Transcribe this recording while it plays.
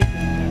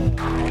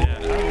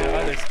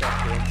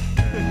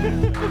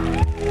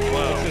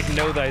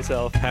know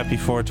thyself. Happy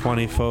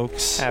 420,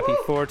 folks. Happy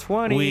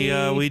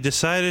 420. We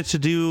decided to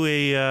do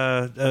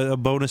a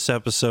bonus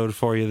episode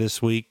for you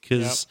this week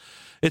because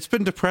it's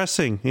been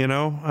depressing, you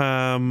know.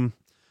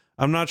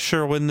 I'm not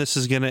sure when this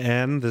is going to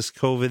end, this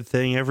COVID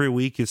thing. Every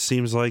week it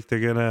seems like they're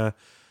going to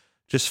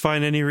just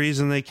find any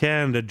reason they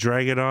can to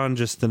drag it on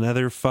just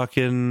another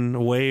fucking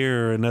way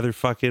or another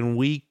fucking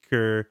week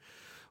or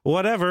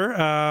whatever.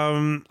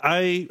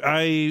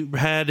 I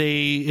had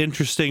a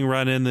interesting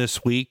run-in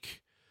this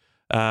week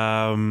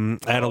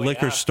at a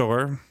liquor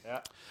store.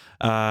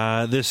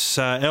 Yeah. This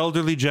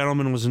elderly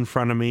gentleman was in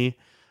front of me,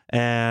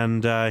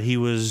 and he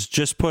was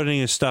just putting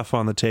his stuff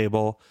on the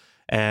table,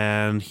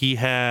 and he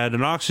had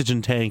an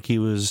oxygen tank he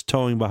was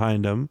towing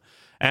behind him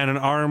and an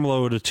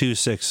armload of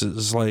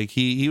 2.6s. Like,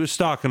 he was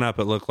stocking up,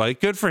 it looked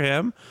like. Good for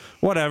him.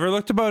 Whatever.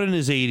 Looked about in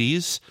his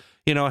 80s.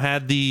 You know,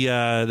 had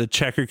the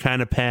checker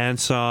kind of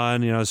pants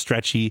on, you know,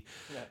 stretchy,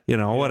 you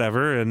know,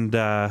 whatever, and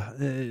a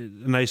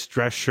nice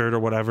dress shirt or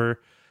whatever.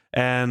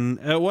 And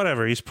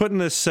whatever. He's putting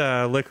this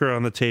liquor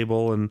on the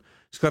table, and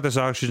he's got this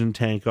oxygen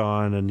tank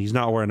on, and he's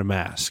not wearing a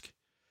mask.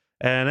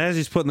 And as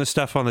he's putting this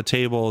stuff on the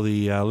table,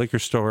 the liquor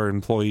store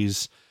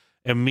employees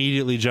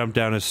immediately jump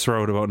down his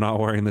throat about not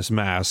wearing this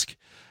mask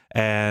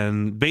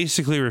and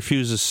basically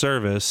refuses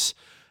service.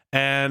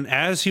 And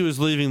as he was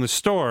leaving the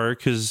store,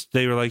 because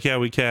they were like, yeah,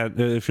 we can't,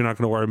 if you're not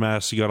going to wear a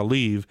mask, you got to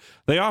leave.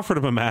 They offered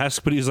him a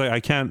mask, but he's like, I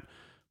can't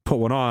put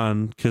one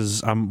on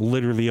because I'm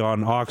literally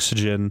on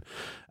oxygen.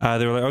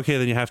 They were like, okay,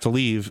 then you have to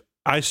leave.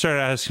 I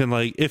started asking,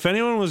 like, if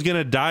anyone was going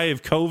to die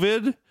of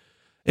COVID,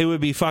 it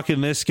would be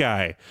fucking this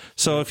guy.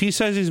 So if he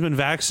says he's been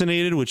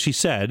vaccinated, which he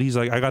said, he's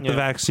like, I got the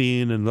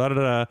vaccine and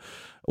da-da-da,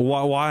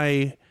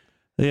 why,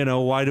 you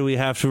know, why do we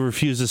have to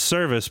refuse his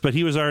service? But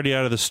he was already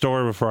out of the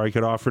store before I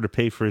could offer to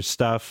pay for his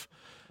stuff.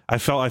 I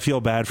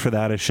feel bad for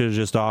that. I should have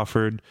just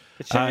offered.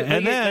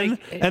 And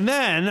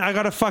then I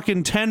got a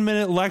fucking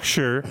 10-minute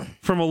lecture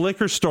from a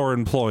liquor store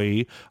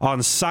employee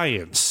on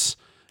science.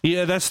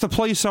 Yeah, that's the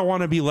place I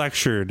want to be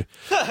lectured.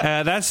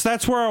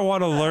 That's where I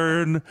want to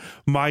learn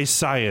my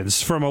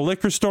science, from a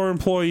liquor store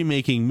employee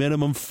making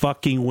minimum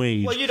fucking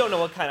wage. Well, you don't know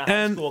what kind of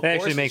high school they actually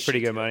courses make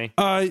pretty good money.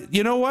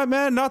 You know what,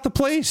 man? Not the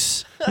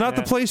place. Not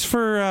the place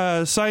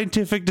for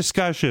scientific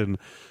discussion.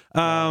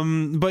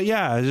 But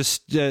yeah,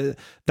 just that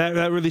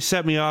really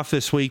set me off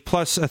this week.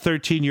 Plus a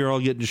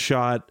 13-year-old getting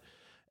shot.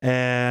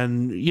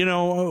 And, you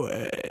know,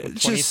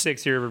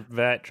 26-year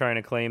vet trying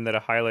to claim that a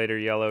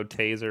highlighter yellow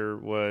taser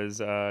was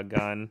a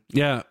gun.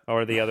 Yeah.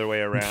 Or the other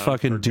way around.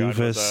 Fucking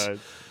doofus.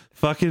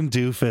 Fucking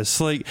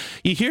doofus. Like,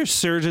 you hear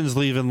surgeons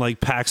leaving, like,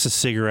 packs of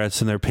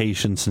cigarettes in their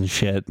patients and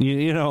shit.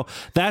 You know,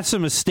 that's a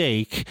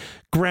mistake.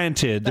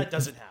 Granted. That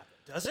doesn't happen.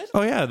 Does it?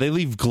 Oh, yeah. They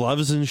leave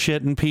gloves and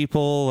shit in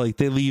people. Like,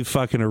 they leave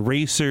fucking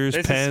erasers,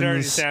 this pens. Is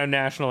starting to sound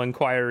National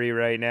Enquiry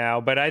right now,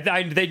 but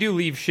they do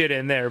leave shit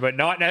in there, but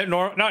not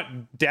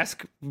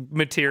desk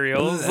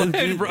materials. Look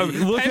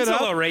Pencil it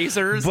up.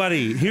 erasers.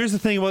 Buddy, here's the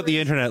thing about the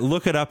internet.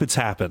 Look it up. It's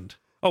happened.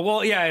 Oh,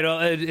 well,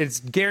 yeah,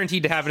 it's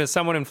guaranteed to happen to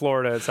someone in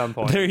Florida at some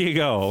point. There you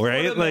go,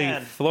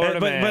 right?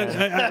 Florida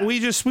man. But we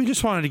just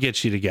wanted to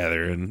get you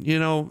together, and, you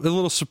know, a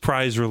little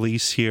surprise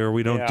release here.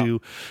 We don't do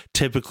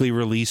typically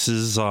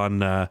releases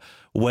on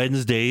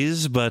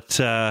Wednesdays, but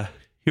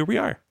here we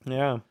are.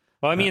 Yeah.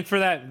 Well, I mean, for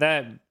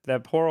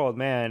that poor old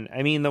man.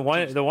 I mean, the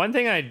one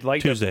thing I'd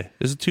like Tuesday.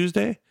 Is it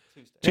Tuesday?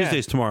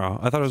 Tuesday's tomorrow.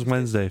 I thought it was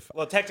Wednesday.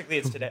 Well, technically,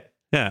 it's today.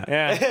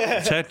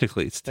 Yeah.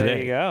 Technically, it's today. There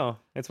you go.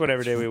 It's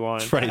whatever day we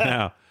want. It's right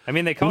now. I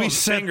mean, they call them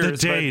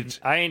fingers, the date.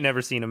 but I ain't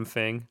never seen them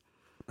fing.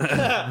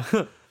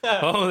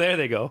 Oh, there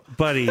they go.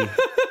 Buddy. I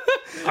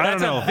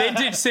don't know. That's a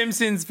vintage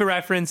Simpsons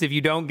reference. If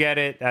you don't get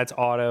it, that's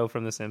Otto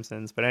from The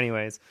Simpsons. But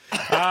anyways,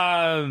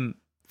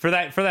 for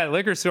that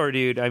liquor store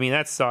dude, I mean,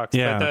 that sucks.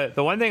 Yeah. But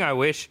the one thing I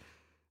wish,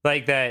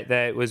 like,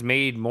 that was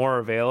made more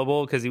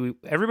available, because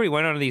everybody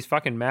went onto these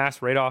fucking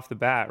masks right off the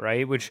bat,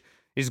 right? Which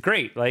is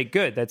great. Like,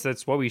 good.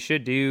 That's what we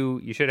should do.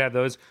 You should have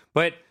those.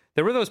 But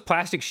there were those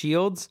plastic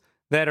shields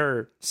that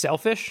are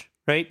selfish,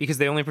 right? Because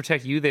they only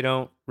protect you. They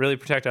don't really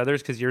protect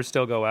others, because yours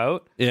still go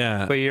out.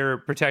 Yeah. But you're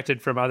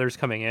protected from others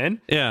coming in.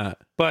 Yeah.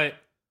 But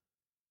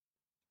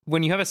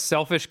when you have a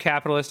selfish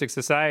capitalistic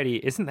society,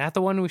 isn't that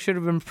the one we should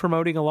have been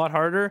promoting a lot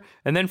harder?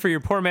 And then for your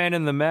poor man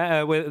in the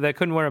that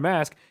couldn't wear a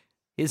mask,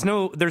 there's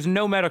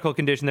no medical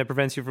condition that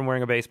prevents you from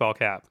wearing a baseball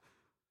cap,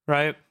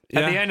 right?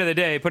 At the end of the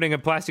day, putting a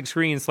plastic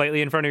screen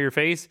slightly in front of your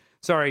face,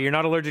 sorry, you're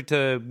not allergic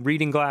to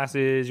reading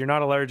glasses. You're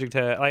not allergic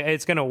to, like,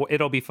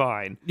 it'll be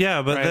fine.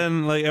 Yeah, but right?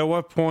 then, like, at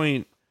what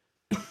point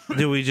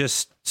do we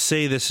just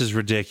say this is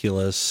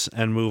ridiculous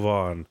and move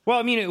on? Well,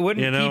 I mean, it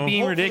wouldn't keep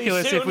being Hopefully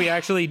ridiculous soon. if we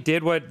actually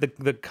did what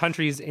the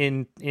countries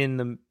in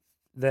the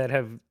that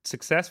have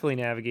successfully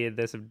navigated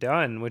this have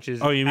done, which is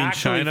you mean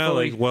China,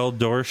 like, well,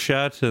 door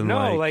shut and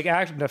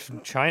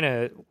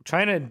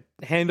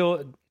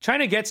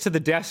China gets to the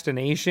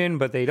destination,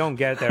 but they don't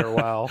get there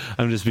well.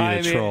 I'm just being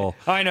a troll.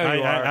 I know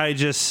you are. I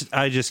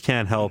just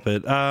can't help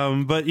it.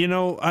 But, you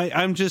know,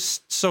 I'm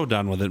just so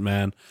done with it,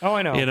 man. Oh,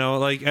 I know. You know,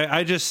 like,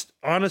 I just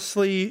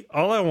honestly,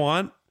 all I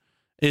want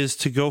is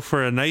to go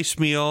for a nice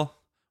meal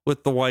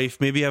with the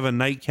wife, maybe have a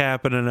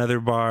nightcap in another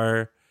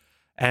bar,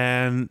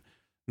 and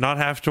not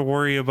have to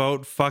worry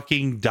about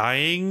fucking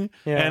dying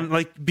and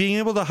like being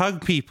able to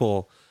hug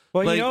people.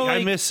 Well, like,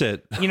 I miss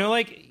it.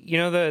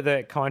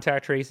 The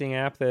contact tracing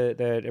app that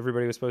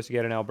everybody was supposed to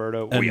get in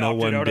Alberta. And we no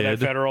opted one out of did.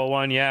 that federal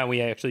one. Yeah,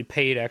 we actually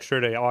paid extra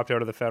to opt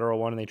out of the federal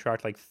one, and they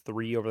tracked like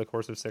 3 over the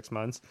course of 6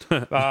 months.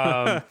 But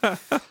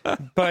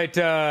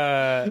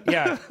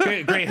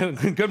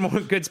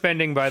good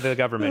spending by the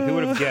government. Who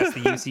would have guessed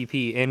the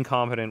UCP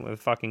incompetent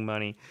with fucking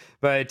money?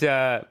 But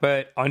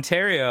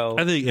Ontario,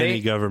 I think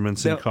any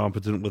government's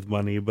incompetent with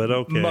money, but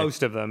okay.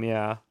 Most of them,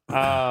 yeah.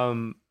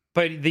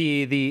 But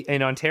the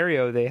in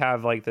Ontario, they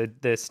have like the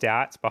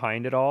stats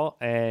behind it all,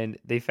 and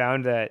they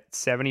found that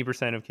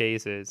 70% of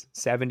cases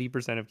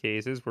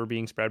were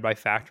being spread by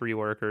factory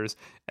workers.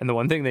 And the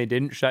one thing they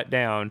didn't shut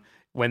down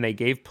when they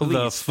gave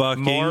police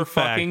more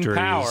fucking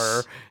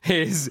power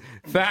is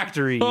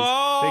factories.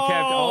 Oh! They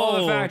kept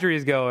all the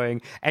factories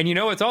going. And you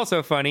know what's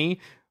also funny?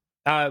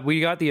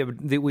 We got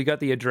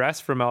the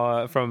address from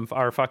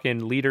our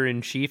fucking leader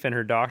in chief and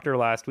her doctor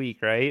last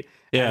week, right?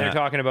 Yeah. And they're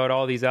talking about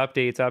all these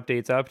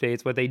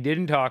updates. What they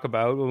didn't talk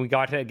about when we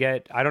got to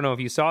get, I don't know if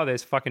you saw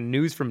this, fucking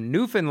news from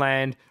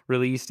Newfoundland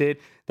released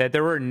it, that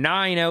there were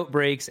 9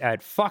 outbreaks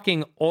at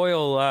fucking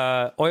oil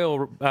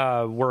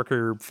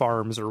worker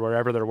farms or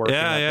wherever they're working.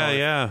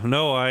 Yeah.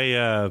 No,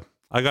 I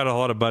got a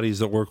lot of buddies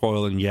that work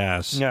oil and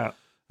gas. Yeah.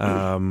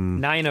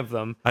 9 of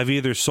them. I've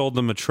either sold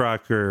them a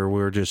truck or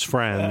we're just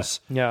friends.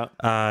 Yeah.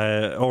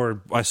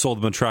 Or I sold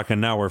them a truck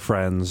and now we're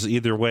friends.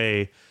 Either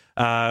way.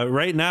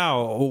 Right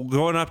now,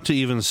 going up to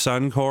even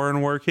Suncor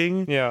and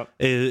working,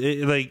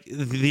 like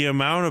the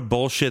amount of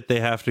bullshit they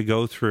have to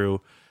go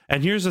through.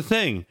 And here's the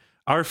thing.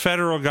 Our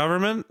federal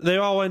government, they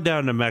all went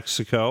down to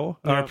Mexico.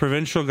 Yeah. Our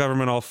provincial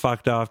government all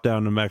fucked off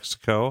down to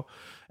Mexico.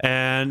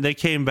 And they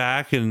came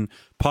back and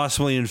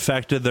possibly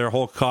infected their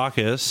whole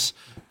caucus.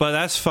 But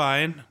that's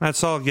fine.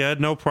 That's all good.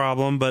 No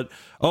problem. But,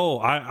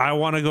 I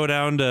want to go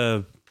down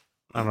to,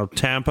 I don't know,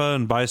 Tampa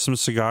and buy some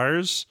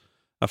cigars.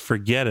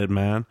 Forget it,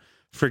 man.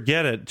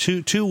 Forget it.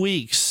 2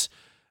 weeks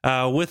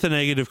with a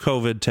negative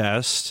COVID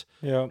test.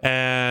 Yeah.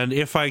 And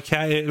if I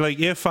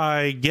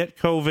get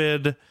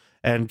COVID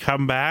and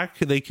come back,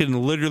 they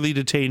can literally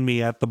detain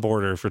me at the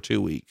border for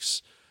 2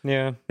 weeks.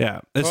 Yeah.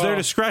 Yeah. It's their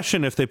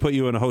discretion if they put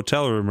you in a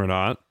hotel room or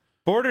not.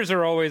 Borders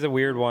are always a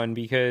weird one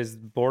because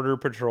border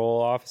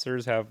patrol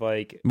officers have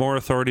like more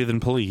authority than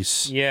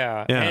police.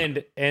 Yeah.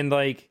 And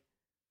like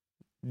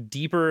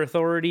deeper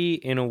authority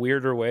in a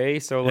weirder way.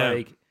 So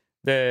like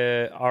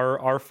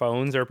our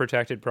phones are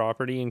protected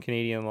property in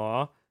Canadian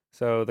law.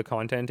 So the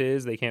content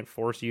is they can't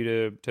force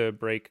you to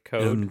break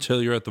code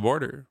until you're at the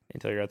border.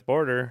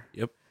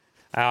 Yep.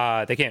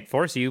 They can't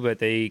force you, but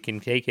they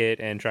can take it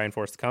and try and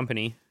force the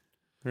company.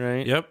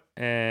 Right. Yep.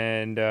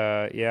 And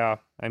I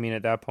mean,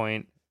 at that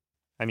point,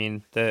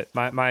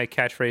 my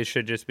catchphrase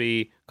should just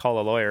be call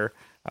a lawyer.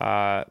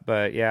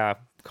 But yeah,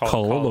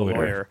 call a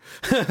lawyer.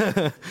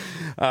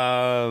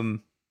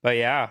 But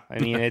yeah, I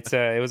mean,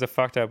 it was a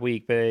fucked up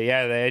week. But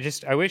yeah,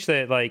 I wish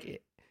that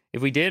like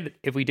if we did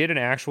an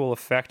actual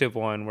effective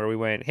one where we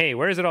went, hey,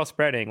 where is it all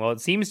spreading? Well, it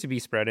seems to be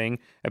spreading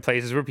at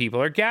places where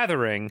people are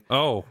gathering.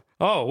 Oh,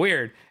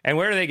 weird. And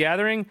where are they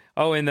gathering?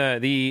 Oh, in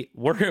the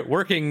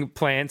working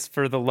plants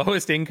for the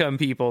lowest income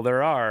people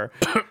there are.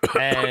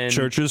 And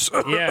churches.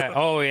 Yeah.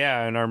 Oh,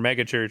 yeah. And our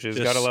mega churches.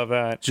 Gotta love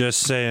that.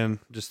 Just saying.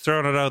 Just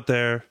throwing it out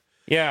there.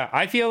 Yeah.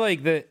 I feel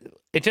like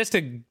just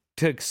to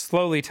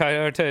slowly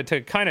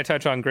to kind of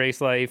touch on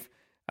Grace Life,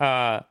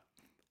 the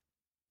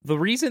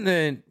reason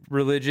that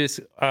religious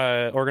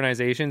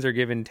organizations are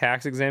given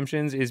tax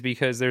exemptions is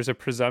because there's a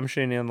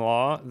presumption in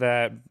law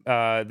that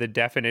the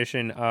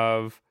definition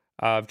of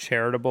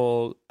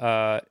charitable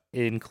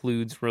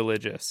includes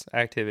religious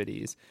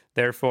activities.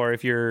 Therefore,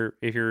 if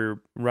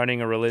you're running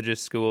a religious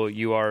school,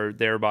 you are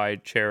thereby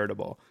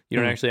charitable. You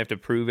don't actually have to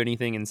prove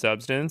anything in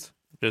substance.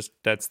 Just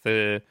that's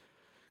the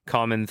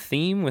common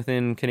theme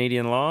within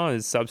Canadian law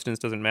is substance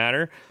doesn't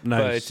matter.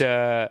 Nice.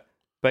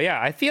 But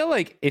yeah, I feel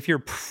like if you're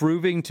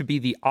proving to be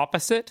the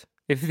opposite,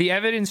 if the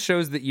evidence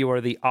shows that you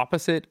are the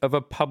opposite of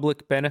a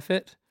public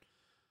benefit,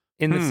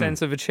 in the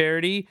sense of a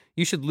charity,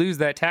 you should lose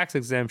that tax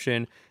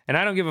exemption. And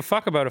I don't give a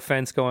fuck about a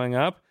fence going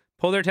up.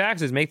 Pull their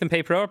taxes, make them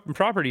pay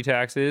property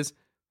taxes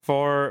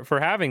for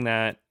having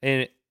that.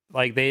 And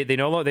like they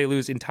know they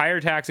lose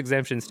entire tax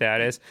exemption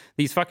status.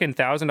 These fucking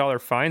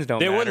 $1,000 fines don't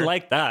matter. They wouldn't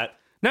like that.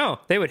 No,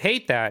 they would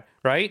hate that,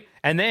 right?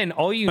 And then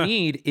all you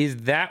need is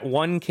that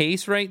one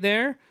case right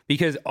there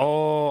because,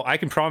 I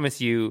can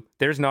promise you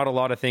there's not a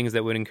lot of things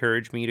that would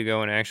encourage me to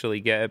go and actually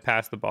get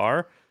past the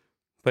bar.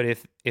 But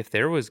if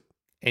there was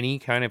any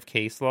kind of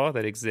case law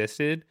that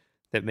existed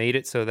that made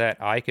it so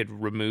that I could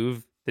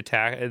remove the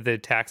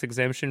tax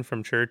exemption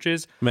from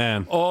churches,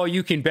 man,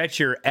 you can bet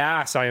your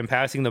ass I am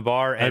passing the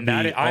bar, and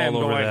I am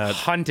going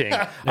hunting.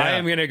 Yeah. I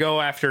am going to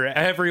go after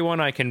everyone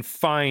I can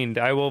find.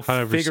 I will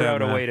figure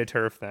out a way to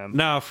turf them.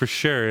 No, for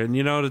sure. And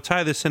to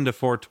tie this into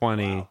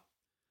 420,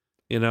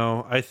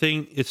 I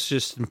think it's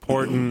just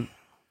important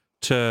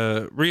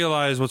to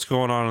realize what's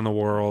going on in the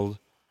world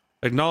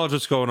acknowledge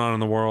what's going on in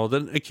the world,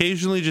 and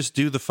occasionally just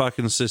do the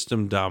fucking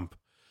system dump.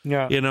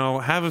 Yeah. You know,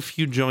 have a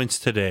few joints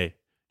today.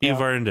 You've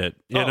earned it,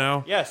 you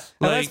know? Yes.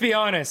 Now, let's be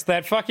honest.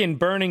 That fucking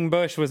burning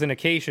bush was an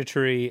acacia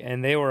tree,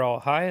 and they were all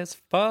high as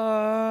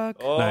fuck.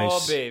 Oh,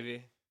 Nice.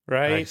 baby.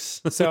 Right?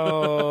 Nice.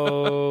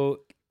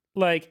 So,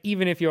 like,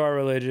 even if you are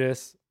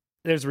religious,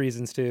 there's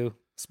reasons to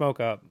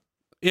smoke up.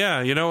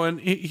 Yeah, you know, and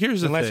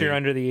here's the Unless thing. you're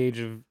under the age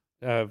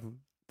of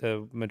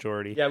the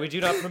majority. Yeah, we do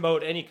not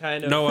promote any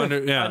kind of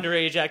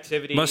underage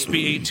activity. Must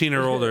be 18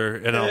 or older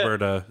in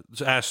Alberta.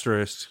 It's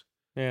asterisk.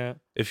 Yeah.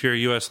 If you're a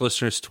U.S.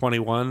 listener, it's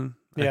 21,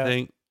 Yeah. I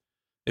think.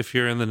 If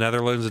you're in the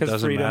Netherlands, it 'Cause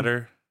doesn't freedom.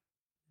 matter.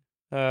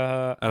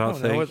 I don't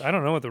think. I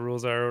don't know what the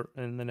rules are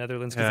in the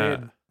Netherlands because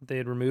Yeah. they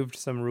had removed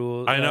some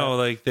rules. I know,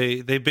 like,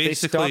 they They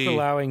basically... stopped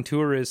allowing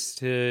tourists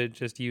to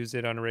just use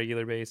it on a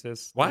regular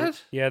basis.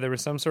 What? Yeah, there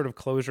was some sort of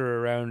closure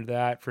around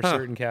that for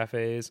certain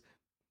cafes.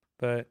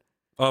 But,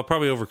 Oh,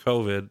 probably over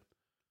COVID.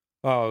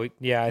 oh,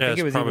 yeah, I think it's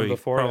it was even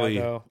before that,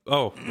 though.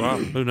 Oh, wow,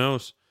 who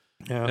knows?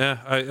 Yeah.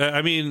 Yeah,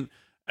 I mean,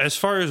 as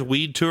far as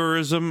weed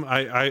tourism,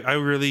 I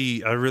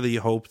really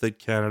hope that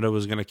Canada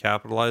was going to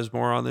capitalize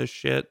more on this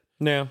shit.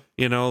 Yeah.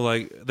 You know,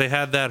 like, they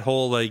had that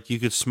whole, like, you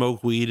could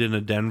smoke weed in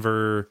a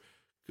Denver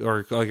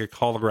or like a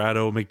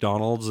Colorado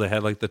McDonald's. They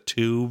had like the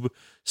tube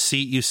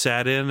seat you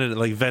sat in, and it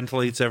like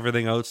ventilates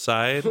everything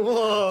outside.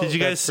 Whoa. Did you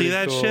guys see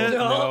that Cool. shit?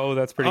 No,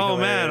 that's pretty Oh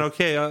hilarious.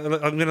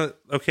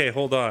 man, okay,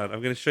 hold on.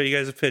 I'm gonna show you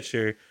guys a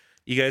picture.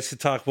 You guys can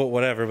talk about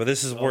whatever, but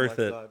this is worth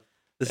my it. God.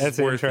 This That's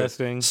is worth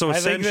interesting. It. So I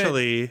think that-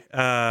 essentially,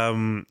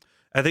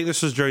 I think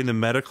this was during the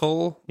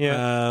medical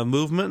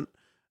movement.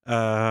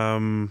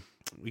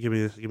 Give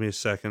me a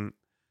second.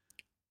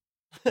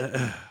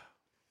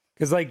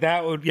 Because like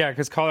that would, yeah,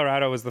 because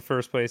Colorado was the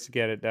first place to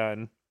get it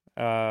done.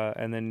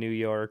 And then New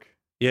York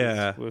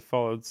Yeah.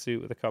 followed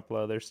suit with a couple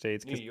other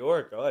states. 'cause- New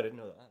York. Oh, I didn't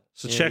know that.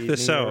 So yeah, check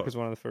this New out. York was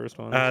one of the first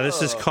ones.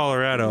 This is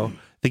Colorado.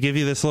 They give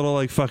you this little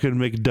like fucking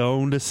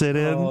McDome to sit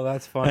in. Oh,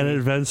 that's funny. And it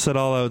vents it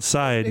all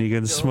outside, and you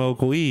can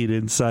smoke weed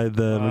inside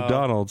the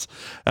McDonald's.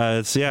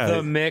 It's the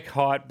Mick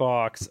Hot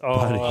Box.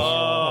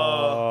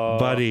 Oh,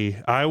 buddy.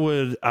 I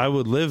would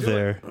live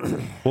there.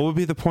 What would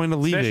be the point of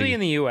leaving? especially in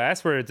the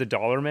U.S. where it's a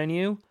 $1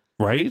 menu.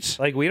 Right?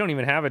 Like we don't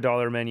even have a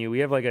 $1 menu. We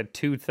have like a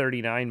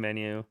 $2.39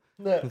 menu.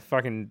 It's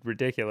fucking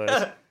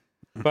ridiculous.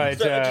 But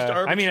just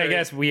I mean, I arbitrary.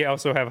 guess we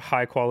also have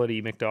high quality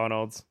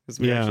McDonald's because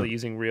we're Yeah. actually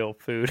using real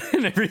food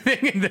and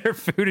everything, and their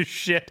food is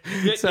shit.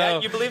 Yeah, So, yeah,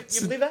 you believe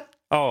that?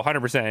 oh,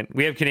 100%.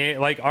 We have Canadian,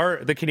 like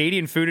the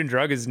Canadian food and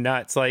drug is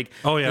nuts. Like,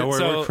 Oh yeah,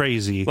 we're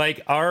crazy.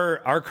 Like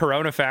our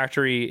Corona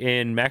factory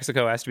in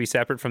Mexico has to be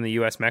separate from the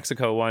U.S.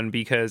 Mexico one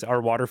because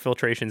our water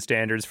filtration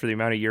standards for the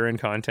amount of urine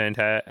content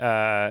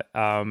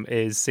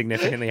is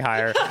significantly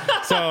higher.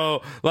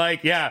 So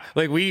like, yeah,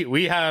 like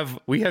we have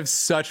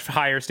such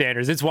higher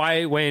standards. It's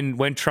why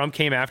when Trump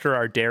came after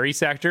our dairy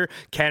sector,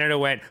 Canada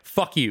went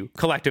fuck you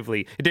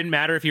collectively. It didn't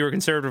matter if you were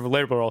conservative or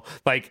liberal.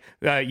 Like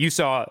you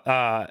saw,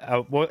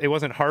 it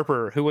wasn't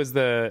Harper. Who was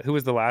the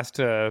last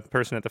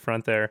person at the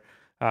front there?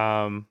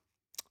 Oh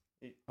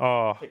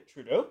Like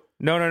Trudeau?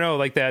 no,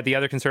 like the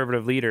other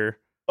conservative leader.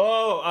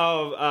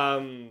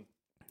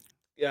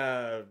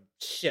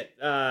 Shit.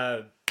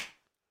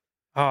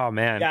 Oh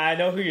man, Yeah, I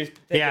know who you're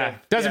thinking yeah,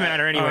 of. doesn't Yeah.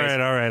 matter anyways. all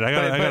right.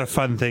 I got a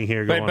fun thing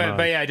here going on.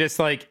 But yeah, just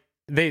like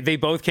they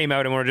both came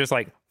out and were just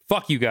like,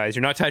 fuck you guys,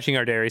 you're not touching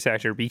our dairy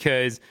sector,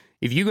 because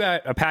if you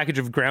got a package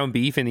of ground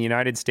beef in the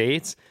United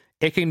States,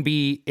 it can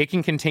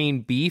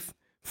contain beef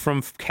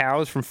from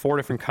cows from 4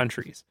 different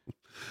countries.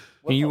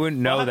 And you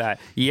wouldn't know that.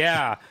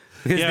 Yeah.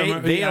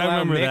 Because they I allow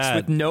remember mix that.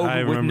 with no I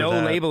remember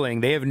that.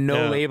 labeling. They have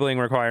no Yeah. labeling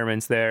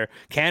requirements there.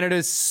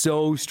 Canada's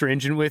so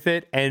stringent with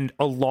it, and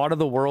a lot of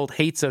the world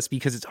hates us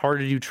because it's hard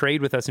to do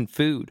trade with us in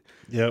food.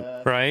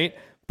 Yep. Right?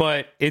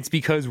 But it's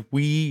because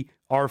we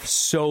are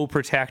so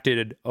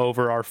protected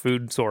over our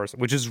food source,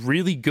 which is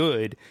really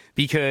good,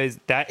 because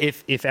that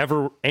if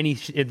ever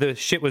the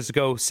shit was to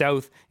go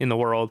south in the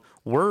world,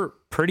 we're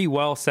pretty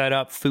well set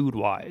up food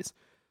wise.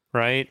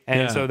 Right.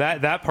 And Yeah. so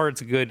that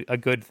part's a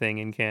good thing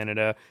in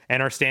Canada,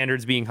 and our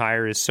standards being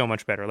higher is so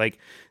much better. Like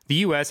the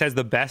US has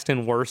the best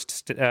and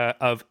worst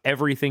of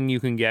everything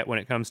you can get when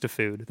it comes to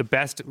food. The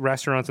best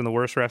restaurants and the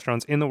worst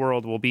restaurants in the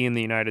world will be in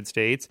the United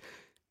States,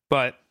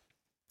 but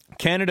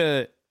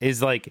Canada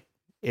is like,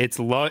 it's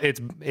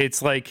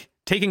like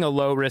taking a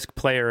low risk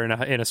player in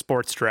a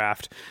sports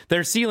draft.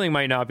 Their ceiling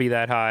might not be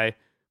that high,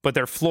 but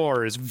their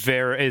floor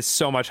is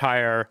so much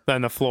higher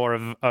than the floor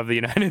of the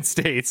United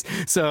States.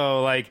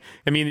 So like,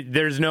 I mean,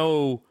 there's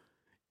no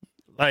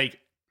like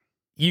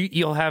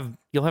you'll have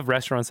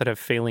restaurants that have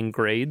failing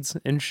grades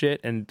and shit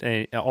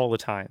and all the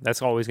time.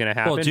 That's always going to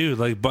happen. Well, dude,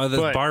 like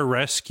Bar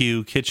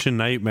Rescue, Kitchen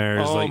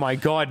Nightmares. Oh like, my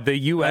God, the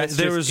U.S.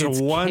 there was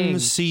one king.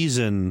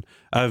 season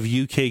of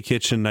UK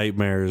Kitchen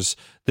Nightmares.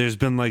 There's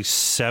been like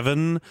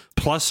 7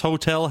 plus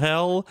Hotel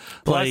Hell.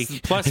 Plus,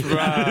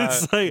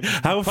 it's like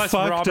how plus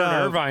fucked Robert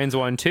up. Irvine's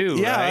one too.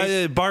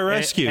 Yeah, right? Bar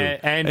Rescue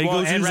and he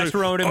goes in, he's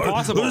Restaurant like,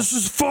 Impossible. This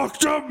is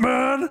fucked up,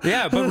 man.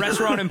 Yeah, but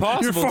Restaurant You're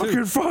Impossible fucking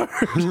too.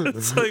 fired.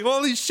 It's like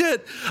holy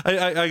shit.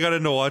 I got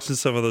into watching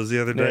some of those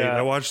the other day. Yeah.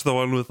 I watched the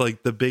one with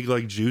like the big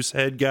like juice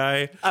head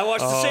guy. I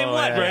watched the same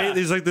one. yeah. Right?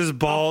 He's like this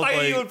bald. I'll fight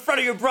like, you in front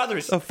of your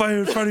brothers. I'll fight you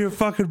in front of your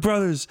fucking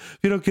brothers. If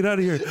you don't get out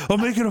of here, I'll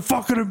make it a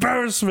fucking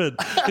embarrassment.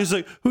 He's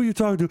like, who are you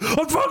talking to?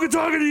 I'm fucking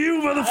talking to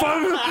you,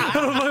 motherfucker.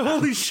 And I'm like,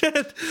 holy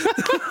shit.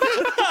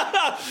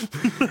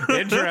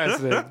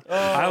 Interesting.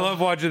 I love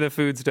watching the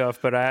food stuff,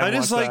 but I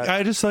just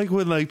like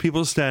when like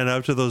people stand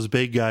up to those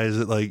big guys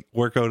that like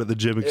work out at the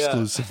gym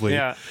exclusively.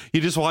 Yeah.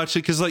 You just watch it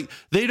because like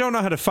they don't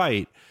know how to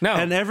fight. No.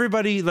 And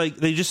everybody like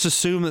they just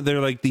assume that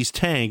they're like these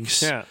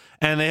tanks. Yeah.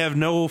 And they have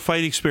no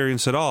fight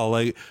experience at all.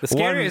 Like the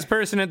scariest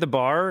person at the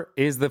bar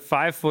is the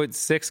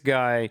 5'6"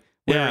 guy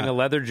wearing a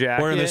leather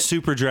jacket, wearing the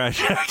super dry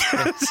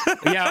jacket.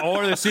 yeah,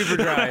 or the super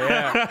dry.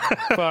 Yeah,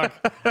 fuck.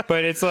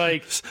 But it's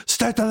like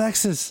start the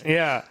Lexus.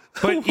 Yeah.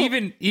 But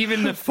even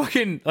the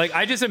fucking, like,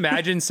 I just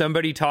imagine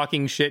somebody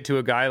talking shit to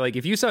a guy. Like,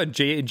 if you saw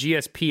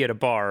GSP at a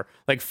bar,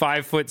 like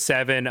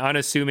 5'7",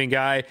 unassuming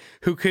guy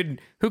who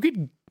could,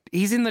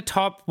 he's in the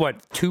top,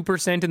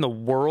 2% in the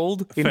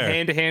world in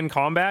hand-to-hand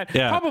combat?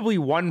 Yeah. Probably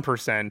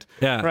 1%.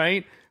 Yeah.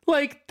 Right?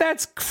 Like,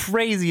 that's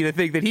crazy to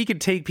think that he could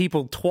take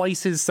people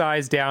twice his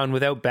size down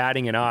without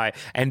batting an eye.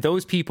 And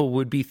those people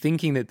would be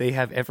thinking that they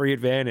have every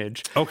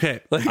advantage.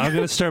 Okay. I'm going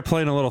to start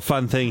playing a little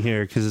fun thing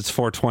here because it's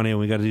 420 and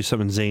we got to do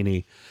something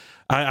zany.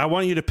 I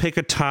want you to pick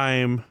a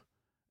time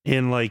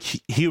in like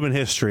human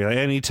history, like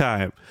any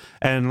time,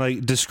 and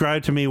like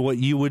describe to me what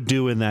you would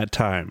do in that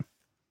time.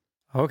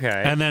 Okay.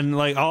 And then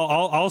like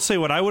I'll say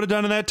what I would have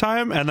done in that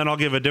time, and then I'll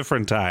give a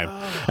different time,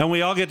 and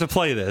we all get to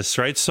play this,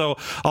 right? So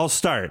I'll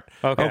start.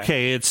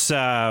 Okay. It's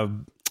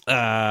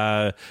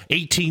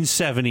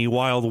 1870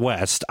 Wild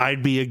West.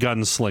 I'd be a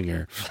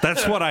gunslinger.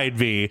 That's what I'd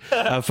be.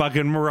 A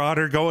fucking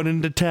marauder going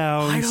into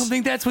towns. I don't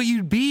think that's what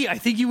you'd be. I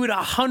think you would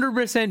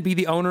 100% be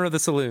the owner of the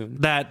saloon.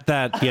 That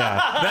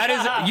yeah.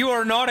 That is, you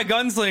are not a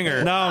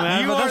gunslinger. No,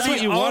 man, you but are that's the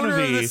what you want to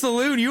owner be. of the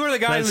saloon. You are the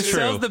guy That's who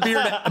sells true. the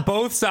beer to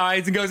both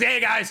sides and goes, "Hey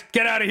guys,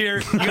 get out of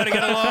here. You got to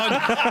get along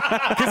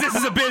because this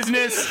is a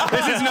business.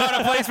 This is not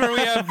a place where we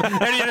have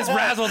any of this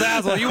razzle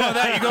dazzle. You want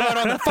that? You go out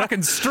on the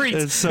fucking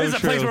streets. It's so this is a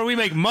place true. where we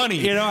make money.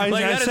 You know, I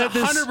that said is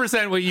this-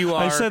 100% what you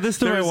are. I said this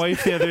to my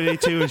wife the other day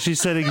too, and she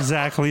said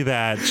exactly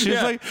that. She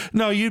was like,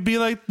 "No, you'd be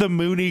like the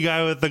moony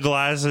guy with the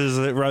glasses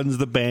that runs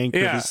the bank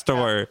or the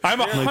store." I'm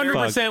Like,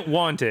 100%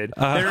 wanted.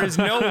 There is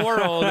no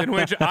world in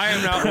which I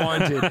am not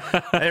wanted.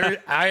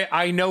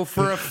 I know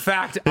for a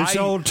fact. It's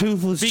old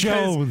Toothless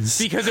Jones.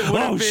 Because it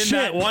would have been shit.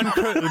 that one,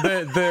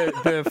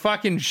 the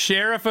fucking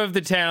sheriff of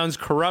the town's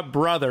corrupt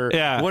brother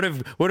would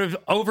have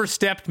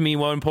overstepped me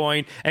one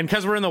point, and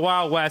because we're in the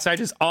Wild West, I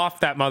just offed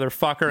that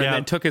motherfucker and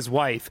then took his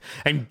wife,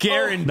 and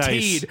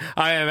guaranteed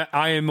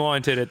I am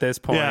wanted at this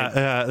point.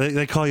 Yeah.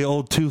 They call you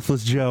old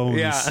Toothless Jones.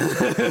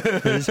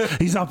 Yeah.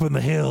 He's up in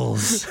the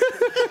hills.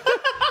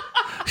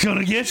 He's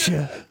gonna get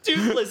you.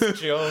 Toothless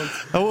Jones.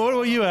 What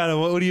about you, Adam?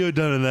 What would you have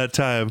done in that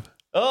time?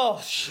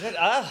 Oh shit!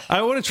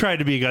 I would have tried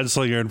to be a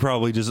gunslinger and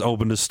probably just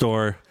opened a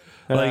store.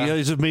 Like,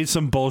 I just made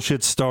some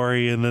bullshit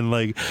story and then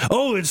like,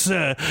 oh, it's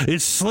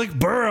Slick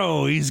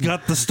Burrow. He's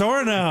got the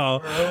store now.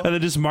 And then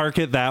just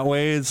market that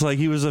way. It's like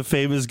he was a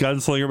famous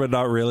gunslinger, but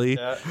not really.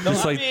 No,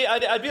 It's like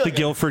I'd be like the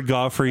Guilford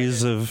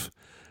Godfreys of,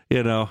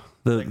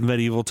 the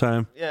medieval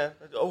time. Yeah.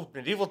 Oh,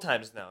 medieval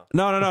times now.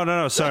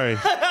 No. Sorry.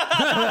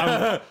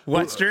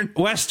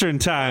 Western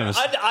times.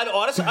 I'd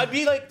honestly, I'd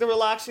be like the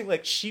relaxing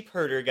like sheep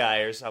herder guy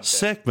or something.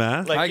 Sick,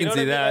 man. Like, I can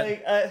see that.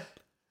 Like,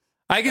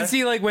 I can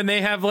see like when they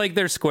have like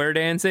their square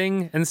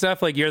dancing and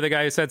stuff. Like you're the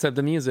guy who sets up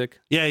the music,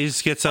 Yeah, he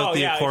just gets out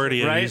the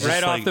accordion. right? He's Right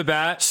just, off like, the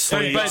bat.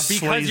 slays- But because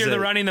slays you're it.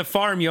 running the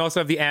farm, you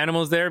also have the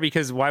animals there.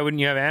 Because why wouldn't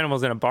you have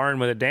animals in a barn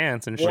with a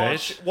dance and shit?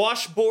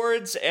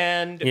 washboards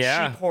and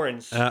Yeah. sheep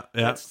horns. Yeah,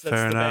 That's fair the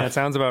enough. That best.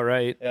 sounds about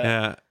right.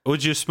 Yeah.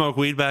 Would you smoke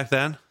weed back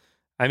then?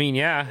 I mean,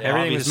 everything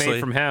was obviously. made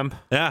from hemp.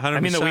 Yeah, 100%. I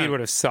mean, the weed would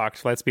have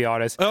sucked. Let's be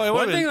honest. Oh, it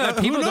One would thing have.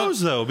 that people Who knows,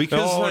 don't- though?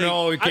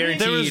 Because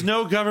guaranteed. there was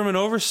no government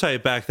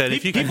oversight back then.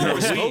 If you could People grow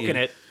were smoking weed.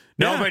 it.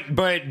 No, Yeah.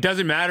 but it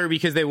doesn't matter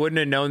because they wouldn't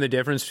have known the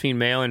difference between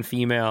male and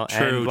female.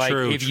 True, and like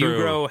true, if you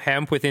true. grow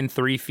hemp within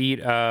 3 feet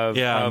of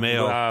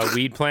male.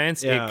 Weed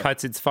plants, Yeah. it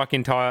cuts its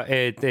fucking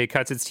it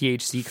cuts its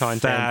THC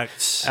content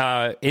Facts.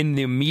 in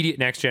the immediate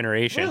next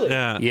generation. Really?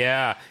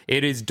 Yeah,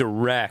 it is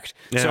direct.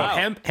 Yeah. So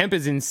Wow. hemp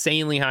is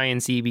insanely high in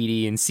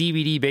CBD, and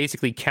CBD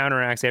basically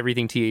counteracts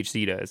everything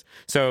THC does.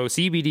 So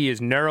CBD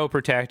is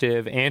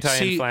neuroprotective,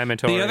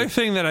 anti-inflammatory. See, the other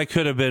thing that I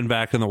could have been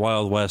back in the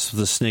Wild West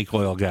was a snake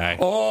oil guy.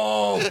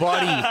 Oh,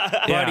 buddy.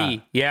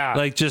 Yeah.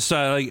 Like just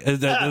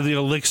the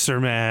elixir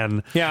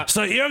man. Yeah.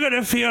 So you're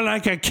gonna feel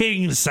like a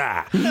king,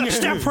 sir.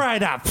 Step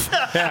right up.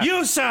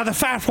 You, sir, the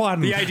fat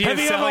one. The idea Have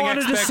of you ever selling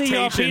wanted to see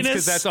your expectations, because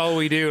penis? that's all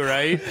we do,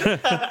 right?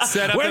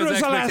 Set up When those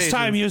was the last expectations.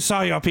 time you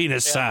saw your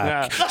penis, sir?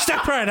 Yeah.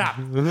 Step right up.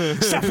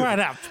 Step right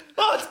up.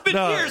 Oh, it's been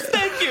years.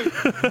 Thank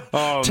you.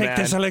 Oh, Take man.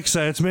 this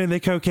elixir. It's mainly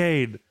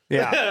cocaine.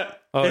 Yeah.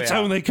 Oh, It's yeah.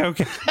 only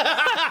cocaine.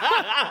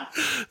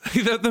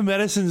 The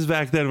medicines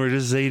back then were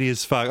just zany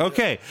as fuck.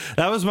 Okay,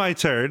 that was my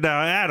turn.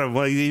 Now, Adam,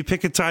 well, you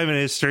pick a time in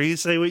history,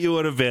 say what you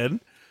would have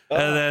been.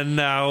 and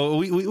then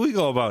we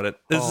go about it.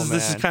 This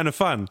is kind of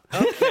fun.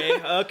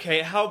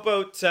 Okay. How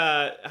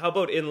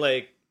about in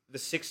like the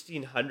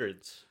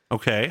 1600s?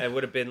 Okay, it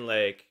would have been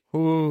like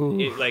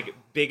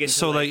big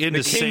into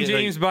the King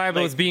James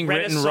Bible is being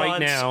written right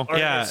now. Artist.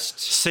 Yeah,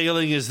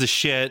 sailing is the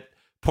shit.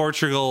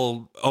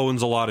 Portugal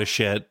owns a lot of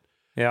shit.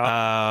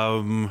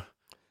 Yeah.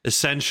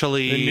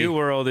 Essentially, the New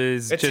World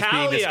is just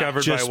being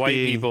discovered by white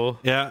people.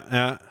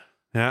 Yeah,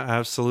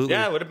 absolutely.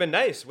 Yeah, it would have been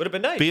nice.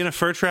 Being a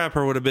fur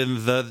trapper would have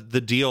been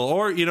the deal,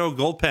 or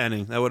gold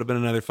panning. That would have been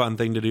another fun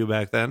thing to do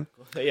back then.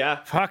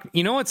 Yeah. Fuck.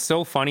 You know what's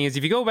so funny is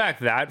if you go back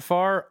that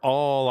far,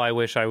 all I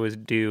wish I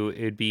would do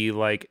it'd be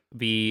like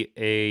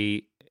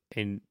a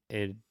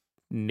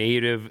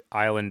native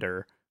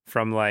islander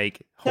from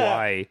like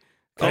Hawaii.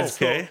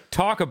 Okay.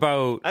 Talk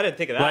about I didn't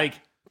think of that.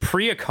 Like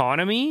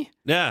pre-economy.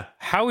 Yeah.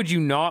 How would you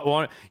not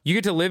want? You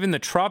get to live in the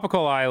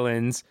tropical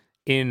islands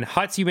in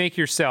huts you make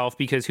yourself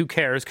because who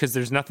cares? Because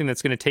there's nothing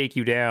that's going to take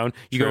you down.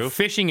 You go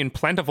fishing in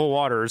plentiful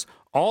waters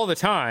all the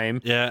time.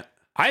 Yeah.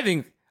 I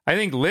think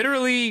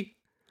literally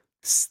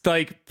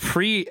like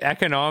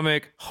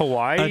pre-economic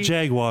Hawaii. A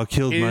jaguar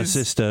killed my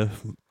sister.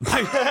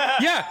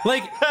 Yeah,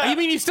 like I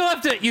mean, you still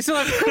have to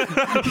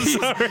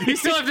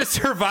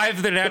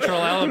survive the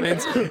natural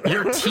elements.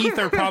 Your teeth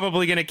are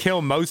probably going to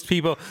kill most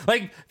people.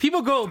 Like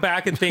people go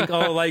back and think,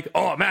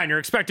 oh man, your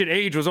expected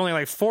age was only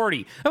like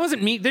 40. That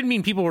didn't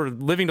mean people were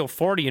living till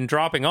 40 and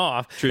dropping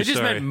off. It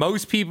just meant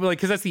most people, like,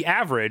 because that's the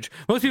average.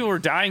 Most people were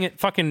dying at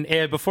fucking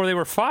before they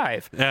were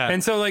 5. Yeah.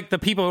 And so like the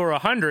people who were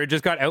 100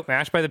 just got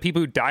outmatched by the people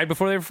who died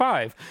before they were 5.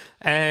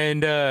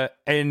 And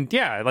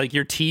yeah, like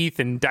your teeth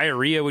and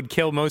diarrhea would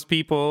kill most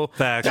people.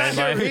 Facts.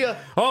 Diarrhea.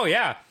 Oh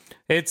yeah,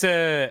 it's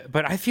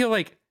but I feel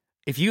like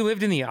if you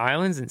lived in the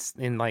islands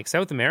in like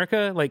South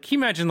America, like can you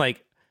imagine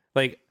like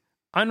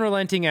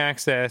unrelenting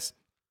access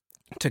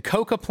to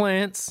coca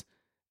plants,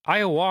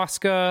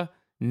 ayahuasca,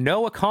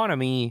 no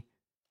economy,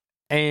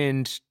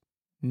 and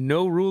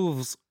no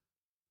rules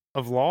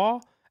of law?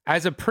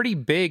 As a pretty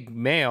big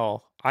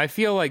male, I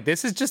feel like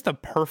this is just the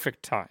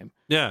perfect time.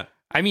 Yeah.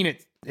 I mean,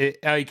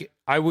 like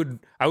I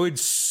would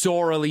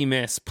sorely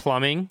miss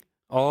plumbing.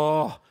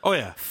 Oh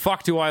yeah.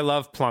 Fuck, do I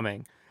love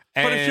plumbing?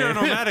 But if you're a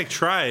nomadic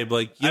tribe,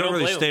 like you don't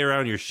really stay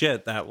around your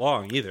shit that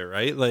long either,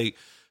 right? Like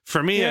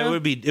for me, it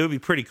would be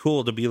pretty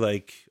cool to be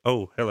like,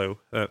 oh, hello,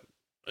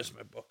 there's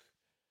my book.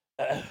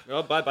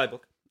 Bye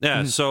book.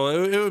 Yeah, so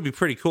it would be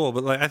pretty cool.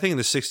 But like, I think in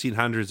the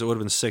 1600s, it would have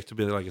been sick to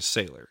be like a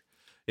sailor,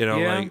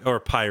 like or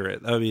a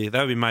pirate. That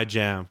would be my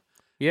jam.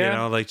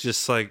 Yeah, like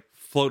just like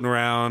floating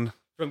around.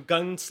 From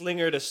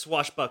gunslinger to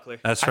swashbuckler.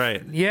 That's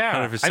right.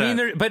 100%. I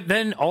mean, but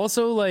then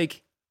also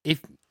like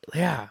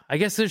I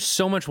guess there's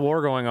so much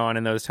war going on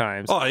in those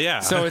times. Oh yeah.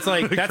 So it's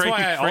like that's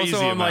why I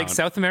also am like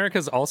South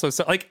America's also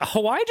so like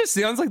Hawaii just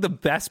sounds like the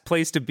best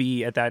place to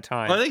be at that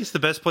time. Well, I think it's the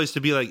best place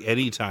to be like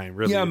any time,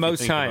 really. Yeah,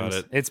 most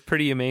times it's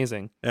pretty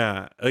amazing.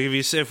 Yeah, like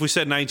if we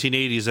said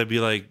 1980s, I'd be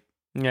like,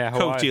 Hawaii.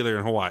 Coke dealer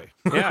in Hawaii.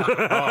 Yeah,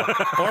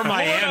 or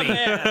Miami.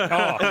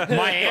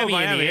 Miami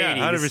in the 80s.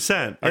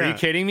 100%. Are you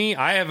kidding me?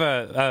 I have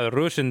a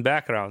Russian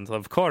background.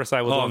 Of course,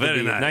 I would want to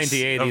be nice.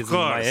 1980s in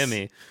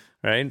Miami.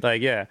 Right?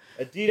 Like, yeah.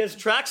 Adidas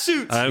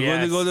tracksuits. I'm going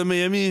to go to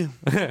Miami.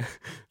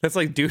 That's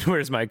like, dude,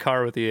 where's my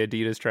car with the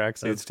Adidas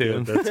tracksuits,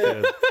 too? That's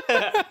good.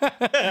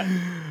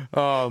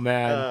 Oh,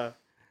 man.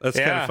 That's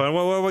kind of fun.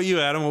 What about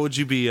you, Adam? What would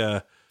you be?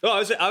 I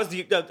was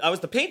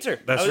the painter.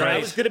 That's right. I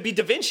was going to be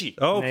Da Vinci.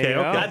 Okay.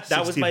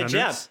 That was my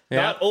jam.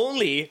 Yeah. Not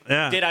only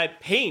did I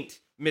paint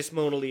Miss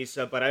Mona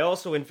Lisa, but I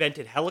also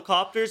invented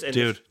helicopters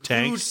and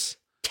tanks.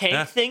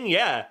 Tank thing.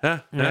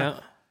 Yeah.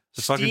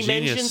 It's a fucking Steam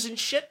genius. engines and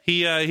shit.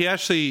 He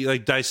actually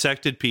like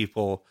dissected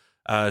people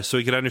so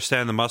he could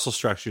understand the muscle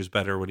structures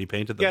better when he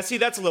painted them. Yeah, see,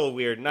 that's a little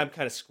weird, and I'm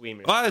kind of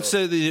squeamish. Well, I'd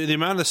say the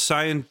amount of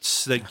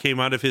science that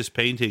came out of his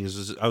paintings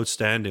is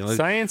outstanding. Like,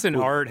 science and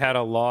art had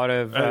a lot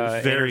of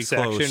very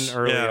intersection close.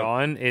 early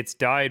on. It's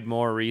died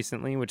more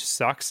recently, which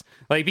sucks.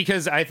 Like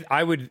because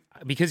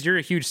because you're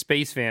a huge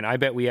space fan, I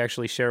bet we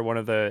actually share one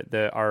of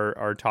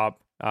our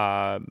top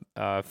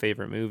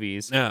favorite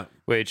movies. Yeah.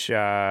 Which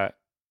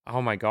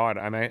oh my god,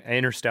 I'm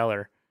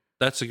Interstellar.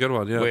 That's a good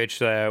one. Yeah.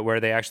 Which where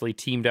they actually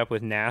teamed up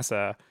with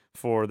NASA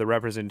for the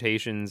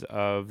representations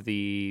of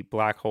the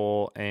black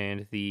hole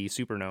and the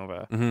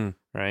supernova,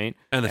 right?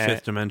 And the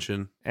fifth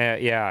dimension.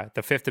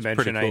 The fifth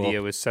dimension cool.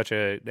 idea was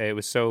it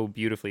was so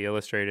beautifully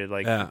illustrated,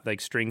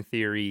 like string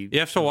theory. You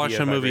have to watch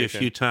the movie a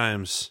few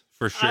times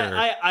for sure.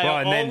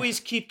 I always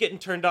keep getting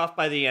turned off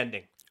by the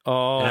ending.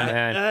 Oh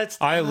man,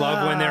 I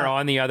love when they're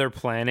on the other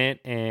planet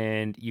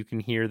and you can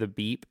hear the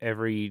beep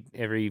every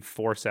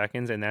 4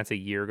 seconds, and that's a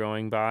year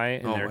going by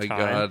in their time.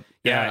 God.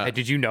 Yeah,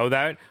 did you know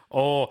that?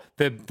 Oh,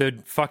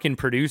 the fucking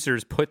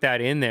producers put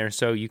that in there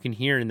so you can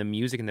hear in the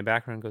music in the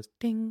background goes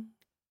ding,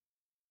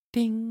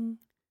 ding,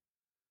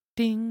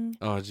 ding.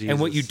 Oh, Jesus. And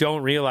what you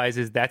don't realize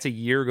is that's a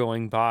year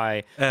going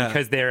by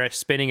because they're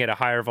spinning at a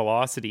higher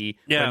velocity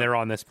when they're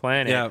on this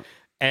planet. Yeah.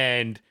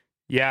 And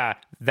Yeah,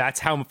 that's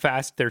how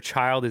fast their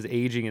child is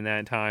aging in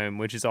that time,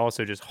 which is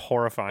also just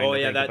horrifying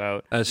to think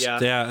about.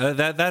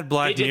 That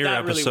Black They did Mirror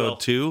that really episode well.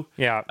 too.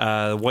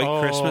 Yeah.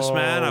 White Christmas,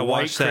 man. I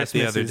watched White that the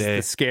Christmas other is day.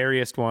 the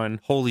scariest one.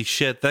 Holy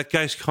shit, that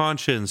guy's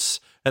conscience.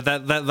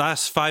 That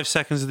last 5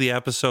 seconds of the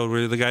episode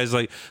where the guy's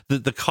like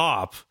the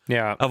cop,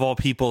 of all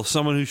people,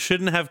 someone who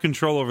shouldn't have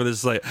control over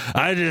this, like,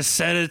 I just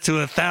set it to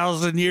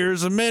 1,000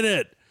 years a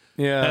minute.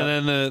 Yeah.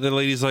 And then the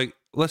lady's like,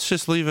 let's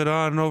just leave it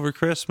on over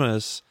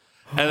Christmas.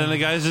 And then the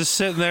guy's just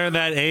sitting there in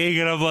that egg,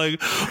 and I'm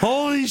like,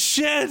 holy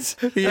shit.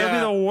 That'd be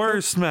the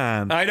worst,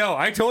 man. I know.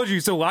 I told you.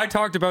 So I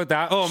talked about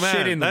that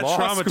shit in that law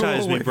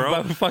traumatized school me,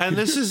 bro. fucking... And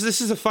this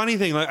is a funny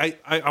thing. Like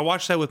I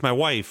watched that with my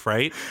wife,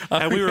 right?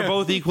 And we were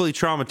both equally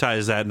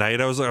traumatized that night.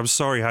 I was like, I'm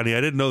sorry, honey.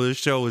 I didn't know this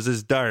show was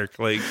this dark.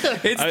 Like,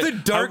 it's the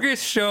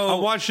darkest show.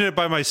 I'm watching it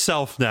by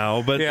myself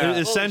now, but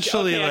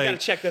essentially, okay, I like, gotta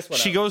check this one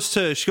she out. goes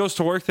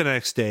to work the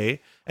next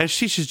day, and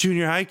she teaches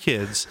junior high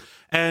kids.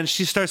 And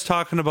she starts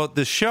talking about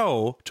the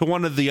show to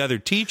one of the other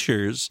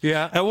teachers.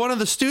 Yeah. And one of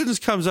the students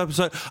comes up and is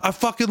like, I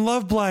fucking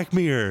love Black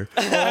Mirror.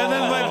 And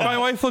then my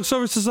wife looks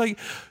over and says, like,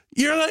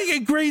 you're like a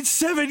grade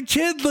 7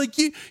 kid. Like,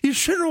 you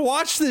shouldn't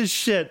watch this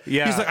shit.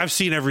 Yeah. He's like, I've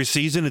seen every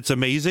season. It's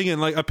amazing.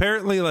 And, like,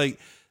 apparently, like,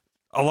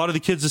 a lot of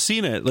the kids have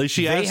seen it. Like,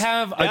 They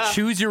have a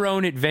choose your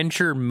own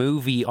adventure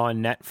movie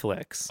on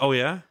Netflix. Oh,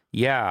 yeah?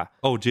 Yeah.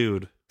 Oh,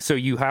 dude. So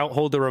you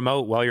hold the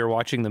remote while you're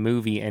watching the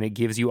movie, and it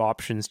gives you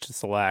options to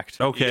select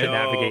to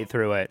navigate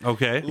through it.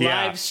 Okay.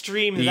 Live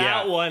stream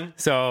that one.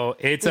 So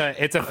it's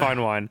a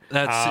fun one.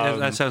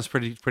 That sounds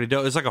pretty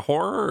dope. It's like a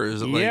horror, or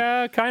is it like...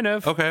 Yeah, kind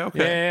of. Okay.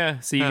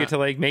 Yeah. So you get to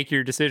like make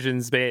your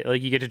decisions.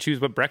 Like you get to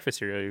choose what breakfast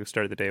cereal you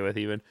start the day with,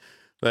 even.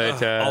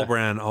 But all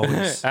brand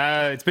always.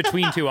 it's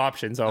between two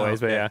options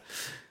always. But yeah,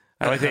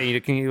 I like that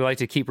you like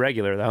to keep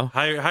regular though.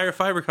 Higher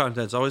fiber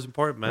content's always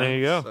important, man. There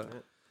you go. So,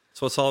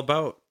 that's what it's all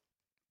about.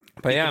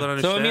 But People don't yeah, so I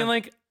understand. mean,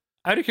 like,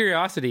 out of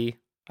curiosity,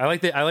 I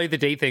like the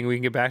date thing. We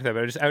can get back to that,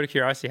 but just out of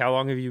curiosity, how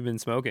long have you been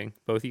smoking,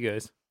 both of you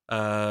guys?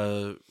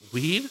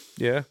 Weed?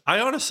 Yeah. I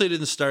honestly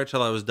didn't start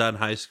till I was done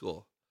high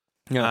school.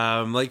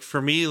 Yeah. Like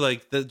for me,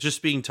 like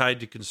just being tied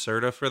to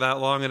Concerta for that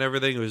long and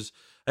everything, I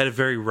had a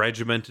very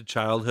regimented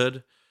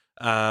childhood.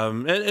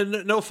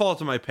 And no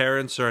fault of my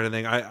parents or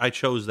anything. I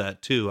chose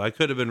that too. I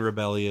could have been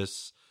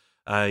rebellious.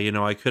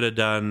 I could have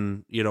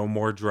done,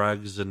 more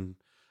drugs, and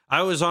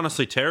I was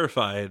honestly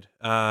terrified.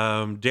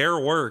 Dare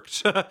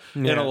worked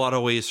in a lot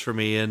of ways for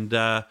me. And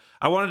I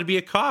wanted to be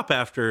a cop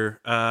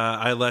after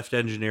I left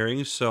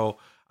engineering. So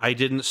I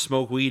didn't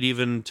smoke weed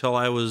even until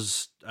I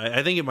was,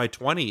 I think, in my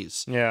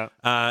 20s. Yeah.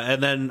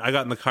 And then I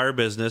got in the car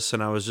business,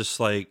 and I was just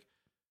like,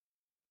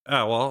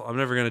 oh, well, I'm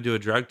never going to do a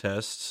drug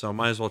test, so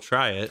might as well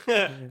try it.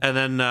 And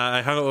then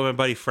I hung out with my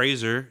buddy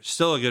Fraser,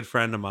 still a good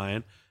friend of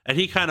mine. And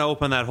he kind of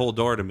opened that whole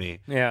door to me.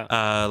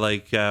 Yeah.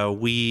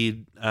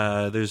 Weed.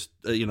 There's,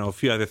 a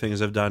few other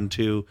things I've done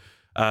too.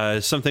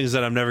 Some things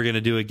that I'm never going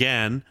to do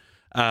again.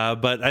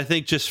 But I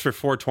think just for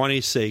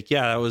 420's sake,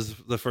 that was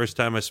the first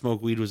time I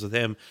smoked weed was with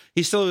him.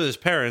 He's still with his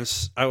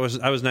parents. I was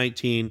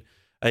 19.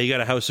 He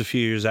got a house a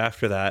few years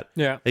after that.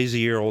 Yeah. He's a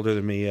year older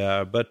than me.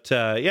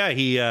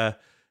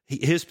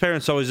 His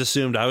parents always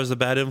assumed I was the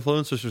bad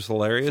influence, which was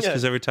hilarious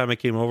because every time I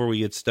came over, we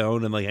get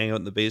stoned and like hang out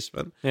in the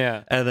basement.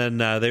 Yeah. And then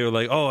they were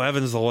like, "Oh,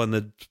 Evan's the one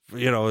that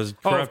is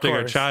corrupting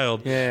our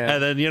child." Yeah.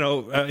 And then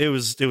it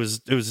was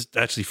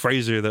actually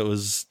Fraser that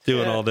was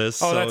doing all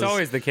this. Oh, so that's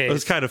always the case. It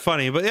was kind of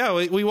funny, but yeah,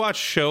 we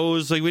watched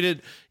shows like we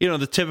did,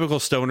 the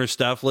typical stoner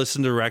stuff,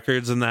 listen to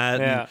records and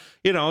that,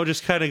 and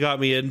just kind of got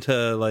me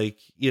into like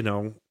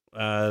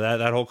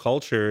that whole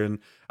culture. And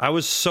I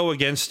was so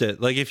against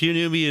it. Like, if you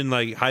knew me in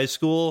like high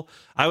school,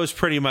 I was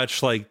pretty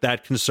much like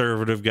that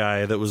conservative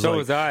guy that was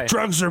was I.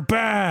 Drugs are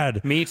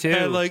bad. Me too.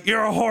 And like,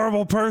 you're a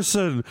horrible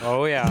person.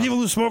 Oh yeah. People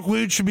who smoke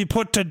weed should be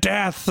put to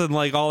death and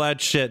like all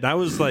that shit. And I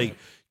was like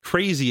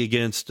crazy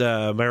against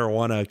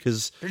marijuana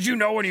because Did you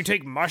know when you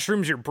take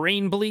mushrooms, your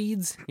brain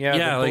bleeds? yeah,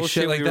 the like shit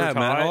bullshit like we were that,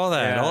 man.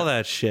 taught. All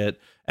that shit.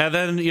 And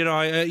then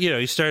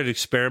he started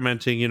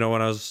experimenting.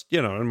 When I was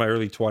in my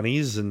early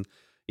 20s, and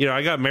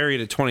I got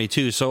married at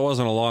 22, so it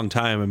wasn't a long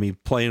time of me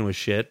playing with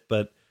shit,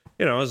 but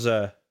it was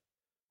a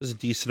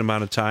decent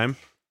amount of time.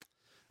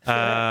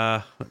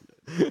 I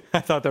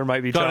thought there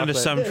might be Got chocolate. into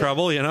some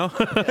trouble, Yeah,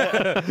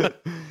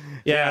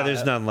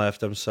 there's none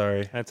left. I'm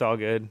sorry. That's all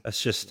good.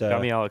 That's just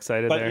Got me all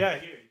excited But there. yeah,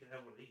 here you can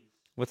have one of these.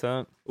 What's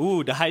up?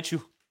 Ooh, the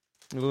haichu.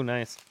 Ooh,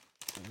 nice.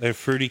 They're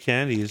fruity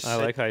candies. I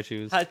like high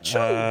shoes.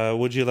 Haichu.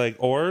 Would you like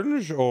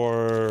orange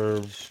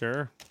or?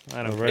 Sure.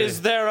 I don't know. Right.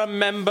 Is there a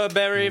member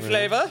berry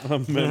flavor? I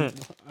remember.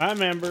 I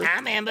remember. I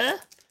remember.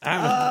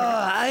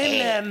 I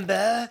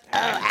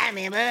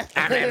remember.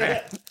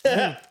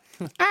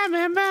 I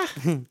remember.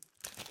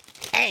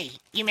 Hey,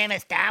 you remember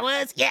Star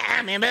Wars? Yeah, I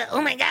remember.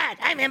 Oh my God,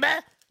 I remember.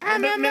 I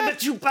Remember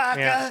Chewbacca?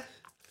 Yeah.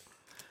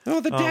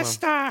 Oh, the Death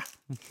Star.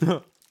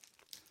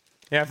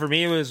 Yeah, for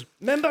me it was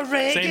Remember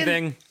Reagan? same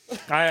thing.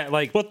 I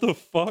like What the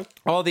fuck?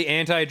 all the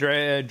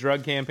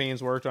anti-drug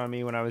campaigns worked on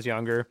me when I was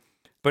younger,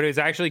 but it was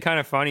actually kind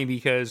of funny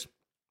because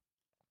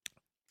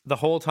the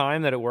whole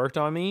time that it worked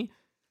on me,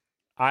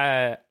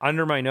 I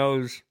under my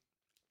nose,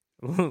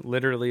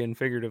 literally and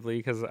figuratively,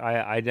 because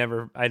I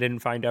didn't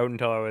find out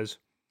until I was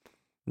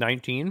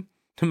 19.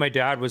 My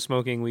dad was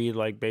smoking weed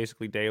like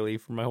basically daily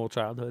for my whole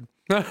childhood.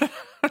 Yeah.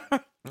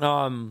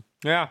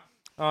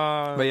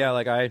 But yeah,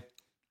 like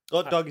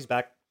Oh, doggy's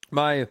back.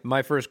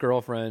 my first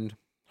girlfriend,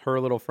 her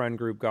little friend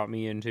group got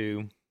me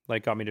to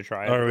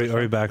try it. Are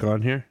we back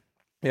on here?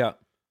 Yeah.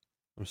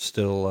 I'm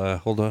still,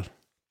 hold on.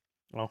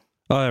 Oh.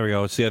 Oh, there we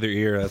go. It's the other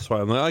ear. That's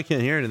why I'm like, I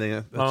can't hear anything.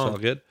 That's all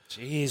good.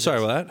 Jesus.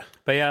 Sorry about that.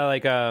 But yeah,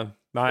 like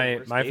my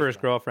worst day first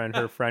for that. girlfriend,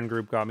 her friend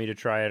group got me to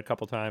try it a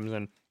couple times,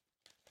 and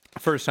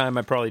first time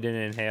I probably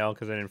didn't inhale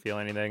because I didn't feel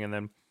anything, and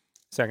then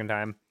second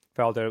time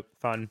felt it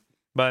fun.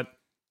 But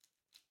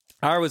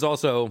I was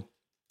also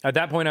at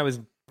that point I was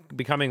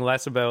becoming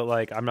less about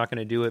like I'm not going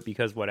to do it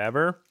because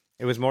whatever.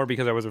 It was more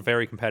because I was a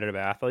very competitive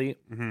athlete,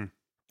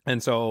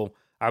 and so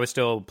I was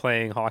still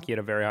playing hockey at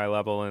a very high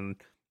level, and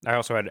I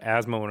also had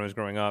asthma when I was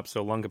growing up,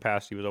 so lung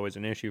capacity was always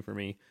an issue for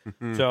me.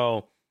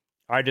 So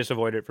I just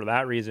avoided it for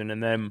that reason.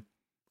 And then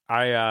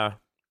I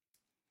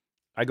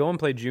go and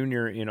play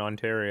junior in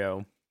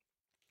Ontario,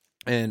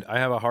 and I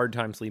have a hard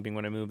time sleeping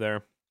when I move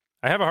there.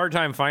 I have a hard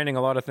time finding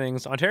a lot of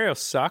things. Ontario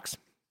sucks,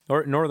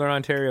 or Northern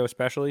Ontario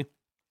especially.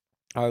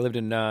 I lived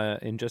in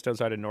just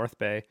outside of North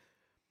Bay,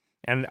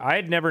 and I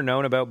had never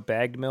known about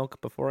bagged milk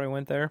before I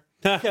went there.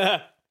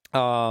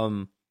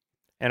 And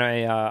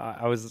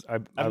I was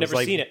Never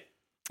like, seen it.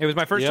 It was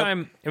my first Yep.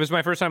 time. It was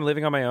my first time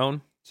living on my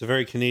own, It's a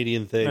very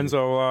Canadian thing. and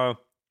so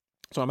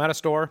I'm at a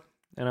store,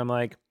 and I'm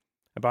like,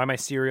 I buy my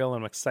cereal,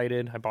 and I'm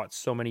excited. I bought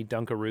so many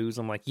Dunkaroos.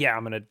 I'm like, yeah,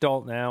 I'm an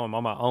adult now. I'm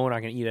on my own. I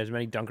can eat as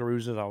many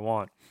Dunkaroos as I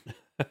want.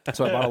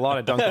 So I bought a lot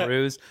of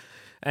Dunkaroos,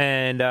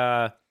 and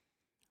I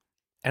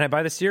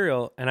buy the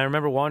cereal, and I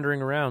remember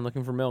wandering around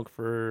looking for milk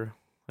for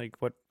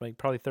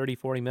probably 30,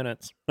 40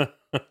 minutes.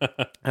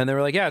 And they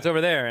were like, yeah, it's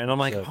over there. And I'm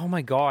like, oh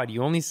my God,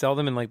 you only sell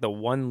them in like the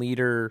 1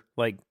 liter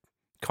like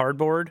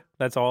cardboard.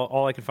 That's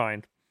all I could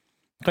find.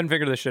 Couldn't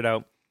figure this shit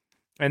out.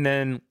 And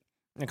then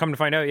I come to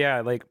find out, yeah,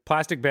 like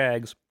plastic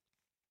bags,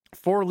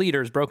 4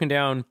 liters broken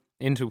down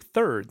into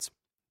thirds.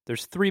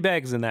 There's 3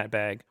 bags in that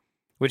bag,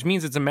 which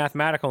means it's a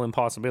mathematical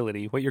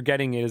impossibility. What you're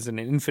getting is an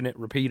infinite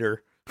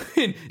repeater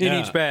in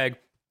each bag,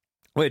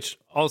 which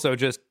also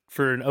just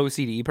for an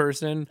OCD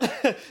person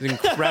is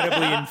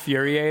incredibly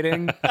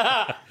infuriating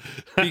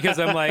because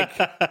I'm like,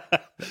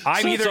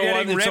 I'm either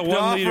getting ripped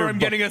off or I'm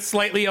getting a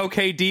slightly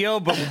okay deal,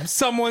 but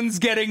someone's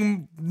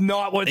getting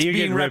not what's You're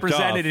being getting ripped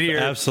represented off. here.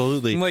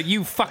 Absolutely. I'm like,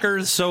 you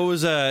fuckers. So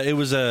it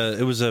was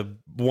a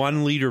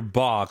 1 liter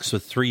box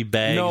with 3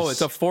 bags. No,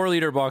 it's a 4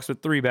 liter box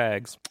with 3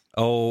 bags.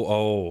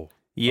 Oh.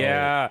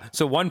 Yeah.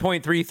 So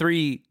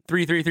 1.33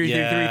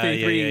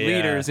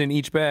 liters in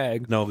each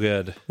bag. No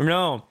good.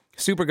 No,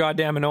 super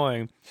goddamn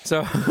annoying.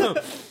 So,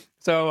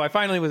 so I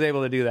finally was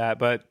able to do that.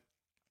 But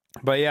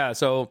yeah,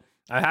 so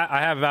I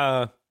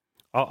have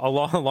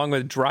along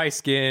with dry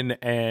skin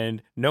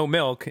and no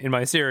milk in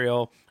my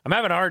cereal. I'm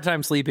having a hard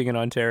time sleeping in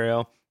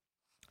Ontario,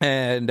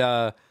 and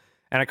I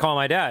call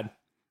my dad.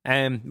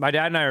 And my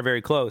dad and I are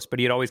very close, but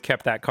he had always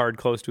kept that card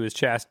close to his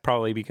chest,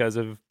 probably because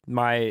of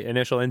my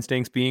initial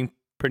instincts being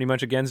pretty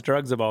much against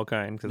drugs of all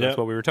kinds, because that's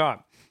what we were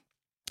taught.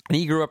 And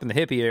he grew up in the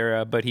hippie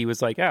era, but he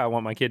was like, yeah, I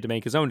want my kid to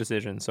make his own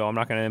decisions, so I'm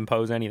not going to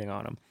impose anything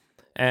on him.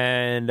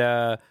 And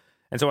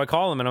so I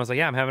call him, and I was like,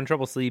 yeah, I'm having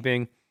trouble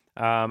sleeping.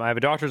 I have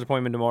a doctor's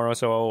appointment tomorrow,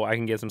 so I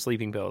can get some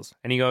sleeping pills.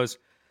 And he goes,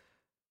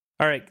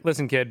 all right,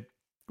 listen, kid,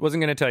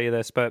 wasn't going to tell you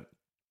this, but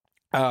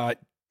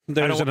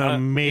There's an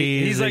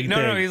amazing. He's like, no,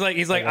 thing.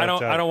 he's like, I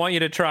don't want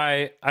you to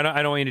try. I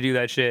don't want you to do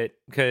that shit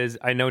because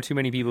I know too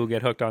many people who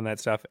get hooked on that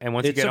stuff, and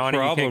once It's you get a on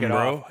problem, it, you can't get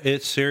bro. off.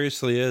 It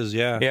seriously is.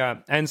 Yeah. Yeah,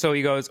 and so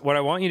he goes, what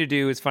I want you to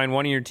do is find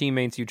one of your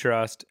teammates you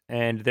trust,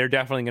 and they're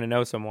definitely going to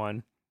know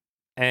someone,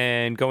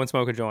 and go and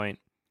smoke a joint.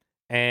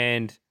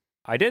 And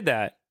I did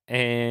that,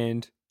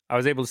 and I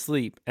was able to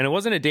sleep. And it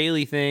wasn't a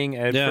daily thing.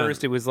 At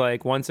first, it was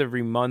like once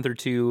every month or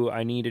two,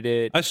 I needed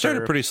it. I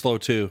started pretty slow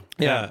too.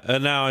 Yeah.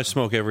 And now I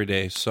smoke every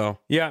day. So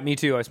Yeah, me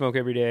too. I smoke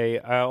every day.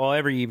 Well,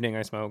 every evening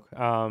I smoke.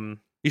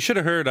 you should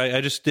have heard.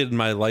 I just did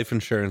my life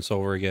insurance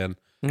over again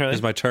Really?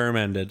 because my term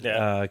ended.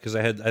 Yeah. Because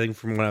I think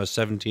from when I was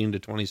 17 to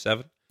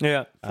 27,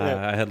 Yeah.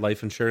 I had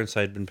life insurance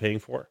I had been paying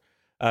for.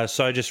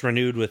 So I just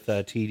renewed with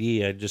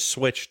TD. I just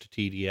switched to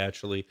TD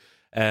actually.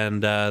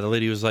 And the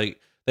lady was like,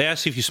 they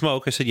asked if you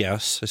smoke. I said,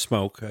 yes, I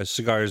smoke.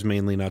 Cigars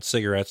mainly, not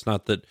cigarettes.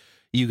 Not that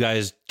you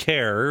guys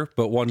care,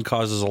 but one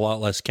causes a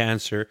lot less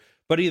cancer.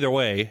 But either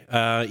way,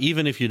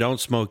 even if you don't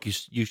smoke,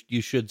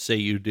 you should say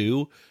you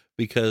do,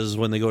 because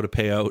when they go to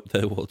pay out,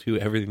 they will do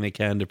everything they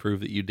can to prove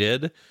that you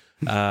did,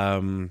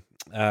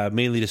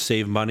 mainly to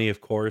save money,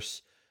 of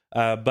course.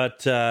 Then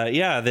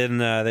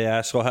they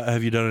asked, well,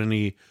 have you done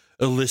any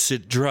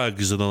illicit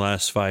drugs in the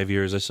last 5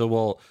 years? I said,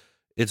 well,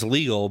 it's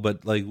legal,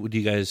 but like, do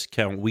you guys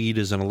count weed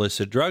as an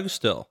illicit drug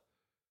still?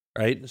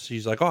 Right? So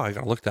she's like, oh, I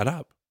gotta look that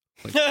up.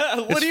 Like,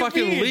 What it's do you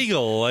fucking mean?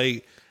 legal.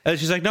 Like, And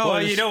she's like, no. Well,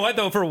 it's- you know what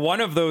though? For one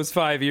of those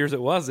 5 years,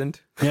 it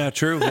wasn't. Yeah,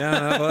 true.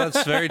 Yeah, well,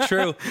 that's very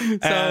true.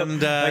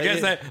 And I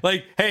guess that,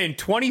 like, hey, in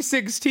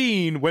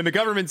 2016, when the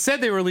government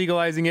said they were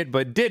legalizing it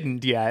but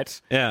didn't yet,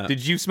 Yeah.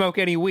 did you smoke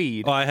any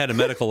weed? Oh, I had a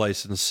medical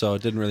license, so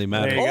it didn't really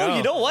matter. There you go. Oh,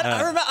 you know what? I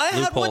remember. I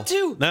had one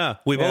too. Yeah,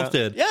 we both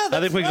did. Yeah, I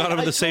think we got them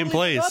at the same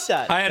totally place.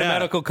 forgot that. I had a Yeah.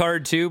 medical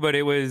card too, but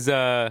it was,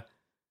 I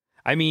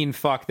mean,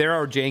 fuck, there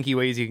are janky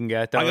ways you can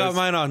get those. I got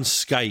mine on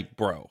Skype,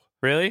 bro.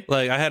 Really?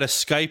 Like, I had a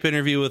Skype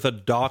interview with a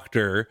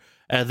doctor,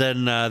 and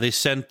then they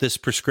sent this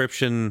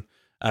prescription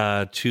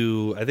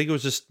to, I think it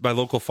was just my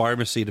local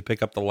pharmacy to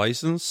pick up the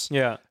license.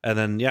 Yeah. And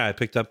then, yeah, I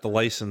picked up the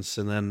license,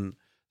 and then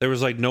there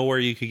was like nowhere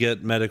you could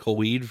get medical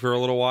weed for a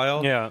little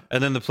while. Yeah.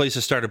 And then the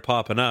places started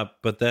popping up,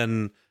 but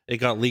then it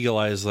got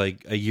legalized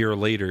like a year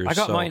later. I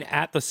got so- mine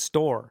at the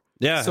store.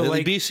 Yeah, So,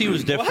 like, BC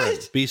was different.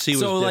 What? BC was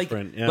so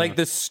different. Yeah. like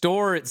the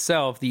store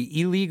itself,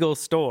 the illegal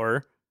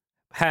store,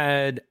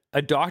 had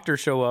a doctor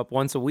show up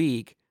once a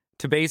week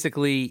to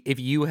basically, if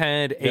you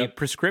had a Yep.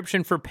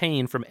 prescription for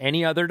pain from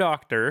any other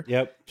doctor,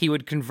 Yep. he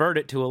would convert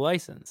it to a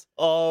license.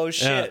 Oh Yeah.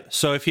 shit.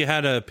 So if you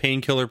had a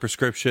painkiller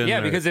prescription, Yeah,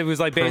 or because it was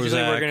like basically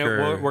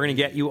Prozac we're gonna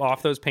get you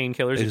off those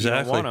painkillers if you don't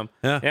Exactly. want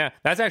them. Yeah.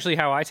 That's actually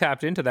how I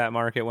tapped into that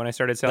market when I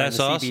started selling That's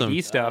the awesome.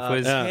 CBD stuff.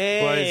 Was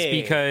Okay.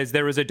 because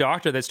there was a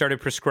doctor that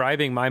started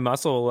prescribing my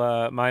muscle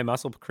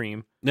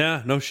cream.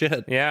 yeah, no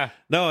shit. Yeah,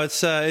 No,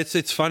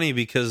 it's funny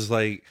because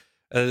like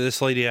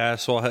this lady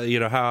asked, well,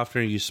 how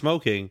often are you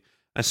smoking?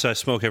 I said I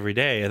smoke every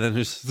day, and then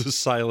there's this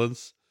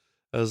silence.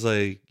 I was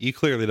like, you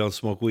clearly don't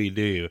smoke weed,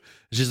 do you? And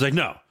she's like,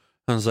 no.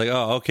 I was like,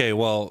 oh, okay,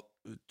 well,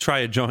 try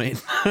a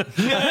joint.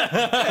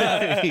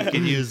 You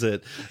can use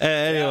it.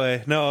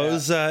 Anyway, no, it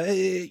was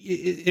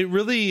it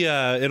really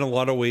in a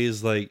lot of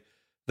ways, like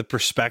the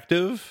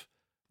perspective,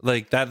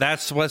 like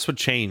that's what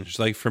changed,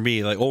 like for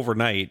me, like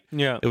overnight.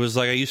 yeah. It was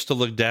like I used to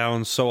look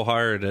down so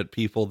hard at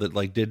people that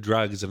like did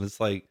drugs, and it's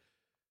like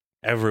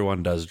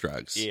everyone does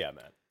drugs. Yeah,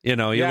 man. You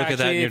know, you look at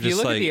that and you're if you just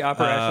look like, at the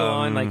upper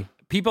echelon, like um,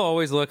 people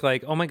always look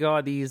like, oh my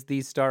god, these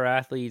star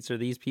athletes or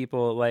these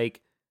people,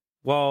 like,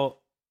 well,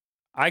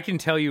 I can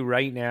tell you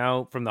right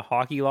now from the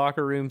hockey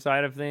locker room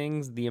side of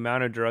things, the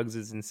amount of drugs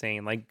is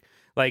insane.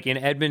 Like in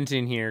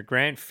Edmonton here,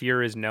 Grant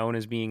Fuhr is known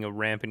as being a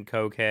rampant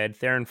cokehead.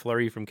 Theron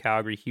Fleury from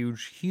Calgary,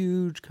 huge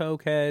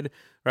cokehead,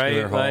 right?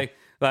 Taylor Hall.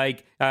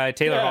 Like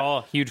Taylor Yeah.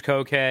 Hall, huge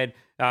cokehead.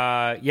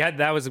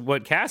 That was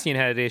what Cassian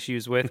had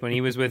issues with when he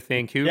was with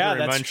Vancouver Yeah,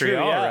 and that's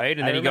Montreal, true, yeah. right?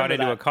 And I then he got remember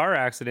into that. a car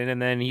accident,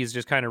 and then he's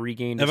just kind of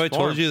regained have his I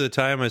form. told you the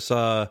time I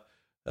saw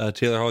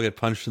Taylor Hall get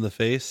punched in the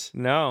face?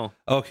 No.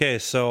 Okay,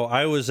 so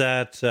I was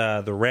at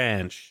the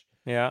ranch.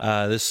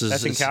 Yeah. This is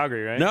That's in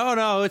Calgary, right?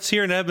 No, it's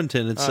here in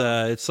Edmonton.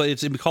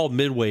 It's called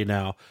Midway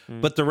now.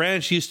 But the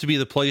ranch used to be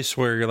the place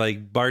where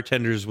like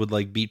bartenders would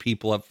like beat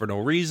people up for no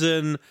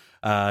reason.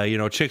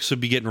 Chicks would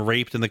be getting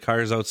raped in the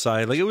cars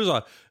outside. Like it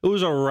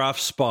was a rough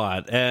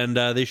spot, and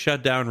they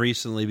shut down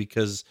recently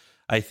because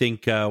I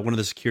think one of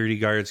the security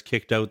guards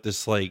kicked out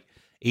this like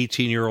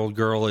 18-year-old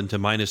girl into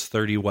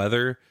 -30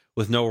 weather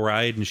with no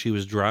ride, and she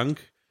was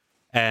drunk.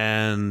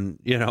 And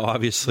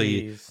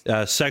obviously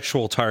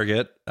sexual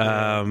target,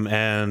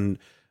 and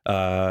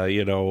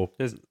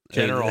Just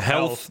general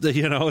health.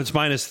 It's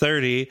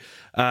 -30.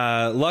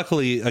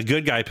 Luckily, a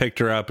good guy picked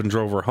her up and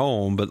drove her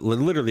home, but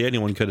literally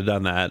anyone could have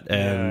done that,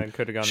 and it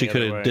could have gone she the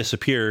could other have way.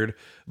 disappeared.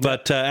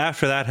 But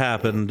after that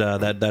happened,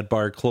 that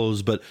bar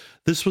closed. But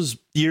this was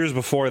years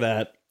before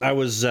that. I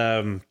was,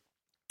 I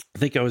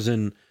think I was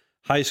in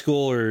high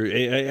school, or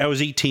I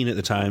was 18 at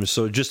the time,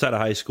 so just out of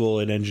high school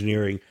in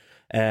engineering.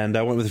 And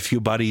I went with a few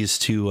buddies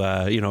to,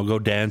 go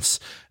dance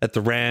at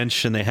the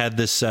ranch, and they had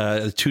this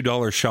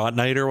 $2 shot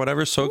night or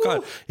whatever.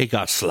 So it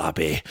got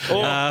sloppy.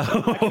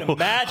 I can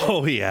imagine.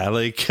 Oh yeah,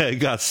 like it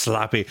got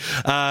sloppy.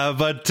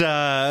 But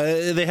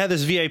they had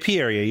this VIP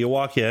area. You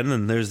walk in,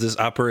 and there's this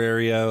upper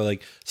area,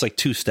 like it's like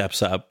 2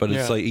 steps up, but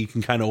it's Yeah. like you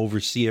can kind of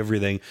oversee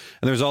everything.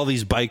 And there's all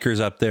these bikers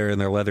up there in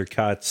their leather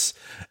cuts,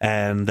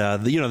 and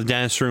the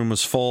dance room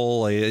was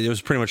full. It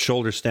was pretty much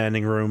shoulder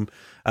standing room.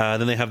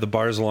 Then they have the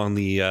bars along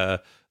the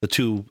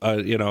two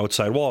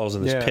outside walls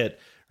in this Yeah. pit,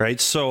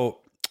 right? So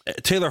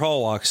Taylor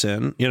Hall walks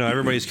in.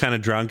 Everybody's kind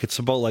of drunk. It's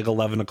about like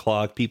 11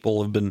 o'clock.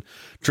 People have been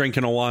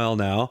drinking a while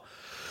now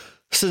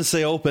since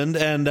they opened,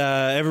 and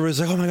everybody's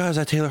like, "Oh my god, is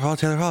that Taylor Hall?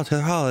 Taylor Hall?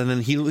 Taylor Hall?" And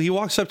then he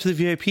walks up to the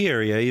VIP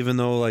area, even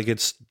though like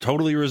it's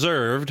totally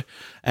reserved,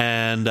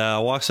 and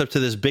walks up to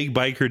this big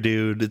biker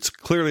dude. It's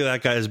clearly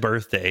that guy's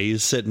birthday.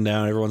 He's sitting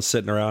down, everyone's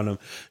sitting around him.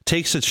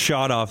 Takes a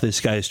shot off this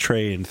guy's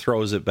tray and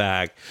throws it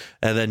back,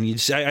 and then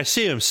I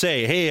see him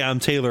say, "Hey, I'm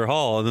Taylor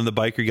Hall," and then the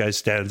biker guy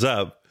stands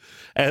up.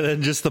 And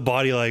then just the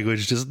body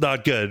language, just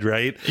not good,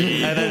 right?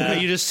 And then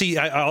you just see,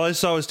 all I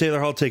saw was Taylor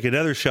Hall take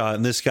another shot,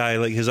 and this guy,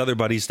 like his other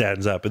buddy,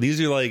 stands up. And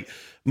these are like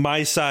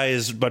my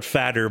size but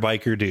fatter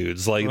biker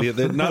dudes, like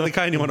not the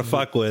kind you want to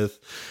fuck with.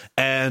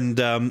 And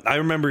I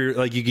remember,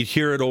 like, you could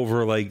hear it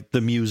over like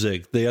the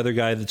music. The other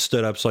guy that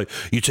stood up's like,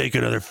 "You take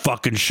another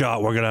fucking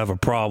shot, we're gonna have a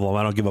problem.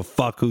 I don't give a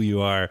fuck who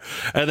you are."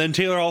 And then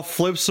Taylor all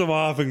flips him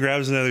off and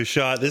grabs another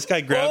shot. This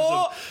guy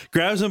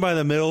grabs him by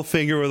the middle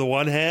finger with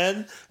one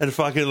hand and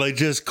fucking like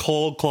just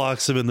cold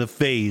clocks him in the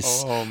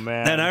face. Oh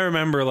man! And I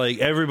remember, like,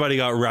 everybody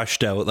got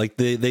rushed out. Like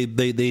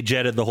they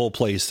jetted the whole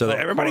place. So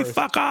everybody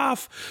fuck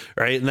off,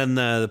 right? And then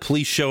the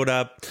police showed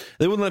up.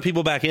 They wouldn't let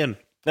people back in.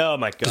 Oh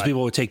my Because god!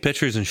 people would take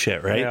pictures and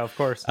shit, right? Yeah, of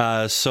course.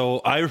 So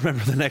I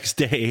remember the next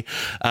day,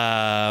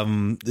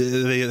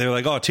 they're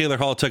like, "Oh, Taylor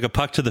Hall took a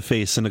puck to the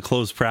face in a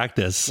closed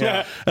practice,"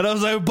 and I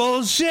was like,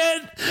 "Bullshit!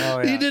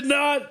 Oh, yeah. He did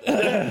not."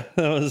 That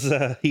was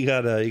he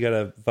got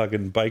a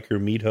fucking biker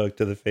meat hook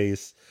to the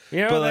face.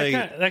 You know,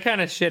 But, that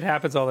kind of shit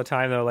happens all the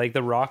time, though. Like,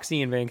 the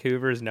Roxy in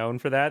Vancouver is known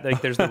for that.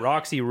 Like, there's the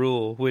Roxy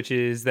rule, which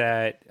is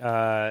that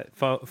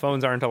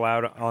phones aren't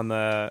allowed on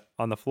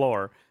the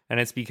floor. And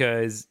it's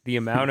because the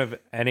amount of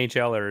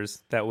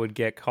NHLers that would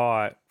get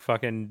caught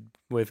fucking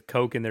with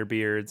coke in their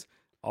beards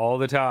all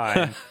the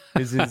time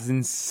is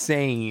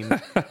insane.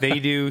 They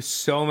do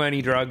so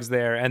many drugs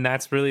there, and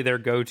that's really their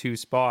go-to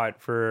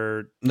spot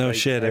for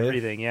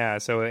everything. Yeah,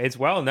 so it's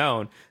well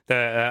known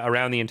that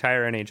around the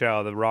entire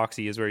NHL, the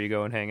Roxy is where you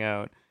go and hang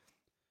out.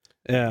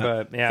 Yeah,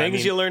 but yeah,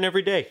 Things you learn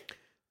every day.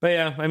 But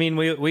yeah, I mean,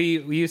 we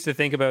used to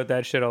think about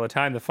that shit all the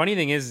time. The funny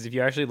thing is if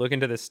you actually look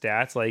into the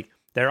stats, like,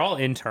 they're all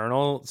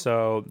internal,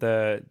 so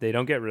they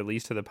don't get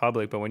released to the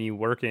public. But when you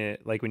work in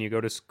it, like when you go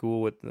to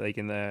school with like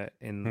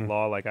in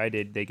law, like I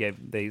did,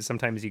 they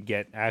sometimes you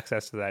get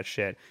access to that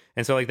shit.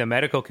 And so like the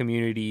medical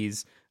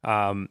community's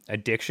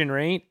addiction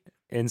rate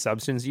and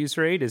substance use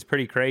rate is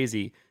pretty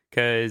crazy,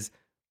 because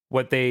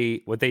what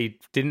they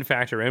didn't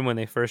factor in when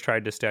they first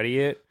tried to study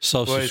it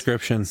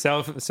self-prescription.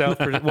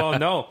 Well,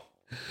 no,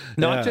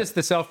 not just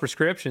the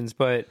self-prescriptions,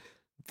 but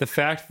the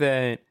fact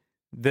that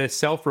the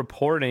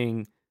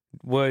self-reporting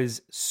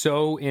was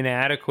so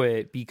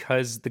inadequate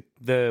because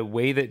the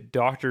way that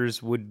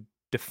doctors would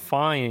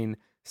define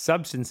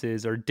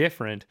substances are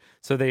different.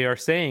 So they are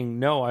saying,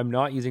 no, I'm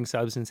not using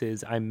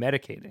substances, I'm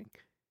medicating.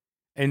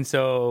 And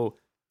so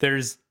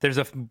there's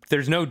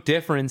no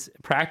difference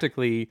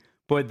practically,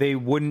 but they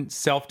wouldn't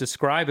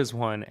self-describe as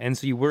one, and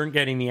so you weren't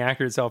getting the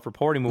accurate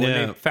self-reporting. But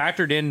when they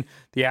factored in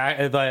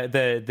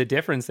the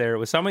difference there, it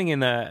was something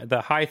in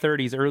the high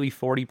 30s, early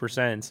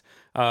 40%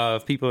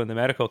 of people in the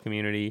medical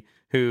community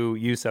who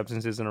use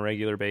substances on a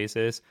regular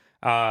basis.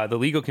 The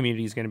legal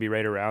community is going to be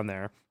right around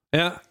there.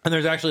 Yeah, and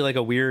there's actually like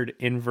a weird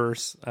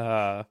inverse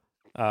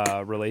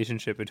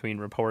relationship between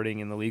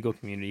reporting and the legal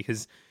community,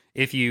 because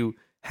if you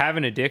have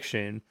an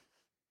addiction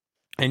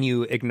and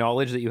you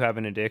acknowledge that you have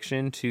an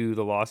addiction to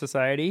the Law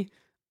Society,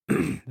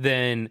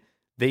 then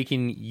they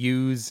can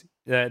use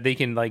they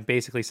can like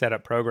basically set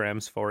up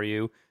programs for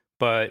you,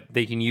 but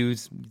they can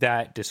use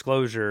that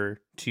disclosure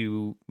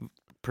to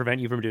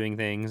prevent you from doing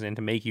things and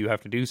to make you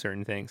have to do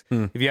certain things.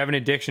 If you have an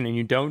addiction and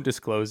you don't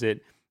disclose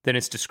it, then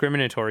it's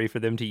discriminatory for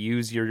them to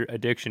use your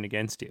addiction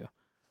against you.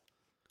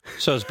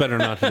 So it's better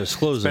not to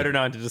disclose it. Better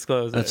not to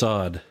disclose That's it.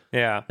 odd.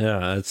 Yeah.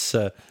 Yeah, it's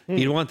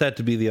you'd want that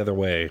to be the other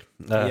way.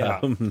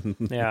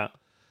 Yeah.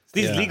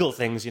 These legal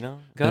things, you know.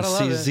 Gotta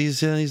love it.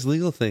 These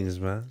legal things,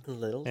 man.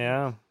 Little.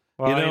 Yeah.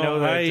 Well, You I know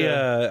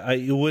that,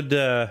 I would.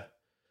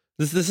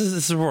 This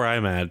is where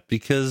I'm at,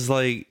 because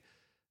like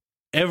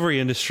every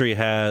industry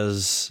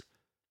has,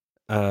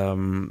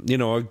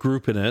 a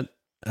group in it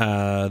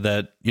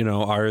that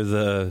are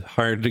the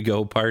hard to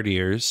go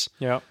partiers.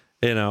 yeah.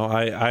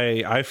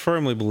 I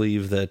firmly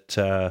believe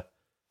that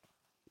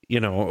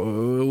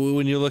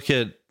when you look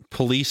at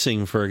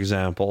policing, for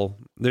example,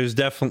 there's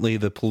definitely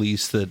the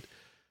police that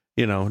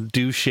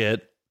do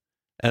shit,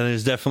 and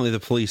there's definitely the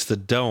police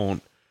that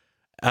don't.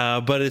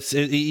 But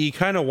you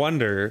kind of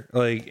wonder,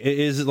 like,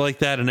 is it like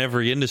that in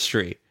every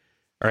industry,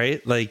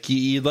 right? Like,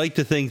 you'd like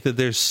to think that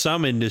there's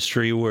some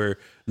industry where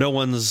no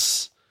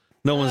one's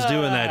doing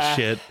that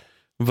shit,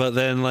 but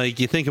then like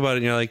you think about it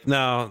and you're like,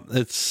 no,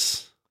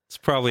 it's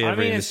probably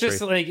every industry. It's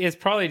just like, it's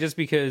probably just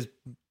because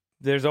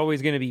there's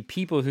always going to be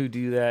people who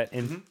do that,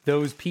 and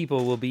those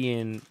people will be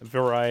in a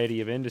variety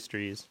of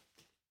industries.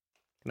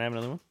 Can I have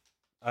another one?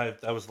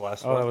 That was the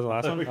last Oh, one. that was the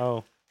last one?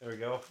 Oh, There we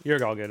go.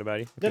 you're all good,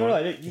 buddy. If No, you no,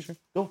 want. I didn't. You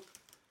go.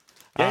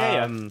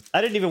 Yeah.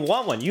 I didn't even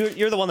want one.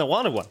 You're the one that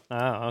wanted one.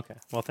 Oh, okay.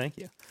 Well, thank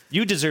you.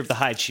 You deserve the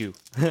high chew.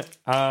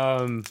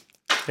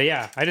 But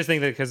yeah, I just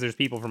think that because there's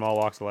people from all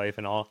walks of life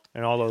and all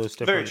those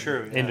different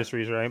true, yeah.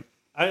 industries, right?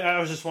 I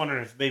was just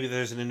wondering if maybe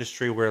there's an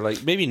industry where,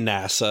 like, maybe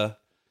NASA,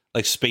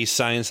 like space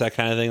science, that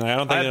kind of thing. Like, I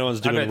don't think anyone's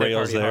I doing bet they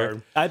rails party there.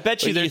 hard. I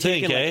bet you What do they're you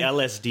think, taking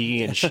like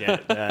LSD and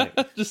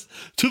shit. Just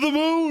to the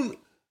moon.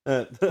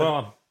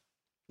 Well,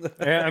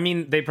 I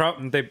mean, they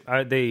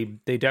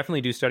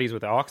definitely do studies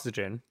with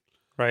oxygen,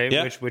 right?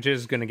 Yeah. Which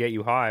is going to get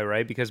you high,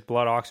 right? Because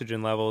blood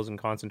oxygen levels and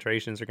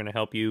concentrations are going to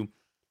help you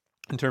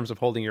in terms of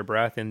holding your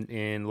breath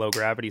in low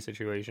gravity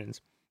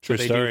situations. True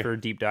They story. do for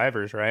deep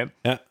divers, right?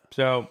 Yeah.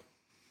 So,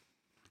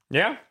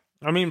 yeah,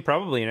 I mean,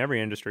 probably in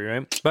every industry,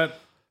 right? But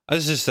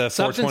This is just a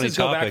 420 substances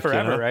go back topic,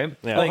 forever, you know? right?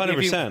 Yeah. Like,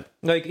 100%.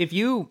 if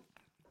you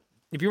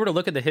were to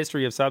look at the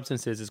history of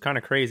substances, it's kind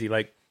of crazy.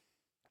 Like,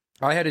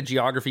 I had a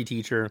geography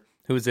teacher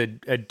who was a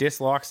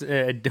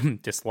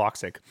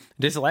dyslexic,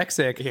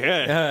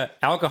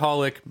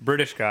 alcoholic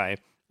British guy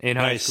in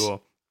high Nice.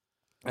 school.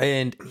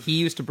 And he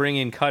used to bring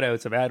in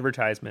cutouts of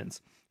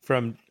advertisements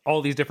from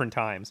all these different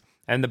times.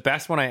 And the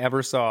best one I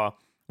ever saw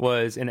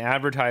was an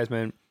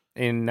advertisement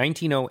in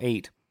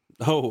 1908.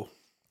 Oh,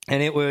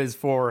 And it was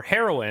for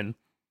heroin.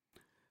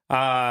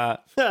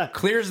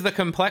 Clears the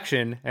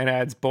complexion and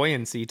adds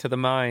buoyancy to the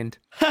mind.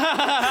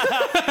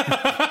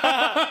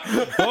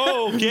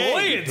 okay.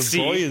 Buoyancy.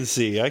 The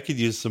buoyancy. I could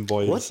use some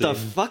buoyancy. What the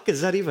fuck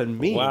does that even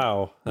mean?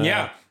 Wow.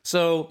 Yeah.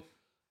 So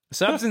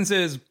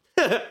substances,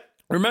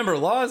 remember,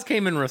 laws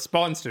came in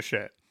response to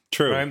shit.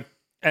 True. Right?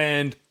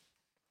 And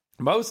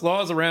most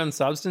laws around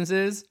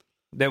substances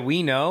that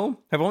we know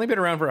have only been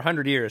around for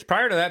 100 years.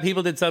 Prior to that,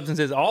 people did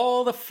substances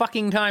all the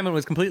fucking time and it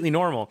was completely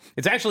normal.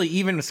 It's actually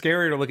even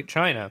scarier to look at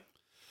China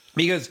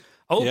because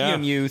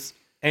opium use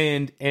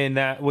and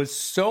that was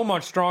so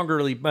much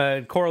strongly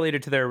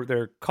correlated to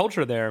their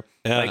culture there.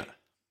 Yeah. Like,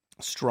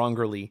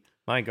 strongerly.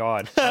 My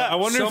God. I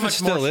wonder So if it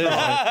much more still is.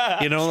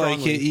 strong. You know, like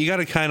Strongly. you got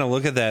to kind of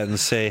look at that and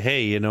say,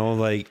 hey, you know,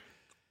 like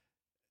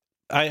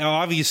I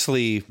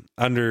obviously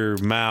under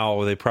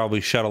Mao they probably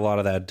shut a lot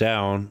of that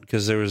down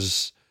because there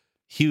was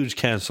huge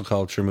cancel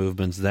culture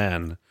movements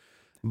then.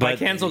 By But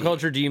cancel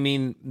culture, do you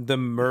mean the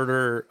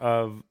murder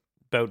of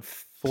about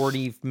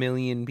 40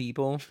 million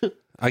people?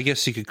 I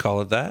guess you could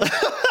call it that.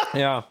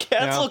 Yeah.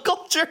 Cancel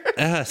culture.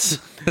 Yes,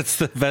 it's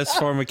the best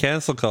form of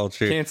cancel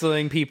culture.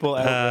 Canceling people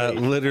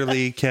outright.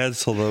 Literally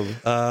cancel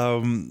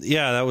them.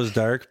 Yeah, that was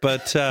dark.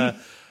 But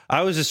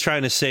I was just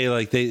trying to say,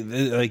 like,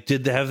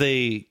 have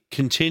they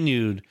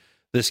continued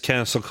this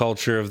cancel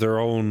culture of their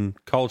own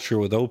culture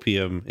with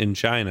opium in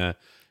China?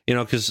 You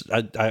know, because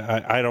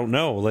I don't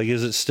know. Like,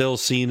 is it still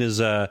seen as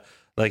a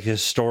like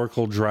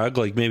historical drug?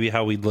 Like maybe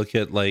how we'd look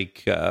at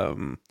like.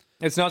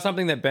 It's not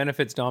something that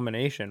benefits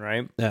domination,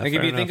 right? Yeah, like if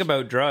fair you think enough.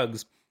 about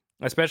drugs,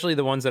 especially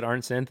the ones that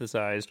aren't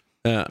synthesized,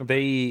 Yeah.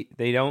 they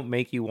don't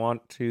make you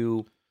want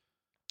to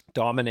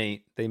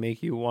dominate. They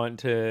make you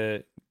want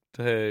to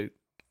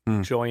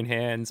join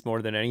hands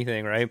more than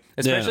anything, right?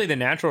 Especially the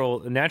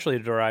naturally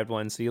derived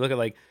ones. So you look at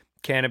like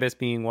cannabis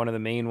being one of the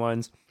main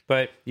ones,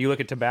 but you look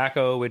at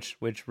tobacco, which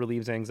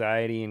relieves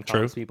anxiety and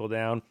calms people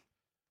down.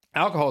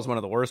 Alcohol is one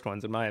of the worst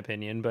ones in my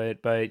opinion,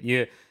 but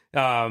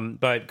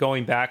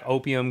going back,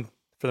 opium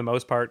for the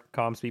most part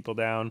calms people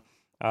down.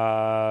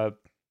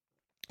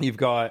 You've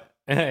got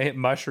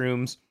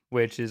mushrooms,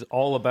 which is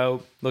all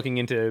about looking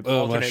into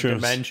alternate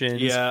mushrooms.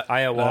 dimensions, Yeah.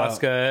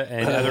 ayahuasca,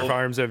 and other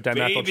forms of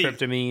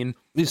dimethyltryptamine.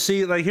 You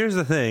see, like here's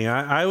the thing.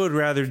 I would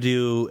rather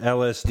do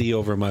LSD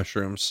over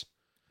mushrooms.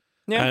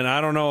 Yeah. And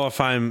I don't know if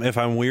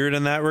I'm weird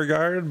in that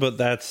regard, but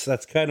that's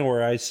kind of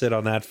where I sit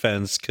on that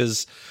fence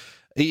because.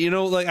 You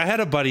know, like I had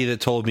a buddy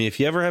that told me if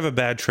you ever have a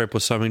bad trip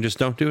with something, just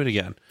don't do it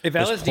again. If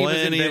There's LSD was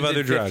plenty of invented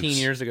other 15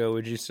 drugs. years ago,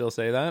 would you still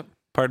say that?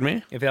 Pardon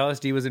me? If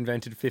LSD was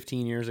invented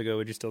 15 years ago,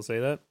 would you still say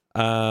that?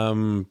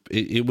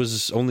 It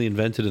was only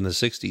invented in the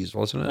 60s,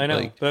 wasn't it? I know.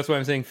 Like, But that's why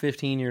I'm saying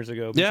 15 years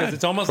ago. Because Yeah,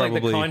 it's almost like the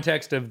probably.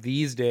 context of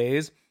these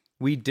days,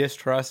 we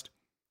distrust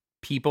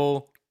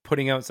people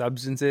putting out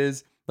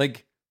substances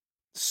like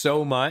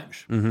so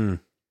much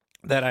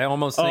that I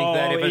almost think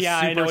that if a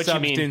I know super what you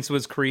mean. substance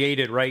was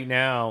created right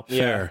now,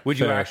 Fair, would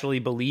you fair. actually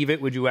believe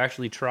it? Would you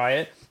actually try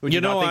it? Would you,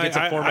 You know, not think it's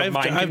a form of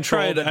mind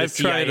control that the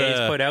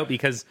CIA's put out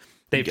because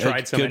they've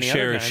tried so good many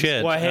share other of times?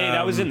 shit. Well, hey,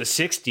 that was in the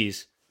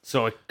 60s,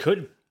 so it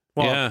could.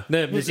 Well, Yeah.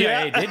 the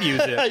CIA did use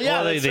it. Yeah,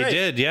 Well, they that's right.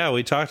 did. Yeah,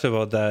 we talked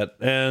about that.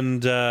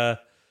 And,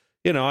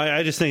 you know,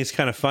 I just think it's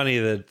kind of funny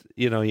that,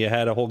 you know, you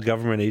had a whole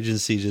government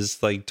agency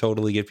just like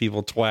totally get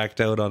people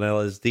twacked out on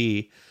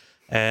LSD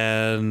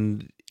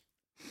and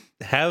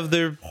have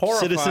their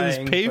Horrifying,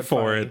 citizens pay but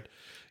for funny. it.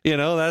 You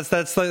know,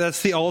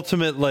 that's the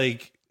ultimate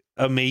like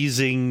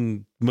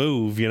amazing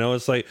move. You know,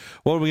 it's like,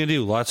 what are we gonna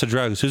do? Lots of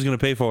drugs. Who's gonna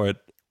pay for it?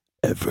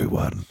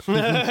 Everyone. You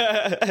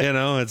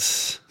know,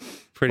 it's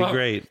pretty Well,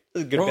 great.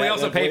 Well, we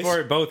also pay for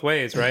it both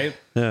ways, right?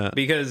 Yeah.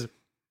 Because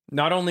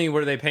not only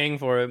were they paying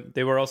for it,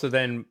 they were also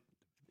then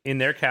in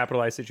their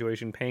capitalized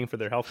situation paying for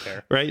their health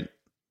care. Right?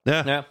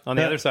 Yeah. Yeah, on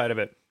the other side of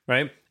it,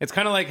 right? It's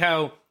kind of like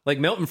how, like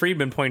Milton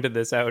Friedman pointed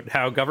this out,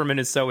 how government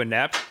is so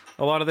inept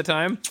a lot of the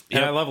time.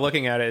 And Yep. I love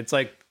looking at it. It's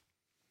like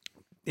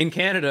in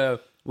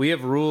Canada, we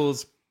have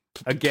rules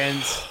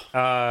against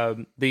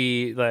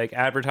the like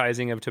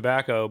advertising of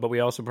tobacco, but we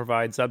also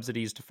provide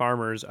subsidies to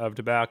farmers of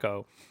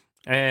tobacco.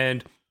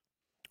 And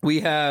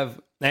we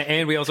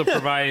also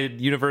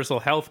provide universal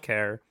health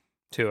care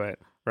to it,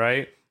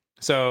 right?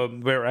 So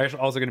we're actually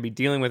also going to be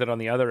dealing with it on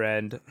the other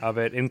end of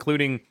it,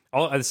 including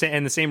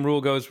and the same rule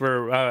goes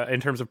for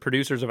in terms of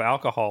producers of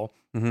alcohol.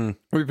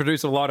 We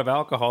produce a lot of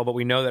alcohol, but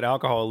we know that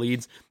alcohol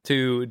leads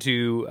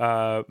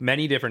to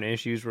many different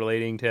issues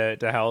relating to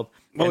health,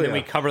 and then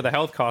we cover the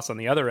health costs on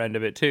the other end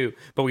of it too.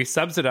 But we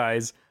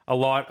subsidize a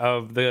lot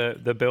of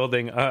the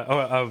building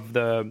of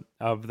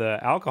the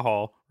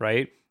alcohol,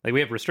 right? Like we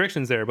have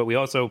restrictions there, but we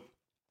also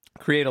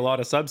create a lot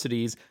of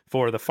subsidies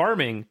for the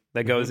farming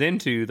that goes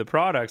into the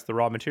products, the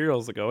raw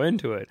materials that go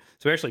into it.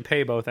 So we actually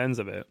pay both ends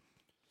of it.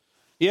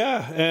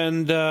 Yeah,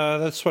 and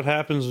that's what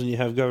happens when you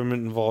have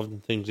government involved in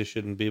things it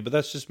shouldn't be. But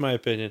that's just my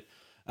opinion.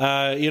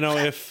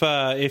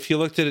 If you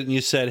looked at it and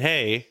you said,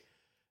 "Hey,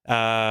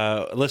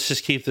 let's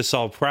just keep this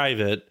all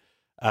private,"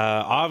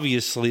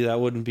 obviously that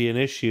wouldn't be an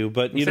issue.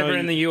 But Except for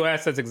in the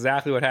U.S., that's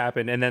exactly what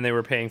happened, and then they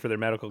were paying for their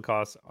medical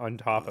costs on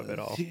top of it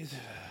all.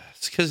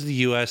 It's because the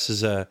U.S.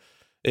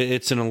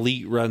 it's an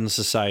elite-run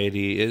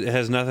society. It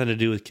has nothing to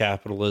do with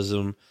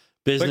capitalism.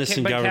 Business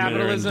and government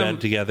are in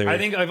bed together. I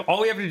think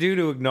all we have to do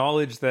to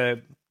acknowledge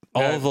that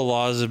all of the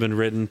laws have been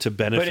written to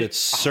benefit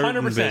certain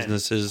 100%.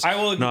 businesses. We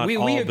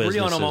agree businesses.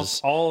 on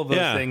almost all of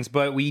those things,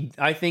 but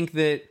I think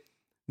that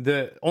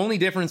the only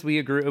difference we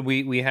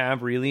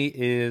have really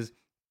is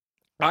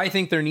I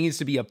think there needs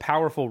to be a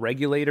powerful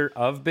regulator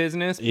of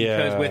business,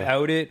 because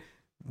without it,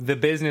 the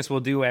business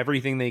will do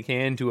everything they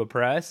can to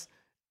oppress.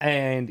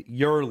 And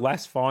you're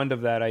less fond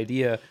of that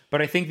idea,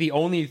 but I think the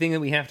only thing that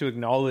we have to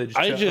acknowledge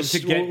to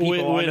get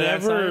people onto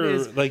that side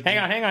is hang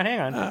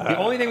on. The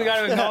only thing we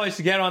got to acknowledge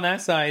to get on that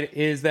side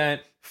is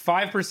that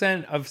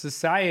 5% of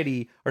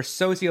society are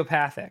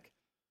sociopathic,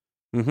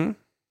 and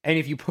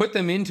if you put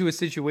them into a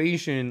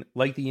situation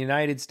like the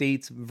United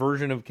States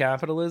version of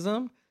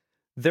capitalism,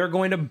 they're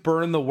going to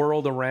burn the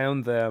world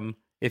around them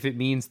if it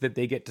means that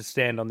they get to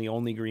stand on the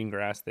only green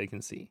grass they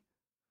can see.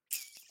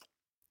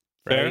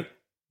 Right? Fair.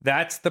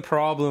 That's the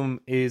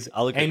problem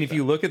and if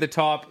you look at the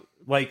top,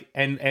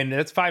 and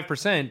that's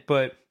 5%,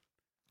 but,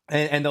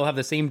 and they'll have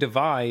the same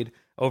divide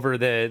over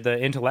the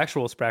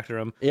intellectual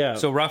spectrum. Yeah.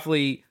 So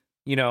roughly,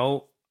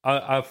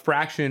 a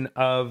fraction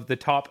of the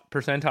top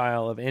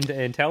percentile of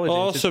intelligence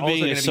Also, is also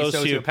being a going to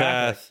be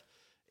sociopath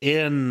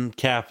in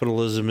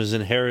capitalism is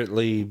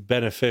inherently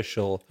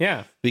beneficial.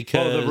 Yeah.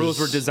 Because the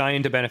rules were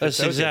designed to benefit that's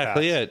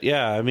exactly sociopaths. it.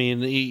 Yeah. I mean,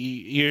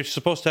 you're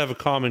supposed to have a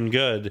common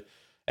good,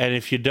 and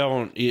if you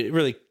don't, it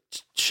really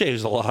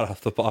shaves a lot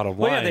off the bottom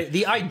line. Yeah,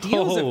 the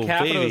ideals of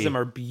capitalism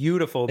are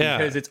beautiful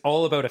because it's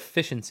all about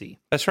efficiency.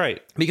 That's right.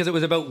 Because it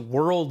was about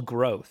world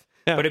growth,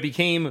 but it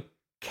became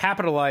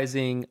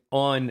capitalizing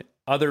on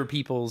other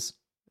people's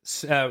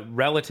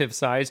relative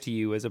size to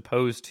you as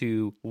opposed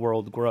to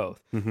world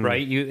growth,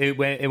 right?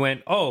 It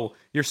went, oh,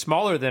 you're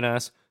smaller than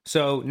us,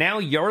 so now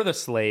you're the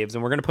slaves,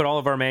 and we're going to put all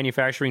of our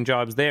manufacturing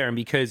jobs there, and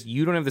because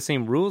you don't have the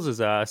same rules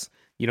as us,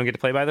 you don't get to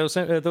play by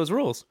those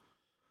rules.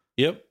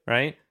 Yep.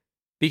 Right?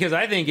 Because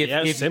I think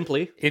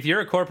if you're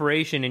a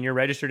corporation and you're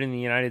registered in the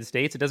United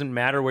States, it doesn't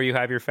matter where you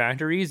have your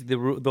factories. The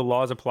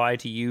laws apply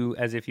to you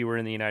as if you were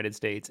in the United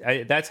States.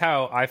 That's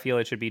how I feel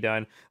it should be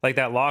done. Like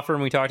that law firm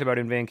we talked about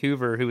in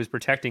Vancouver who was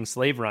protecting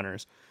slave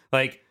runners.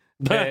 That's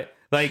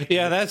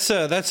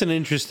an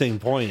interesting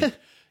point.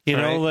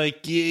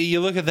 You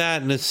look at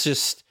that and it's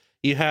just,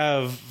 you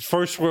have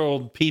first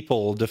world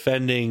people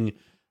defending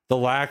the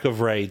lack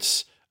of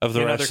rights of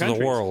the rest of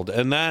the world.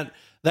 And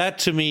that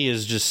to me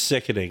is just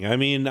sickening. I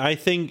mean, I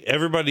think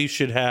everybody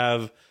should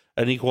have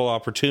an equal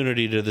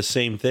opportunity to the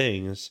same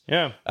things.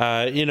 Yeah.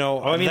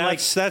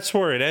 That's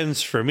where it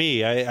ends for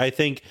me. I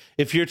think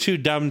if you're too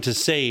dumb to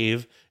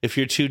save, if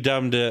you're too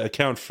dumb to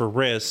account for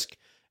risk,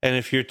 and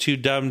if you're too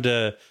dumb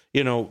to,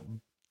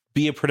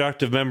 be a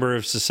productive member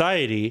of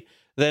society,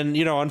 then,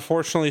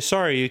 unfortunately,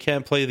 sorry, you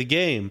can't play the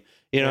game.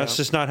 It's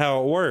just not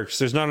how it works.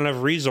 There's not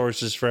enough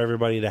resources for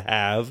everybody to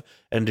have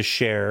and to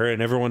share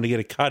and everyone to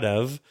get a cut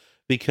of,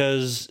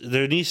 because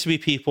there needs to be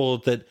people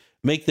that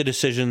make the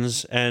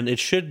decisions, and it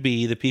should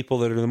be the people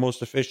that are the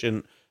most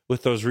efficient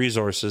with those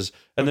resources.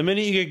 And the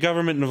minute you get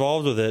government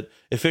involved with it,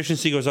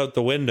 efficiency goes out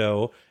the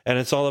window, and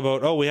it's all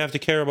about, oh, we have to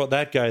care about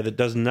that guy that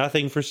does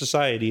nothing for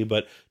society,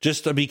 but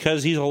just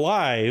because he's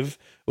alive,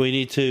 we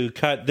need to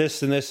cut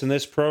this and this and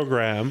this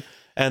program,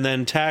 and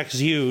then tax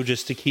you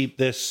just to keep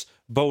this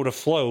boat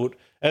afloat.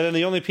 And then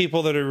the only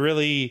people that are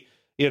really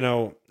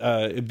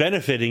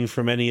benefiting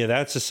from any of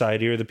that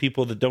society are the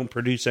people that don't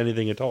produce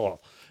anything at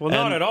all. Well,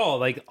 not at all.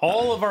 Like,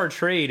 all of our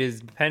trade is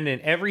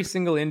dependent. Every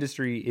single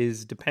industry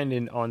is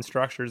dependent on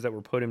structures that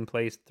were put in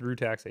place through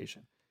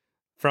taxation,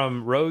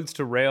 from roads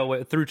to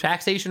railway, through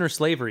taxation or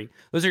slavery.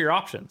 Those are your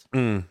options,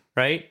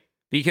 right?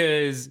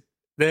 Because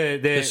the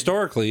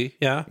historically,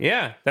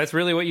 yeah, that's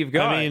really what you've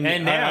got. I mean,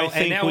 and now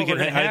what we're going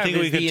to have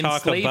is the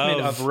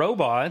enslavement of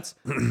robots.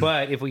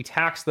 But if we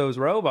tax those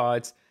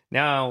robots,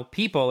 now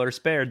people are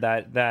spared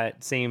that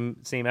same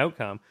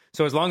outcome.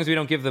 So as long as we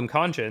don't give them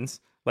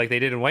conscience, like they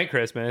did in White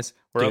Christmas,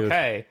 we're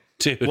okay.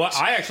 Dude, well,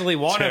 I actually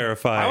want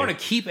to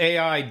keep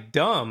AI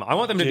dumb. I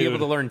want them to be able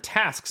to learn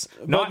tasks.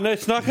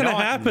 It's not going to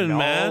happen,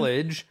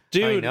 knowledge.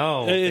 Man. Dude, I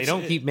know. They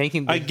don't keep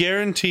making... I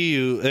guarantee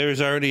you there's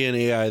already an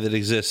AI that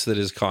exists that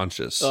is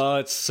conscious. Oh,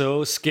 it's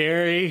so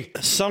scary.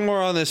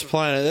 Somewhere on this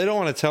planet. They don't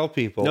want to tell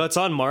people. No, it's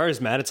on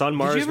Mars, man. It's on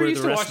Mars. Did you ever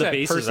used to watch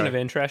that Person are. of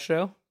Interest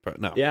show?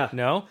 No. Yeah.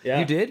 No? Yeah.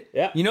 You did?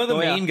 Yeah. You know the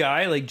main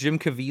guy, like Jim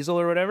Caviezel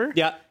or whatever?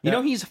 Yeah. You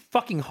know he's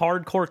fucking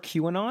hardcore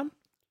QAnon?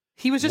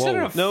 He was just at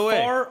a No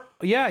way.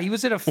 he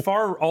was at a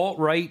far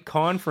alt-right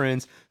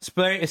conference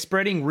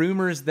spreading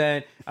rumors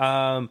that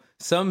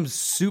some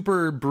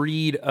super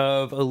breed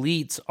of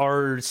elites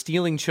are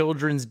stealing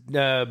children's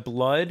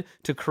blood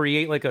to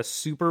create like a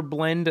super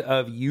blend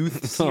of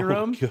youth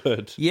serum. Oh,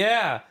 good.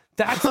 Yeah,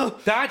 that's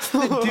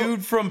the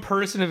dude from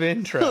Person of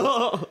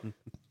Interest.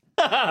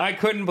 I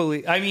couldn't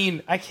believe. I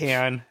mean, I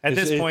can at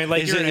this point.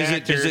 Like, you're an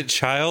actor. Is it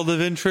child of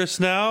interest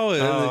now?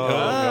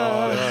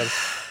 Oh,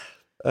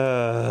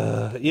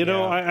 God. You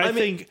know, I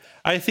think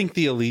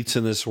the elites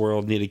in this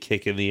world need a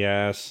kick in the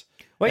ass.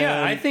 Well,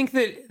 yeah, I think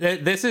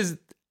that this is.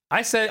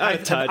 I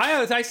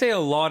say a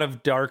lot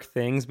of dark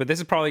things, but this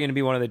is probably going to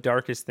be one of the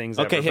darkest things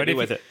Okay, ever. hit me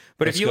with it.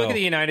 But Let's if you look go. at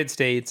the United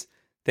States,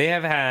 they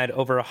have had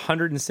over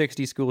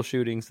 160 school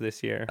shootings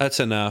this year. That's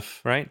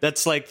enough. Right?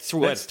 That's like That's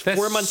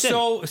 4 months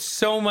in.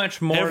 so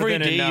much more Every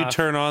than day enough. you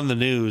turn on the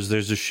news,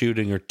 there's a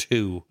shooting or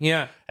two.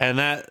 Yeah. And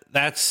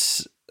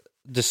that's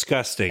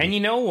disgusting. And you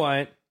know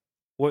what?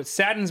 What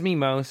saddens me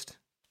most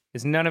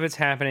is none of it's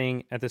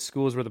happening at the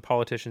schools where the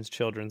politicians'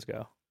 children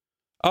go.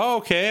 Oh,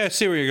 okay, I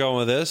see where you're going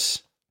with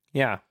this.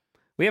 Yeah.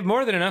 We have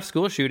more than enough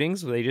school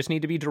shootings. They just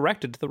need to be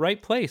directed to the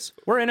right place.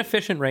 We're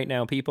inefficient right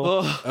now, people.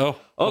 Oh,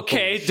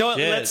 Okay, don't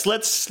shit.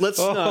 let's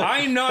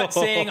I'm not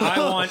saying I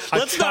want a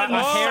Let's not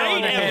hair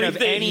on the head of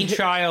everything. any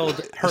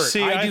child hurt.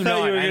 See, I I do thought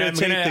not. you were And gonna I'm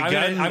take gonna, the I'm,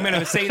 gun. gonna, I'm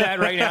gonna say that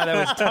right now.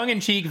 That was tongue in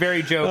cheek,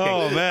 very joking.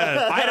 Oh, man.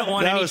 I don't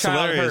want That any was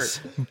child hilarious.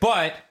 hurt.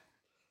 But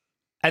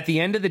at the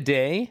end of the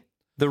day,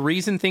 the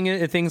reason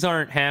things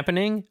aren't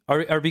happening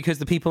are because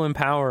the people in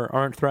power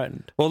aren't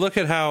threatened. Well, look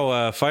at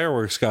how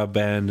fireworks got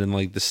banned in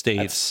like the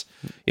states.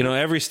 You know,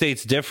 every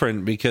state's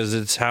different because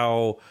it's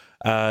how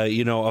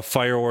a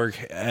firework.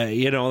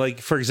 Like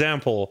for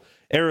example,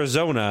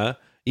 Arizona,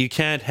 you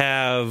can't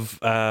have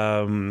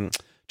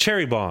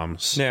cherry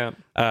bombs. Yeah.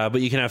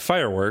 But you can have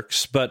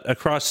fireworks. But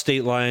across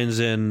state lines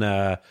in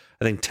I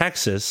think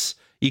Texas,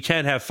 you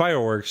can't have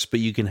fireworks, but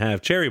you can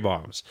have cherry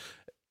bombs.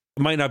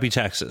 It might not be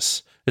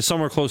Texas. It's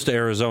somewhere close to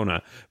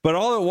Arizona. But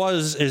all it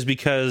was is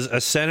because a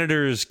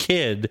senator's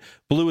kid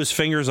blew his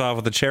fingers off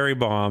with a cherry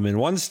bomb in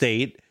one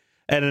state,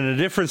 and in a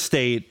different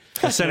state,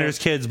 the senator's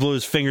kids blew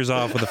his fingers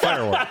off with a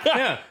firework.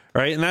 Yeah.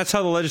 Right? And that's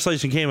how the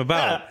legislation came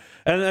about.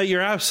 And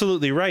you're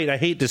absolutely right. I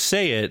hate to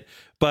say it,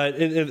 but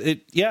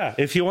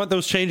if you want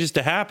those changes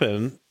to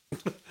happen,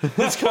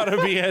 it's got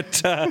to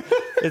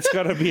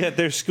be at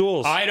their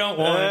schools. I don't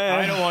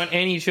want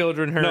any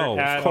children hurt. No, of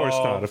at course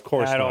all, not. Of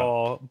course at not.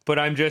 all. But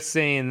I'm just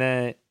saying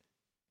that.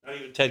 Not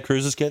even Ted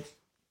Cruz's kid.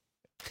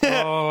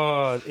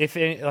 Oh,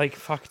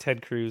 fuck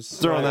Ted Cruz.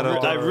 Throwing that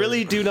out I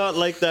really do not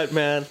like that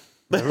man.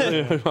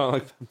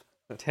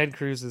 Ted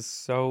Cruz is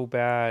so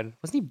bad.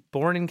 Wasn't he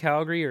born in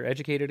Calgary or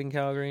educated in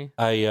Calgary?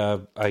 I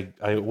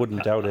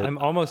wouldn't doubt it. I'm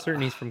almost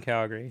certain he's from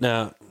Calgary.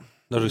 No,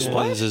 that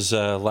explains his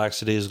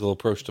lackadaisical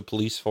approach to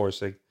police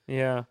forcing.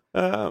 Yeah,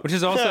 which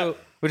is also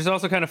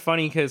kind of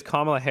funny because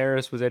Kamala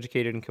Harris was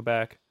educated in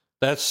Quebec.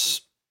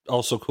 That's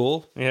also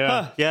cool. Yeah,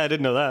 Huh, yeah, I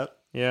didn't know that.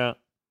 yeah.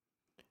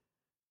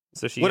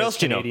 So she What has else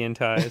do you know? Canadian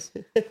ties.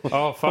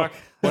 Oh fuck!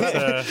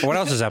 What's What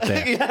else is up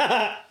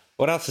there?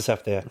 What else is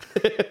up there?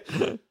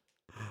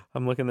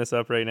 I'm looking this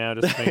up right now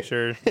just to make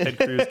sure. Ted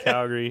Cruz,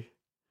 Calgary.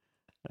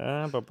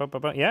 Yeah,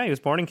 he was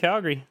born in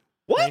Calgary.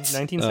 What?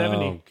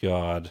 1970. Oh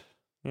God.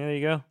 Yeah, there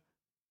you go.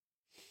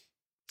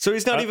 So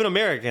he's not even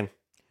American.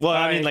 Well,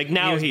 I mean, like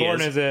now he was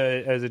born is.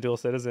 as a dual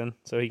citizen,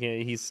 so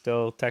he's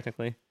still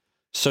technically.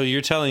 So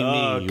you're telling me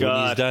Oh, when he's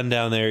God. done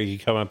down there, you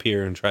come up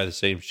here and try the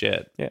same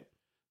shit? Yeah.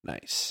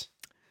 Nice.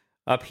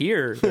 Up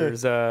here,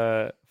 there's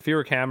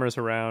fewer cameras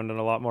around and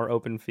a lot more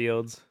open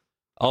fields.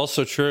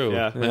 Also true.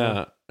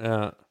 Yeah.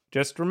 Yeah.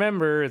 Just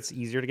remember, it's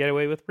easier to get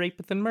away with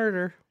rape than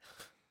murder.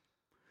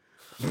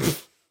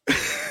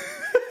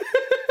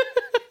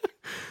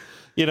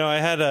 You know, I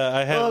had.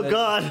 Oh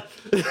God.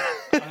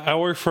 I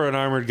work for an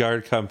armored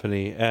guard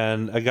company,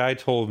 and a guy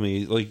told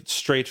me, like,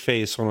 straight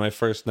face, one of my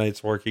first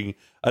nights working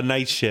a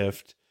night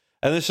shift,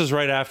 and this was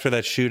right after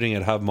that shooting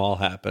at Hub Mall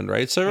happened,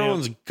 right? So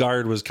everyone's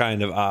guard was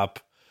kind of up,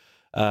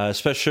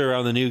 especially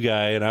around the new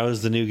guy, and I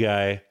was the new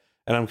guy,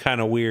 and I'm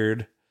kind of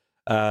weird,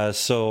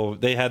 so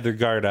they had their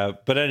guard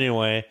up. But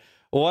anyway,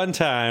 one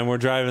time we're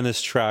driving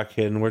this truck,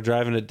 and we're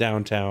driving it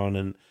downtown,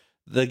 and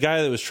the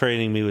guy that was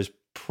training me was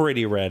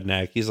pretty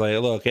redneck. He's like,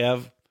 look,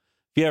 if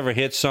you ever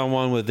hit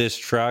someone with this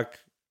truck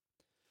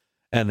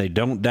and they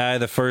don't die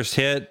the first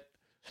hit,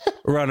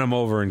 run them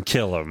over and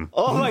kill them.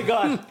 Oh my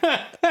God.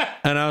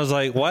 And I was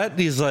like, what?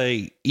 He's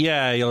like,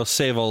 yeah, you'll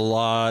save a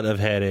lot of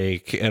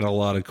headache and a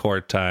lot of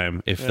court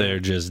time if they're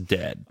just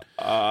dead.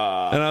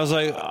 And I was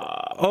like,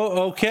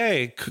 oh,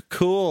 okay,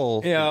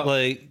 cool. Yeah.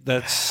 Like,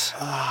 that's,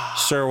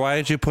 sir, why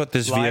did you put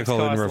this Lives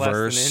vehicle in cost less than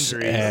reverse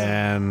injuries.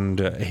 and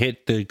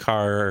hit the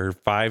car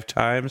 5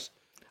 times?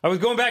 I was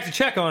going back to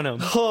check on him.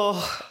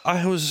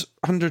 I was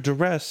under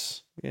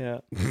duress.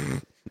 Yeah.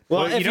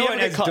 Well, Well, if you know you what,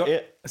 ever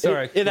get as caught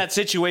sorry. in that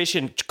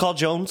situation, call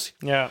Jones.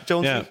 Yeah.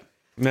 Jones. Yeah.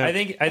 Yeah. I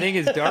think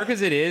as dark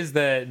as it is,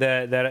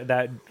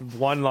 that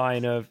one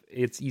line of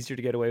it's easier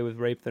to get away with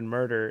rape than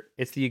murder.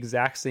 It's the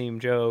exact same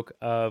joke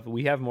of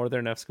we have more than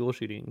enough school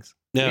shootings.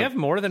 Yeah. We have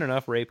more than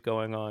enough rape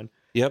going on.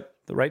 Yep.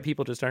 The right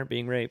people just aren't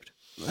being raped.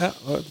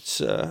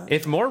 It's,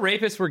 If more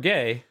rapists were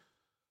gay,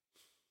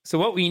 so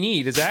what we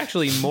need is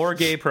actually more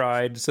gay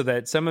pride so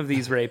that some of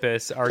these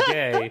rapists are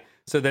gay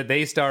so that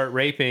they start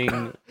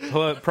raping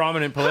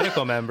prominent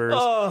political members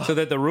so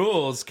that the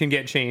rules can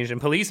get changed, and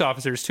police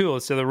officers too,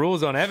 so the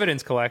rules on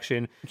evidence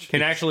collection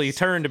can actually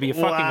turn to be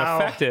fucking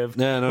effective.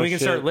 Yeah, no we can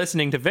shit. start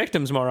listening to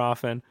victims more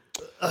often.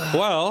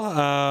 well,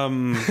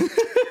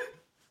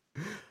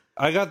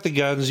 I got the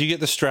guns. You get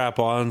the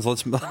strap-ons.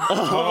 Let's.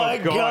 Oh my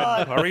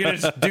God. Are we going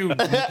to just do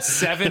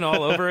 7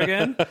 all over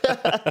again?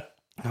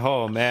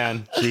 Oh,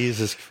 man.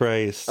 Jesus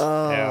Christ.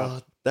 Yeah.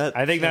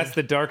 I think that's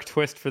the dark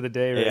twist for the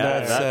day. Right Yeah,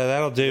 there.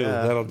 That'll do.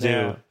 That'll do.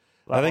 Yeah.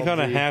 I think on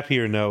a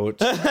happier note,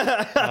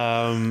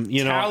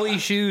 Tally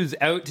shoes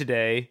out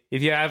today.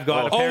 If you have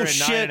got a pair oh at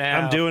shit,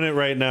 9.5. I'm doing it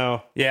right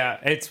now. Yeah,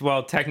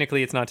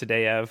 technically it's not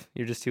today, Ev.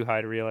 You're just too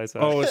high to realize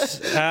that. Oh, it's,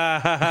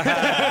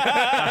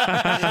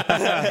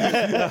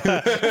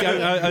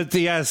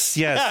 yes,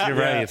 you're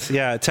right.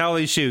 Yeah,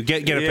 Tally shoe.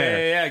 Get a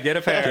pair. Yeah, get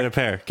a pair.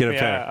 Get a Yeah,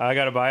 pair. I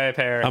gotta buy a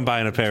pair. I'm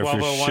buying a pair for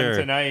 12:01 sure.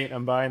 tonight.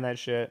 I'm buying that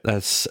shit.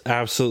 That's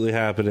absolutely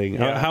happening.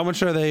 Yeah. How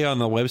much are they on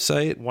the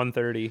website?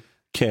 130.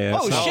 Okay.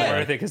 Oh, Not shit.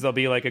 worth it because they'll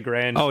be like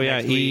 $1,000. Oh yeah,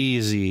 next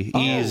week,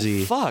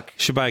 easy. fuck.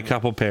 Should buy a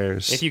couple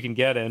pairs. if you can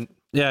get in.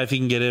 Yeah, if you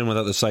can get in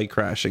without the site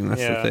crashing,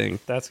 that's Yeah, the thing.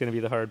 that's gonna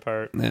be the hard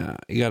part. Yeah,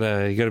 you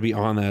gotta be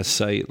on that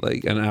site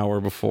like an hour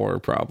before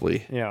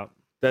probably, Yeah.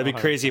 That'd be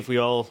crazy if we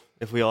all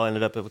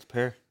ended up with a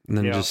pair. and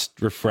then Yeah.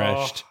 just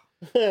refreshed.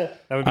 That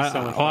would be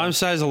so much fun. I'm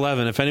size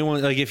 11. If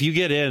anyone if you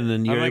get in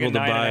and you're I'm like able a to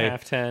buy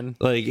 9.5, 10.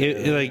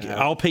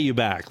 I'll pay you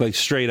back like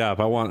straight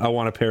up. I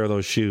want a pair of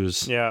those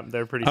shoes. Yeah,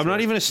 they're pretty. I'm not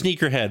sick. even a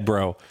sneakerhead,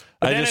 bro.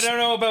 But then I don't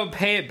know about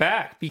pay it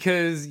back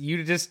because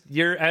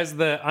you're as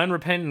the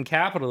unrepentant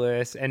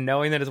capitalist and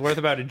knowing that it's worth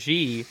about a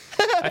G.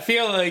 I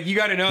feel like you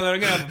got to know that I'm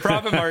gonna have a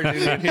profit margin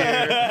in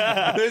here.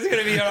 There's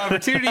gonna be an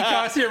opportunity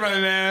cost here, my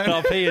man.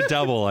 I'll pay you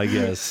double, I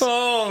guess.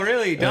 Oh,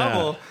 really?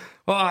 Double?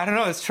 Well, I don't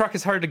know. This truck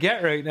is hard to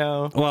get right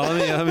now. Well,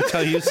 let me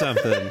tell you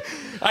something.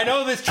 I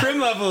know this trim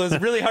level is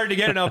really hard to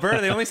get in Alberta.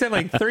 They only sent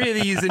like 3 of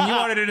these, and you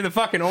wanted it in the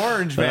fucking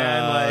orange,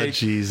 man. Like,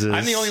 Jesus.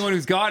 I'm the only one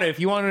who's got it.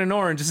 If you want it in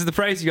orange, this is the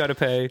price you got to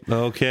pay.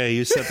 Okay,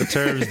 you set the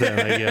terms then,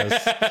 I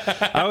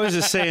guess. I was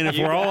just saying, if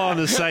we're all on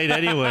the site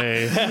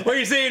anyway. What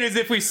you're saying is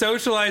if we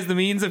socialize the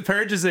means of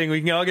purchasing,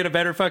 we can all get a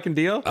better fucking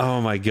deal?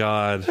 Oh my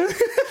God.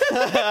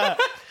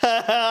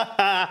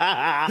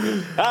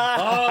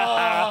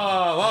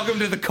 Oh, welcome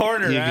to the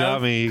corner, You Al.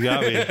 got me.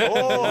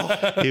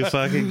 You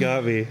fucking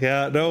got me.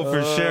 Yeah, no,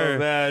 for sure.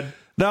 Man.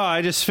 No,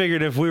 I just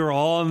figured if we were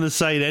all on the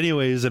site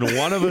anyways, and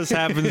one of us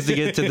happens to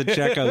get to the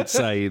checkout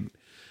site,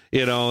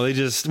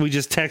 we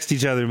just text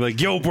each other and be like,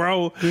 "Yo,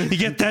 bro, you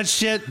get that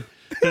shit?"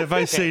 And if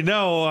I say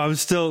no, I'm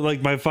still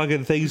like my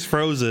fucking thing's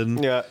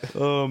frozen. Yeah.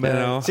 Oh, man.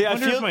 You know? See, I I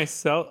wonder if feel. my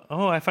cell...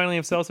 Oh, I finally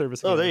have cell service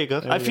again. Oh, there you go.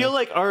 I feel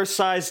like our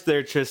size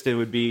there, Tristan,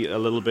 would be a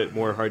little bit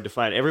more hard to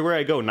find. Everywhere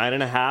I go,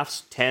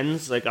 9.5s,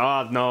 10s, like,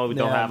 oh no, we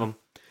don't Yeah. have them.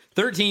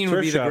 13 would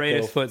Thrift be the shop,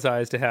 greatest though. foot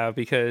size to have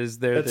because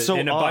they're That's so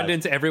in odd.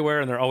 abundance everywhere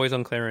and they're always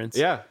on clearance.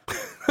 Yeah.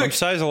 I'm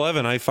size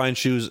 11. I find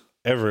shoes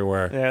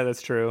everywhere. Yeah,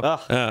 that's true. Ugh.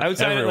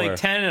 Outside everywhere. of like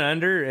 10 and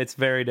under, it's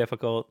very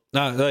difficult.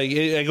 No, like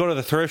I go to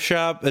the thrift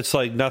shop, it's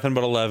like nothing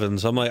but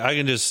 11s. I'm like, I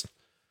can just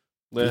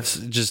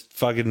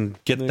fucking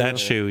get that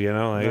shoe,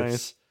 Like Nice.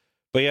 it's,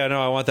 but yeah, no,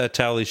 I want that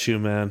Tally shoe,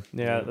 man.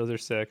 Yeah, those are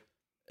sick.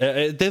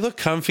 They look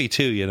comfy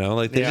too,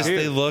 Like Yeah.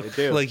 they look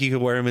They do. like you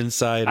could wear them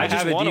inside. I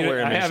just have wanna wear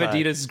 'em I have inside.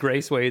 Adidas gray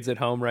suedes at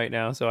home right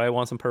now, so I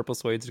want some purple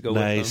suedes to go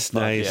nice, with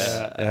them. nice.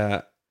 yeah.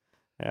 Yeah.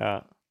 Yeah.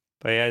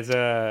 But yeah, it's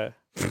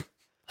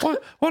Want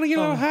to get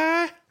a little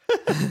high?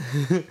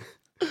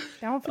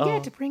 don't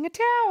forget to bring a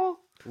towel.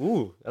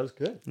 Ooh, that was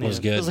good. That was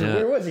good. I was like,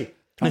 where was he?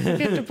 Don't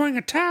forget to bring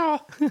a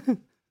towel.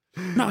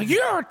 No,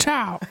 you're a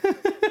towel.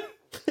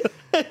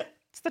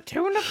 It's the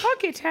tune of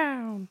Funky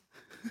Town.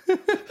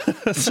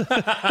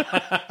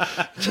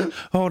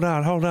 Hold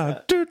on. Is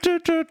that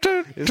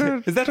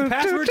the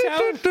password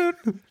town?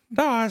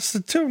 No, it's the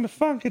tune of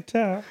Funky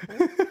Town.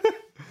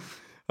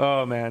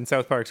 Oh man,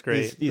 South Park's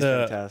great. He's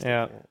fantastic.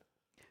 Yeah.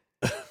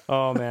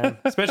 Oh man,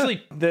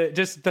 especially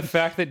the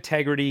fact that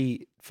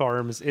Tegrity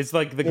Farms is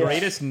like the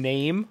greatest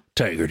name.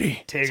 Tegrity.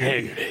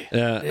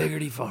 Yeah.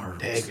 Tegrity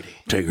Farms.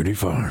 Tegrity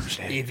Farms.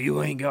 If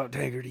you ain't got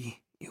Tegrity,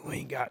 you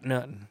ain't got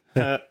nothing.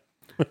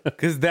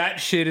 Because that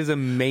shit is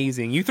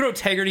amazing. You throw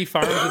Tegrity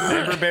Farms with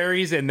member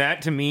berries, and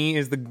that to me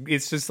is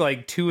it's just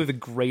like 2 of the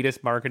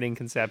greatest marketing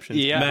conceptions.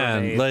 Yeah. ever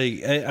Man, made.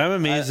 like I'm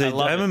amazed. I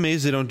love I'm it.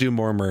 amazed they don't do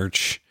more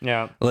merch.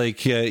 Yeah.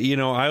 Like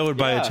I would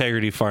buy a Yeah.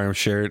 Tegrity Farm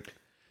shirt.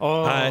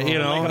 Oh, Like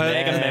a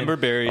mega member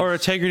berry. or a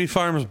Tegrity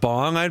Farms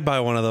bong. I'd buy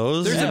one of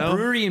those. There's you a know?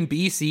 brewery in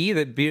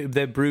BC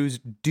that brews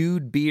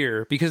Dude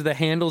beer because the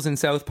handles in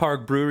South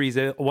Park breweries,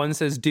 one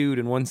says Dude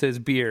and one says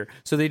beer.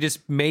 So they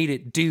just made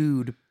it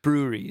Dude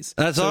Breweries.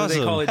 That's so awesome.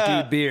 they call it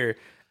Dude beer.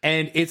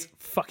 and it's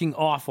fucking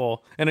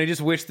awful. And I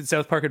just wish that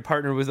South Park had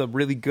partnered with a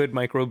really good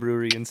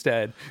microbrewery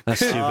instead. That's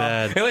too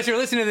bad. Unless you're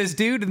listening to this,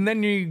 dude, and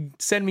then you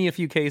send me a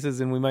few cases,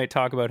 and we might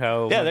talk about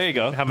how there you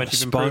go. how much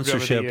you've improved over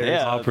the Sponsorship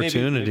years.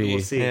 opportunity. Maybe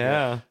we'll see.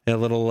 Yeah, A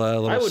little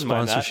wouldn't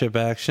mind that. sponsorship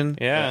action.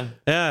 yeah.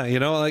 Yeah, you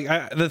know, like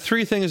the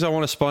three things I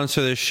want to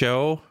sponsor this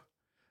show.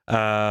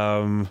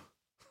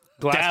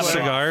 Glass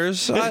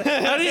Cigars. I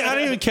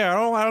don't even care.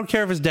 I don't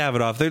care if it's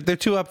Davidoff. They're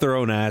too up their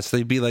own ass.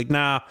 They'd be like,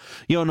 nah,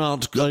 you're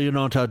not our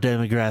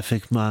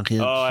demographic market.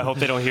 Oh, I hope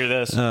they don't hear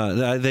this.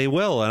 They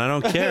will, and I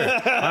don't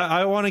care.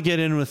 I want to get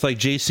in with like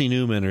JC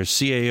Newman or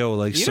CAO,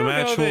 like You some don't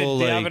know actual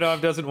that like.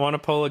 Davidoff doesn't want to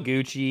pull a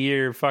Gucci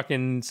or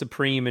fucking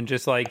Supreme and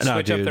just like No,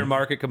 switch up dude. their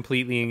market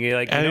completely and get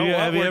like, Have you know you- what?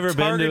 have you We're ever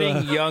been to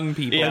targeting young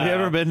people. Have you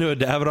ever been to a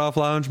Davidoff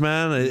lounge,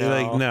 man? No.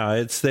 Like, no,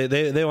 it's they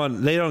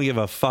don't give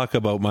a fuck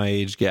about my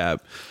age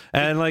gap,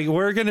 and like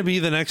we're gonna be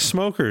the next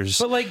smokers.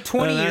 But like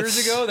 20 And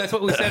years ago, that's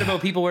what we said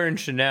about people wearing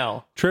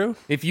Chanel. True.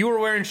 If you were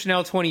wearing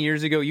Chanel 20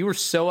 years ago, you were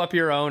so up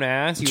your own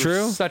ass. You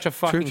True. were such a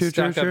fucking True.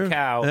 stuck-up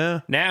cow. Yeah.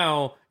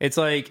 Now, it's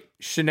like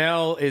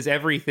Chanel is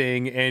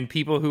everything, and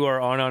people who are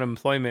on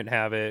unemployment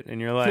have it. And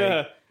you're like,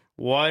 Yeah.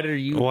 what are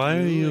you Why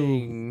are you?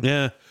 doing?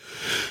 Yeah.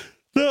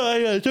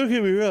 No, don't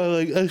get me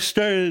wrong.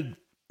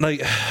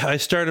 I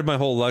started my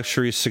whole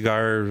luxury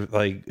cigar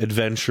like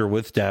adventure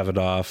with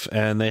Davidoff,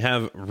 and they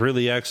have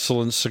really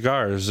excellent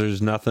cigars.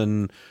 There's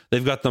nothing.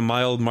 They've got the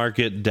mild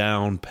market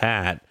down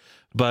pat,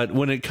 but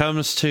when it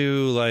comes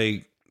to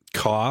like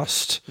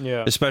cost,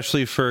 Yeah.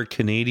 especially for a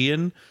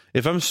Canadian,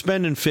 if I'm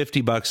spending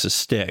 $50 a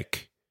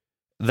stick,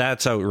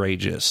 that's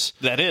outrageous.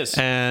 That is.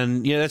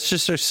 And yeah, that's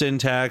just our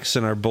syntax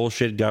and our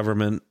bullshit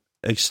government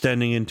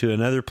extending into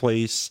another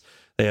place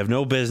they have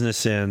no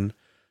business in,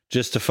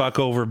 just to fuck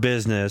over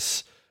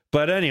business.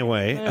 But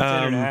anyway, It's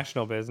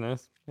international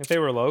business. If they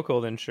were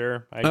local, then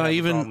sure. I'd have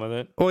a problem with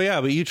it. Oh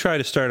yeah, but you try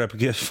to start up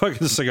a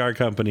fucking cigar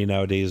company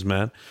nowadays,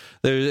 man.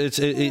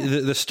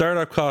 The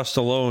startup cost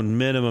alone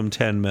minimum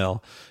 10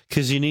 mil,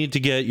 because you need to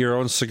get your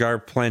own cigar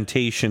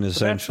plantation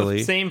essentially.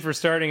 That's the same for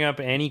starting up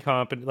any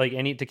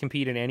to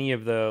compete in any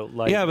of the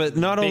like. Yeah, but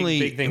not only,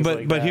 big things but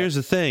like but that. here's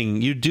the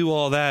thing: you do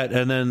all that,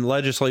 and then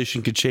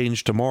legislation could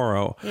change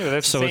tomorrow. Yeah, but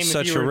that's so the it's same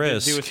such if you a were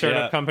risk. to do a startup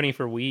Yeah. company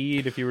for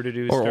weed, if you were to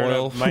do a Or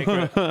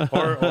startup oil.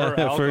 or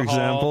alcohol. For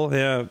example,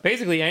 yeah.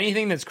 Basically,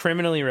 anything that's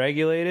criminally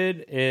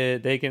regulated,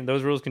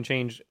 those rules can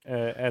change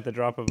at the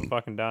drop of a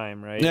fucking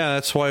dime, right? Yeah,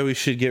 that's why we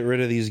should get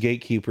rid of these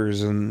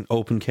gatekeepers and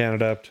open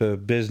Canada up to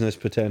business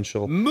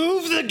potential.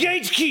 Move the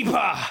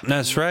gatekeeper.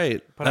 That's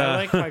right. But I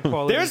like high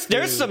quality. There's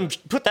food.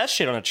 some. Put that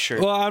shit on a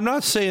shirt. Well, I'm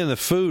not saying the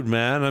food,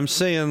 man. I'm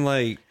saying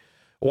like,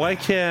 why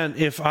can't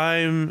if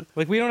I'm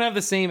Like, we don't have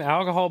the same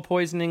alcohol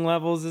poisoning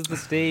levels as the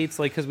States,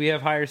 like, because we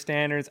have higher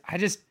standards. I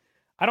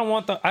don't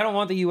want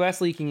the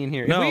U.S. leaking in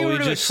here. No, if we were we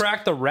to just-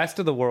 attract the rest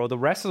of the world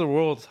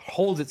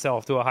holds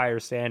itself to a higher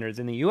standards.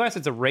 In the U.S.,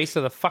 it's a race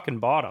to the fucking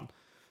bottom.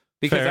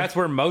 Because Fair. that's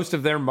where most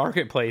of their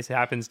marketplace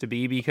happens to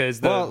be. Because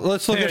Well,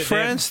 let's look at they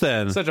France have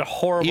then. Such a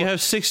horrible. You have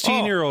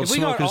 16-year-olds if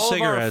we got smoking all of our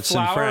cigarettes in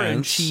flour and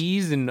France.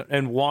 cheese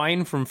and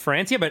wine from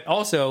France. Yeah, but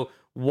also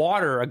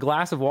water. A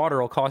glass of water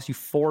will cost you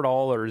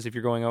 $4 if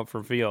you're going out for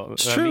a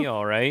true.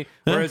 meal, right?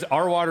 Whereas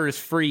our water is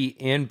free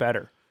and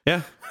better.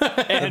 yeah, the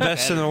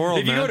best in the world,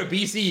 If you man. go to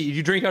BC,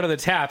 you drink out of the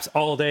taps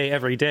all day,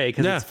 every day,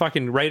 because Yeah. it's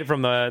fucking right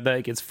from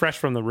it's fresh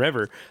from the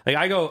river. Like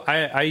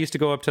I used to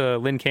go up to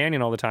Lynn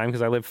Canyon all the time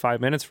because I live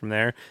 5 minutes from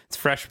there. It's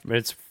fresh.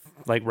 It's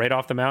like right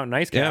off the mountain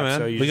ice cap. Yeah, man.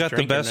 So you We just got the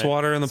drink it best and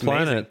water on the it's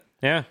amazing. planet.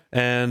 Yeah.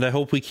 And I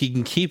hope we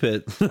can keep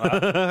it. 'Cause-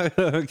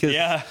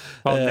 Yeah.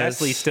 Well,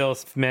 it's- Nestle still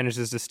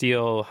manages to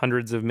steal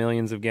hundreds of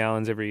millions of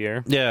gallons every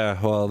year. Yeah,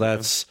 well,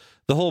 that's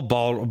the whole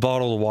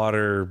bottled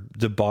water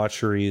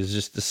debauchery is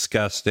just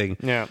disgusting.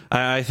 Yeah.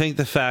 I think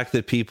the fact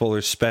that people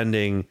are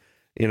spending,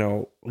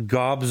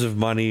 gobs of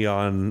money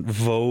on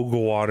Vogue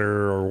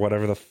water or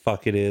whatever the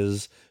fuck it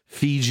is,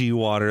 Fiji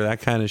water,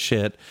 that kind of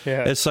shit.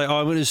 Yeah. It's like,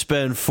 I'm going to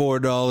spend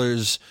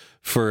 $4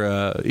 for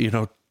a,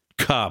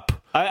 cup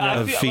I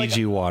of feel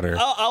Fiji like water.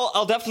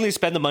 I'll definitely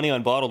spend the money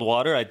on bottled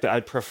water.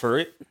 I'd prefer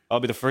it.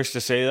 I'll be the first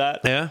to say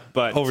that. Yeah?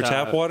 But Over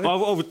tap water?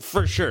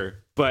 For sure.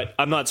 But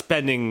I'm not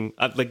spending.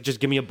 Just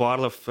give me a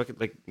bottle of fucking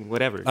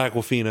whatever.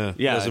 Aquafina.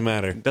 Yeah, Doesn't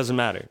matter. Doesn't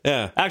matter.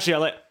 Yeah. Actually, I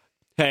like.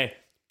 Hey.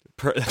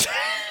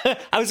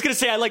 I was gonna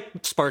say I like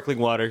sparkling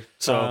water.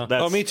 So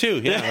that's. Oh, me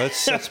too. Yeah,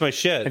 that's my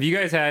shit. Have you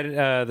guys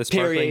had the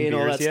sparkling Perrier and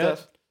all beers that yet?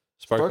 stuff.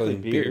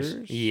 Sparkling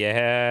beers.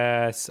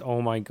 Yes.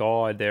 Oh my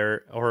God.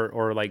 They're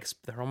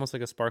they're almost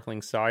like a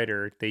sparkling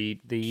cider. They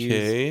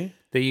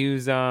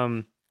use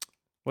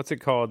what's it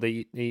called?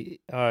 The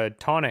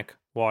tonic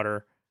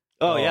water.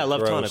 Oh yeah, I love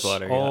gross. tonic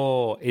water. Yeah.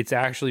 Oh, it's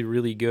actually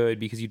really good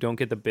because you don't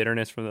get the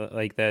bitterness from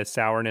the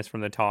sourness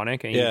from the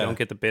tonic, and you Yeah. don't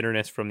get the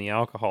bitterness from the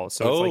alcohol.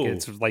 So Oh.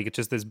 it's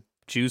just this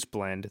juice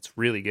blend. It's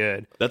really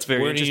good. That's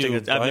very Where do interesting. you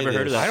I've buy never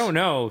heard of this? that. I don't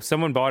know.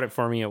 Someone bought it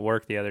for me at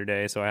work the other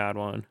day, so I had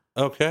one.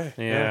 Okay.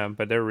 Yeah,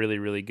 but they're really,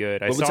 really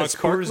good. I What was saw that,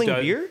 sparkling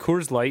beer?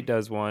 Coors Light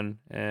does one,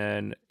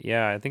 and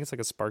yeah, I think it's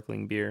like a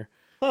sparkling beer.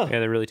 Huh. Yeah,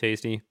 they're really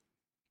tasty.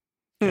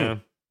 Yeah,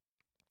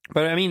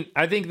 but I mean,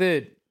 I think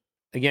that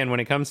again, when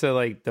it comes to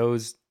like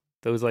those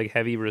like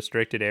heavy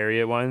restricted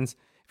area ones,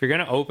 if you're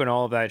gonna open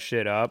all of that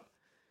shit up,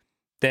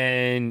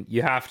 then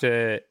you have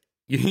to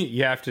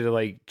you have to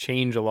like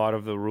change a lot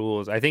of the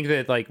rules. I think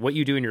that like what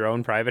you do in your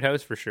own private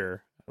house for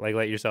sure, like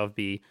let yourself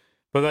be,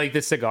 but like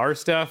the cigar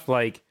stuff,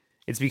 like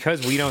it's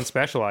because we don't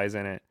specialize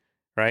in it,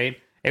 right?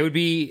 It would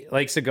be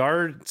like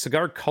cigar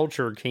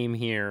culture came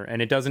here,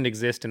 and it doesn't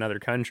exist in other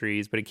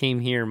countries, but it came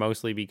here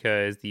mostly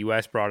because the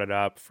U.S. brought it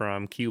up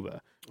from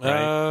Cuba,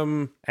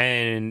 right?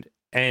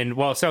 And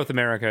well, South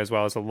America as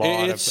well as a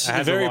lot. It's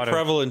has very a lot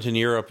prevalent in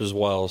Europe as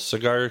well.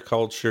 Cigar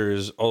culture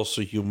is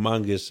also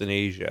humongous in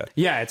Asia.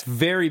 Yeah, it's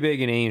very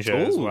big in Asia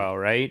as Ooh. well,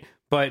 right?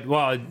 But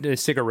well, the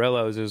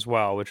cigarillos as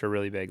well, which are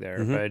really big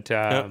there.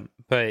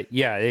 But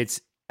yeah, it's.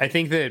 I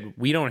think that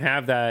we don't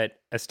have that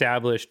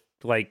established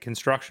like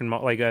construction,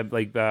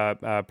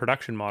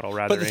 production model.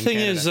 Rather, But the in thing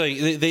Canada. is,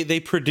 like they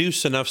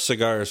produce enough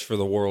cigars for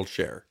the world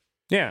share.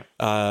 Yeah,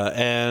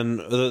 And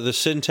the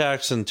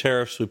syntax and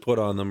tariffs we put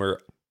on them are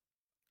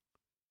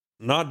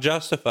not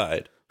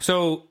justified.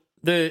 so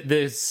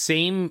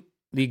the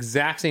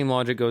exact same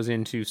logic goes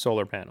into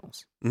solar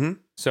panels. Mm-hmm.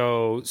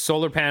 So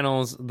solar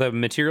panels, the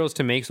materials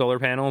to make solar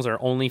panels are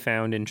only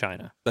found in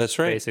China, That's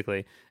right.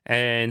 basically,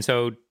 and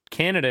so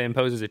Canada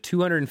imposes a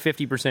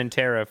 250%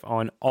 tariff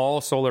on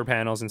all solar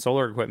panels and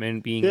solar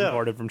equipment being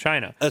imported from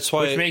China. That's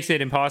why which makes it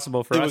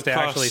impossible for It us would to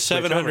cost actually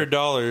switch over.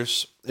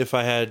 $700 if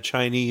I had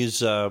Chinese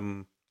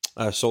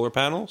solar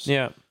panels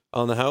Yeah,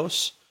 on the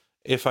house.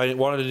 If I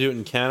wanted to do it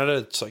in Canada,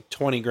 it's like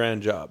 $20,000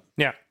 job.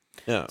 yeah.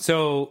 Yeah.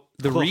 So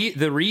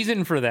the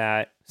reason for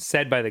that,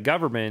 said by the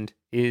government,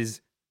 is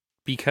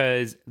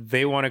because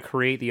they want to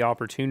create the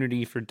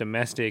opportunity for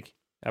domestic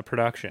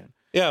production.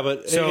 Yeah,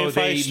 but So if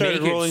I they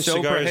started make it rolling so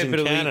cigars in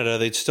prohibitively- Canada,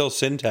 they'd still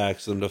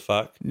syntax them to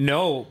fuck.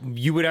 No,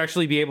 you would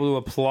actually be able to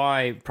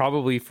apply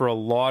probably for a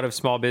lot of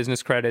small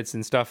business credits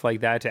and stuff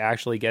like that to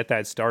actually get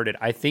that started.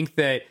 I think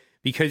that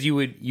because you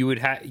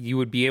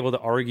would be able to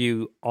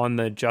argue on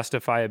the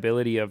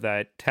justifiability of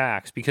that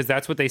tax, because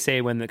that's what they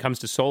say when it comes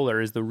to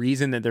solar, is the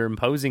reason that they're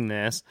imposing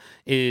this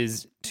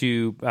is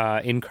to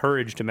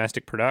encourage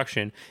domestic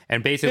production.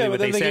 And basically what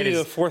they said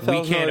is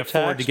we can't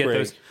afford to get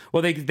those.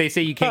 Well, they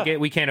say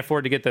we can't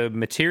afford to get the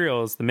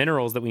materials, the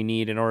minerals that we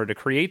need in order to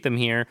create them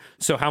here.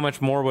 So how much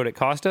more would it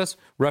cost us?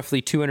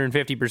 Roughly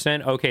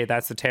 250%. Okay,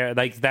 that's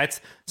the that's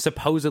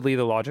supposedly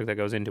the logic that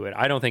goes into it.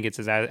 I don't think it's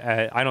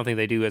I don't think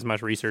they do as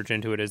much research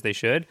into it as they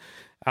should.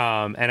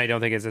 And I don't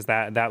think it's as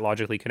that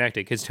logically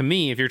connected. Because to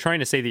me, if you're trying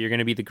to say that you're going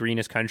to be the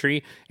greenest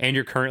country and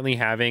you're currently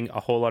having a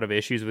whole lot of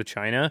issues with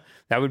China,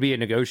 that would be a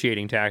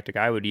negotiating tactic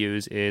I would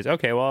use is,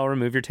 okay, well, I'll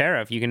remove your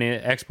tariff. You can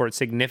export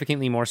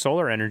significantly more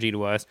solar energy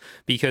to us,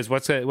 because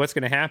what's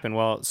going to happen?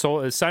 Well,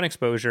 sun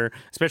exposure,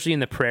 especially in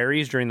the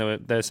prairies during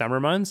the summer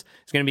months,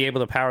 is going to be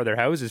able to power their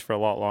houses for a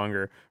lot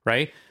longer,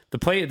 right? The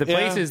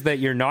places that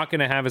you're not going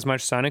to have as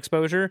much sun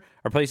exposure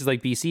are places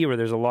like BC, where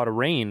there's a lot of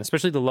rain,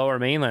 especially the lower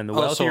mainland, the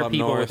Also wealthier up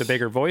people north. with the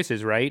bigger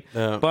voices, right?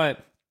 Yeah.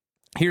 But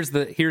here's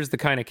the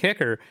kind of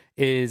kicker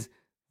is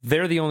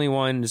they're the only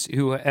ones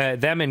who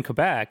them in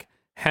Quebec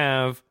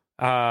have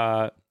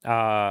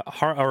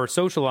or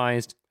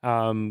socialized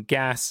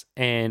gas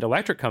and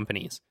electric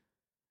companies.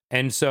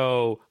 And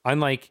so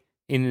unlike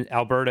in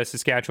Alberta,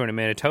 Saskatchewan, and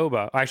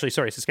Manitoba, actually,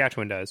 sorry,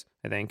 Saskatchewan does,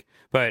 I think.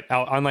 But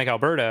unlike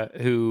Alberta,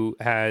 who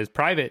has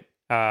private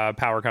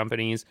power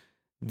companies,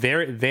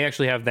 they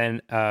actually have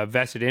then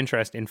vested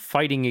interest in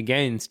fighting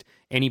against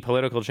any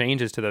political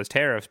changes to those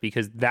tariffs,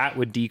 because that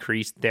would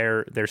decrease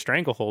their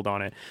stranglehold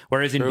on it.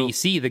 Whereas in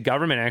BC, the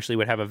government actually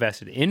would have a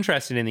vested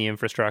interest in the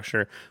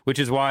infrastructure, which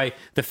is why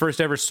the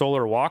first ever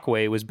solar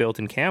walkway was built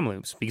in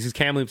Kamloops, because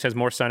Kamloops has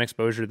more sun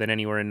exposure than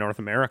anywhere in North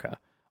America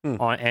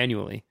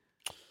annually.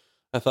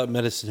 I thought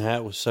Medicine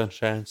Hat was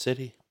Sunshine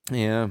City.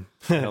 Yeah,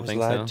 I I don't was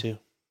think lied so. to.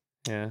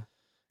 Yeah.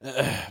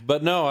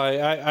 But no,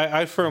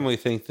 I firmly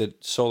think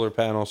that solar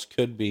panels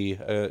could be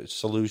a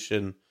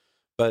solution.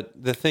 But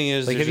the thing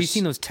is, Like, have you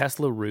seen those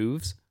Tesla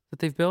roofs that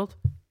they've built?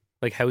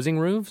 Like housing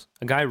roofs?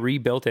 A guy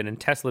rebuilt it, and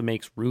Tesla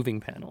makes roofing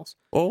panels.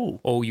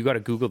 Oh, you got to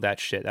Google that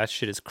shit. That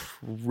shit is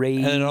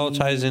crazy. And it all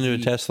ties into a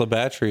Tesla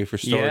battery for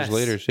storage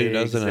later too,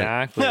 doesn't it?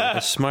 Exactly.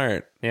 That's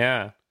smart.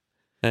 Yeah.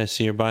 I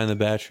see you're buying the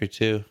battery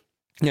too.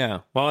 Yeah.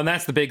 Well, and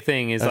that's the big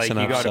thing is That's like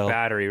an you got a upsell.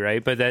 battery,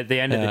 right? But at the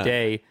end of the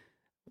day,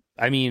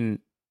 I mean,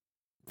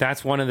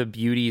 that's one of the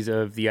beauties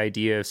of the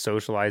idea of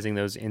socializing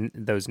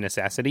those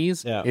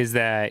necessities is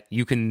that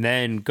you can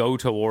then go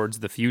towards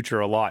the future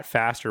a lot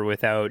faster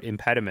without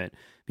impediment.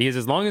 Because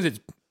as long as it's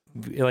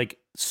like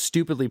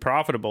stupidly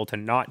profitable to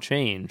not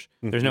change,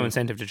 there's no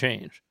incentive to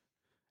change.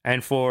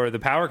 And for the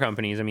power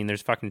companies, I mean,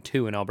 there's fucking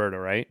 2 in Alberta,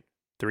 right?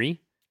 3?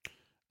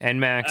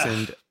 NMAX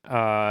and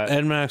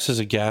NMAX is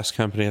a gas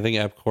company. I think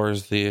Epcor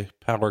is the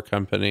power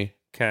company.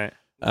 okay.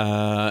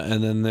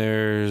 And then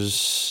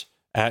there's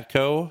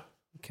Atco.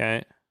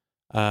 Okay.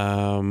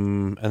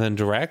 And then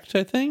Direct,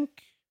 I think.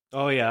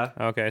 Oh yeah.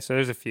 Okay. So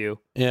there's a few.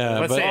 Yeah,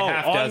 Let's but say a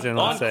half dozen.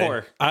 Let's say.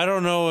 Encore. I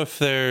don't know if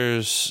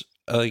there's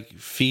like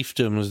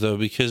fiefdoms though,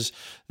 because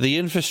the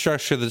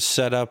infrastructure that's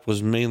set up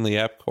was mainly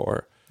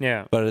Epcor.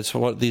 Yeah. but it's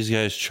what these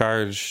guys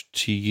charge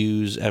to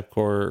use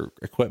EPCOR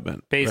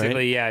equipment.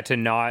 Basically, right?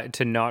 yeah,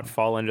 to not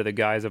fall under the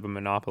guise of a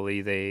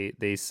monopoly,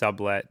 they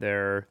sublet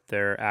their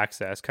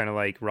access, kind of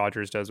like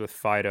Rogers does with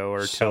Fido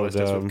or So Telus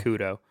does with dumb.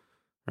 Kudo,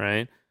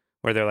 right?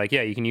 Where they're like,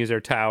 yeah, you can use our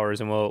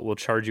towers, and we'll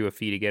charge you a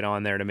fee to get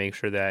on there to make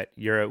sure that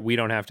we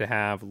don't have to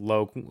have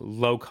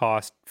low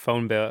cost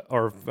phone bill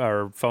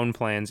or phone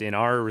plans in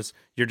ours.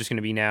 You're just going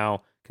to be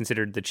now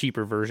considered the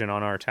cheaper version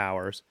on our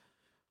towers,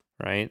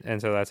 right?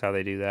 And so that's how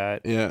they do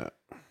that. Yeah.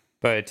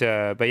 But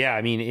yeah,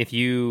 I mean, if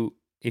you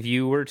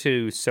were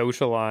to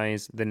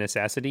socialize the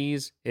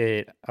necessities,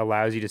 it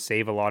allows you to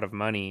save a lot of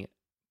money.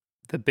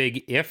 The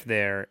big if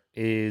there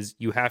is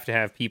you have to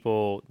have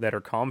people that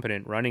are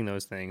competent running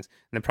those things.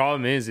 And the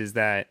problem is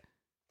that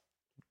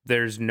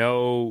there's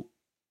no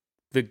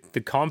the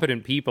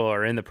competent people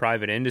are in the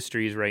private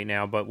industries right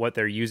now, but what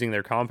they're using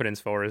their competence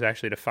for is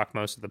actually to fuck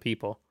most of the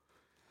people.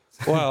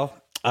 Well,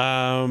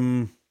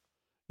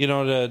 you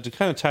know, to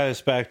kind of tie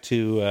this back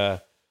to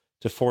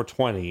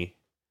 420,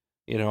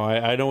 you know,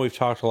 I know we've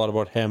talked a lot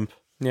about hemp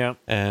Yeah.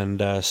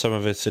 and some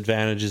of its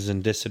advantages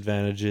and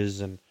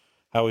disadvantages and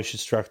how we should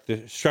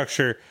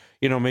structure,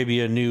 you know,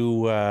 maybe a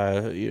new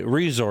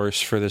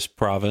resource for this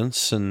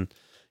province. And,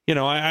 you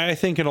know, I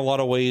think in a lot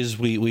of ways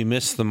we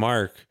missed the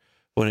mark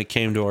when it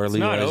came to our not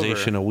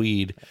legalization of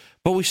weed.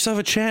 But we still have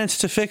a chance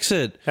to fix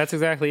it. That's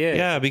exactly it.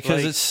 Yeah,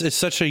 because it's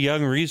such a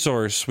young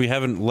resource. We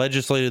haven't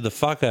legislated the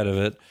fuck out of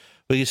it,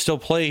 but you still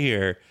play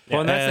here. Well,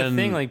 and that's the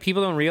thing. Like,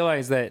 people don't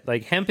realize that,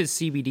 like, hemp is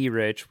CBD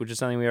rich, which is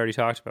something we already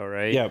talked about,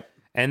 right? Yep.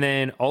 And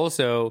then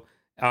also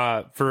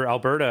for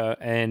Alberta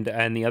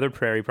and the other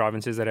prairie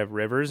provinces that have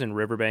rivers and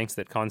riverbanks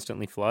that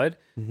constantly flood,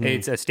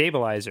 it's a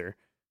stabilizer.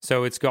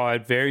 So it's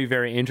got very,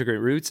 very integrate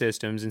root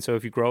systems, and so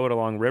if you grow it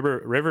along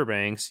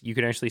riverbanks, you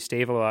can actually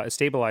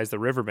stabilize the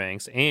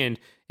riverbanks, and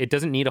it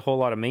doesn't need a whole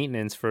lot of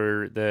maintenance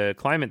for the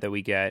climate that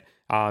we get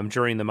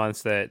during the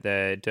months that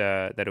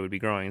it would be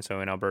growing. So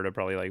in Alberta,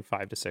 probably like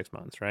 5 to 6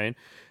 months, right?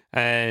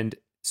 And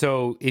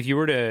so if you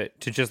were to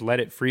just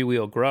let it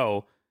freewheel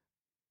grow,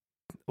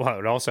 well,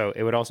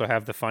 it would also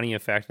have the funny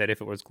effect that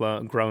if it was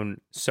grown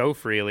so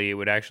freely, it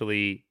would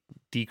actually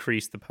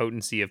decrease the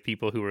potency of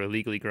people who are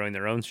illegally growing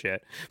their own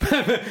shit.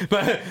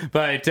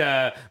 but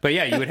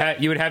yeah,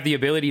 you would have the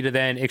ability to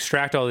then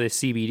extract all this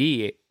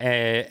CBD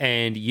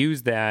and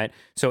use that.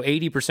 So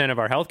 80% of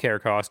our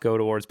healthcare costs go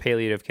towards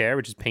palliative care,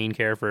 which is pain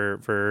care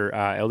for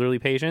elderly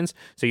patients.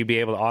 So you'd be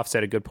able to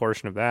offset a good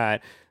portion of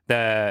that.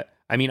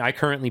 I mean, I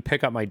currently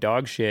pick up my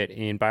dog shit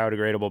in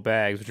biodegradable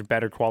bags, which are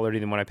better quality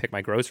than when I pick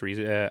my groceries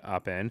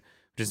up in,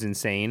 which is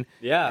insane.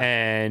 Yeah.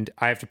 And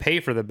I have to pay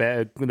for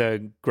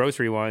the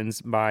grocery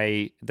ones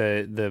by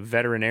the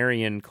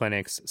veterinarian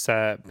clinics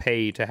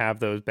pay to have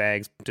those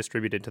bags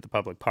distributed to the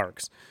public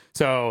parks.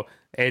 So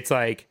it's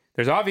like,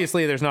 there's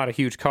not a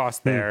huge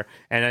cost there,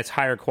 and it's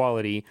higher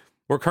quality.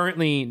 We're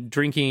currently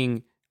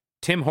drinking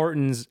Tim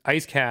Hortons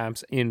ice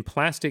caps in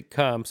plastic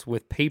cups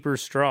with paper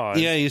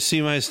straws. Yeah, you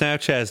see my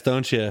Snapchats,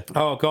 don't you?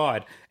 Oh,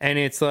 God. And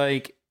it's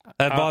like,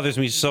 That bothers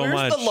me so Where's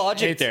much. the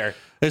logic there?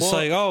 It's Well,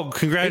 like, oh,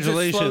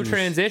 congratulations. it's a slow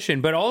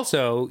transition, but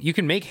also you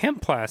can make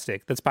hemp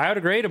plastic that's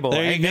biodegradable.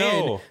 There you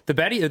go. The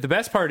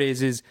best part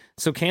is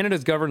so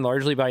Canada's governed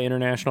largely by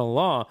international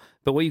law,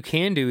 but what you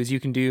can do is you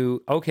can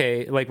do,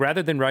 okay, like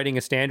rather than writing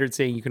a standard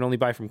saying you can only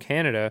buy from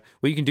Canada,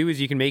 what you can do is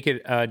you can make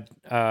it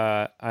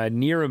a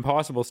near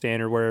impossible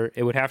standard where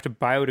it would have to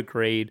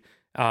biodegrade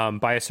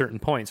by a certain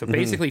point. So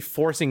basically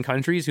forcing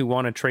countries who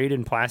want to trade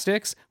in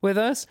plastics with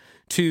us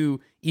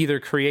to either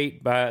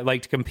create,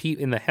 to compete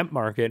in the hemp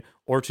market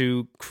or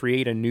to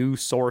create a new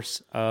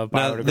source of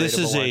Now, biodegradable this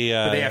is one. a,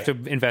 But they have to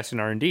invest in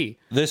R&D.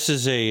 This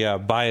is a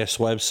biased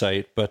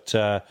website, but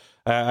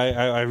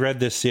I read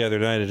this the other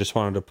night. I just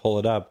wanted to pull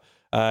it up.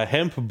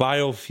 Hemp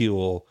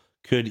biofuel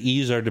could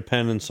ease our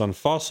dependence on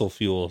fossil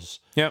fuels.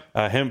 Yep.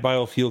 Hemp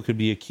biofuel could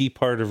be a key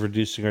part of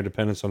reducing our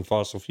dependence on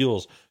fossil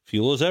fuels.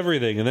 Fuel is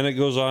everything. And then it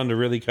goes on to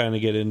really kind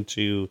of get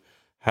into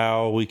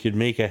how we could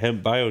make a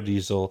hemp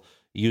biodiesel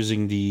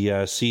using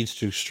the seeds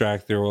to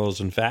extract their oils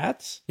and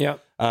fats. Yep.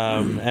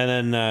 And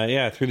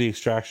then, through the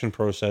extraction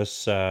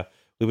process,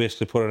 we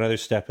basically put another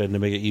step in to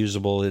make it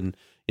usable in,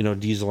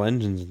 diesel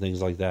engines and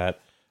things like that.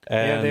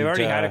 And, they've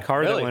already had a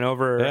car that really? went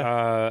over,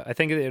 Yeah. I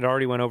think it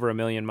already went over 1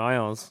 million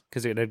miles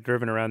because it had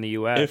driven around the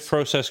U.S. If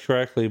processed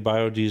correctly,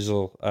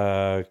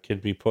 biodiesel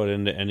could be put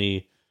into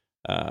any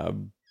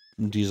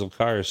diesel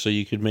cars. So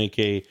you could make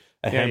a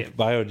hemp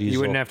biodiesel. You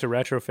wouldn't have to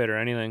retrofit or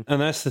anything. And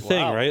that's the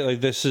thing, Wow. right?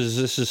 Like this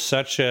is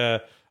such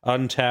a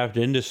untapped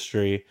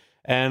industry,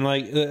 and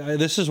like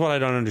this is what I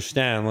don't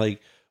understand.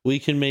 Like we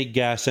can make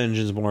gas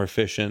engines more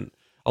efficient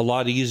a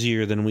lot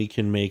easier than we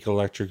can make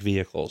electric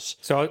vehicles.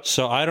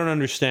 So I don't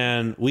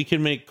understand. We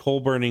can make coal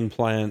burning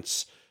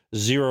plants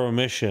zero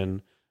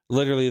emission.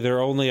 Literally, their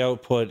only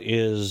output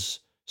is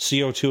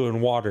CO2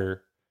 and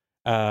water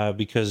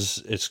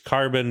because it's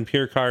carbon,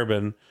 pure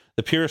carbon.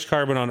 The purest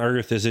carbon on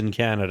Earth is in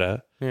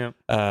Canada. Yeah.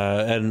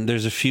 And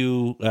there's a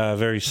few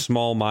very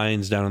small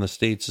mines down in the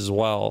States as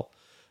well.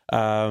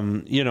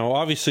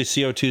 Obviously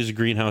CO2 is a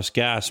greenhouse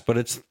gas, but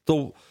it's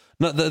the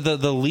not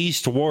the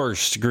least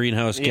worst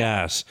greenhouse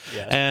gas.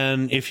 Yes.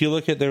 And if you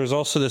look at, there was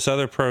also this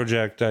other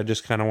project I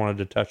just kind of wanted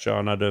to touch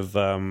on out of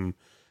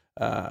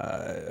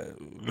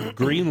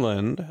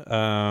Greenland.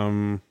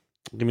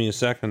 Give me a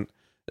second.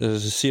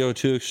 There's a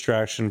CO2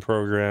 extraction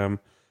program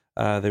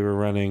they were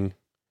running.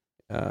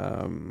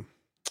 And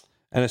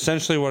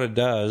essentially what it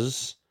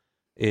does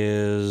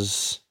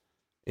is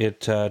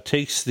it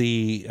takes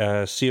the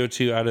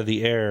CO2 out of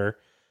the air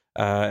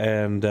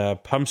and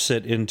pumps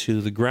it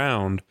into the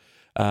ground,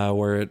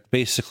 where it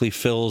basically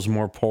fills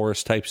more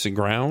porous types of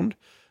ground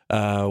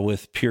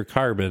with pure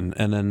carbon,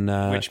 and then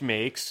which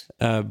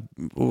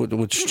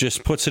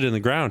just puts it in the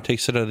ground,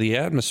 takes it out of the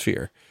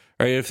atmosphere.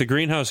 Right? If the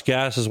greenhouse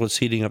gas is what's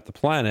heating up the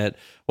planet,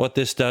 what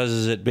this does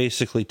is it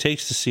basically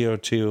takes the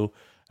CO2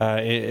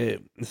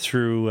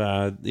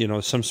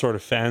 through some sort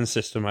of fan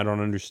system I don't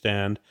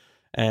understand,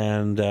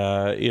 and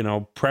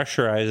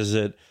pressurizes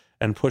it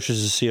and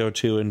pushes the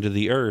CO2 into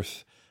the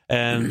earth.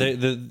 And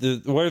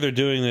the where they're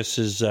doing this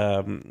is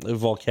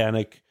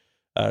volcanic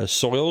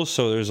soil,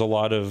 so there's a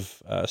lot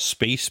of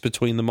space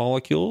between the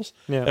molecules.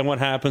 Yeah. And what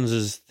happens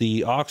is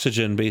the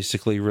oxygen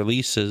basically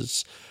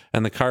releases,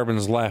 and the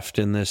carbon's left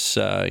in this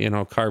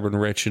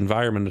carbon-rich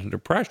environment under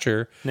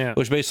pressure,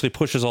 which basically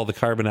pushes all the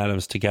carbon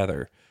atoms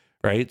together,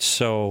 right?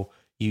 So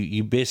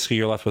you basically,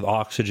 you're left with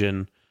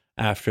oxygen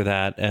after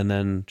that, and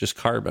then just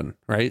carbon,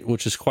 right?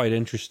 Which is quite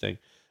interesting.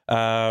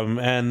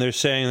 And they're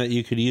saying that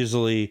you could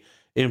easily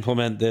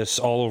implement this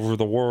all over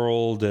the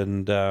world,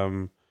 and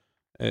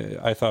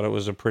I thought it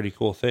was a pretty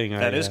cool thing.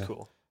 That is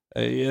cool.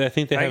 I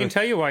think I can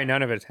tell you why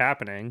none of it's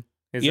happening.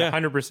 It's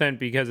 100%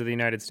 because of the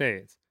United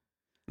States.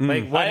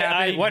 Like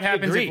what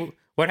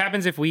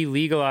happens if we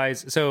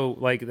legalize? So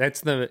like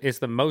it's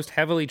the most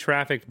heavily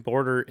trafficked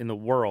border in the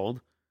world.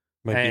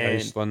 Might be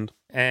Iceland,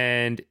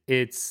 and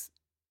it's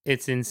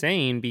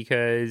insane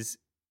because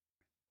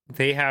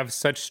they have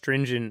such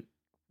stringent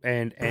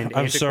and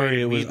I'm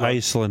sorry, it was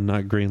Iceland,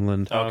 not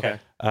Greenland. Oh, okay.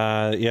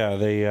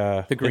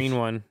 The green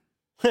one.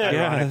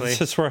 Yeah,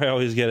 that's where I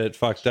always get it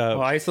fucked up.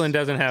 Well, Iceland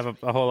doesn't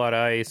have a whole lot of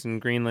ice,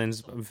 and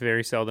Greenland's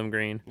very seldom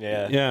green.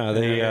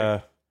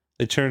 Yeah.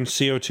 They turn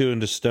CO2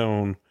 into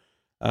stone.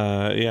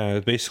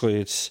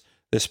 Basically it's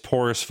this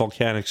porous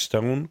volcanic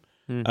stone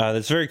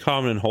that's very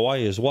common in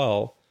Hawaii as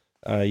well.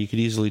 You could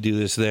easily do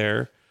this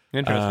there.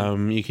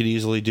 Interesting. You could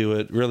easily do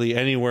it really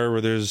anywhere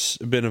where there's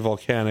been a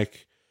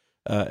volcanic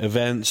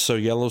event. So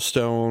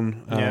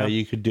Yellowstone,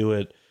 you could do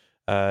it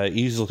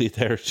easily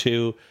there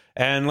too.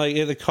 And like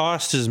the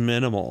cost is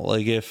minimal,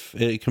 like if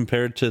it,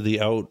 compared to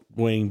the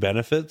outweighing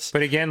benefits.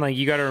 But again, like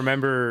you got to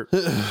remember,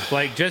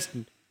 like just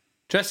in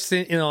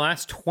the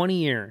last 20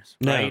 years,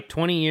 right?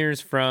 20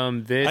 years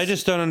from this. I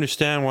just don't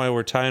understand why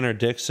we're tying our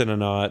dicks in a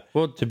knot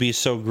to be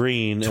so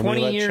green. 20 and we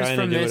let years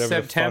China from do this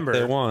whatever September, the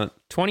fuck they want.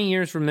 20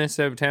 years from this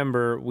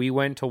September, we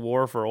went to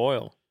war for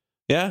oil.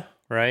 Yeah.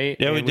 Right?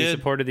 Yeah, and we did.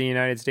 Supported the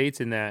United States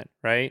in that,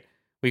 right?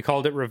 We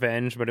called it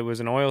revenge, but it was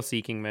an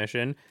oil-seeking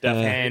mission.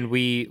 Definitely. And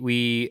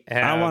we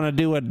have, I want to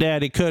do what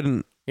Daddy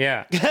couldn't.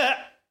 Yeah.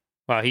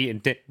 Well,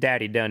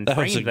 Daddy done That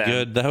was trained a them.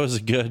 good. That was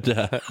a good.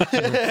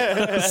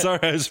 Sorry,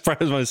 I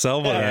surprised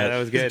myself on that. That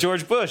was good.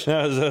 George Bush.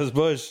 That was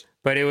Bush.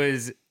 But it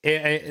was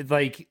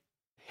like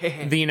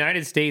the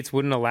United States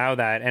wouldn't allow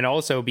that, and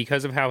also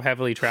because of how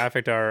heavily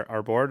trafficked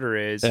our border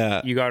is,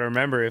 you got to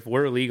remember if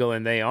we're legal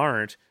and they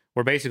aren't,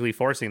 we're basically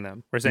forcing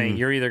them. We're saying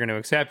you're either going to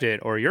accept it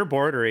or your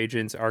border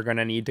agents are going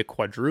to need to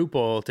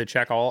quadruple to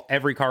check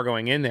every car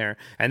going in there.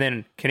 And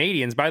then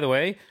Canadians, by the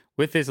way,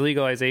 with this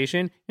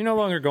legalization, you're no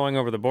longer going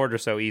over the border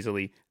so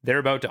easily. They're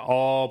about to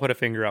all put a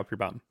finger up your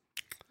bum.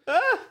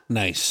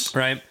 Nice.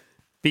 Right?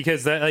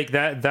 Because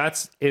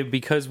that's it,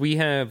 because we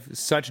have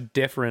such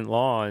different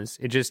laws.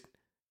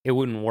 It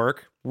wouldn't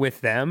work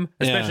with them,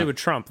 especially with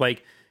Trump.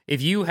 Like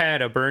if you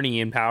had a Bernie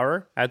in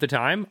power at the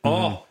time,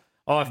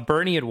 if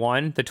Bernie had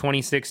won the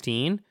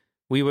 2016,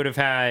 it would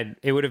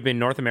have been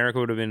North America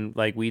would have been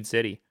like Weed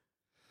City.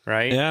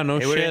 Right? Yeah, no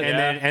shit.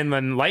 And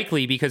then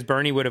likely because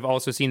Bernie would have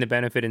also seen the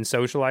benefit in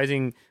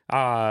socializing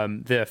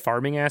the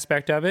farming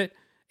aspect of it,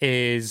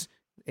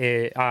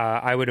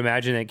 I would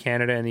imagine that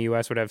Canada and the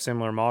US would have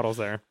similar models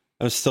there.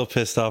 I'm still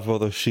pissed off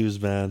about those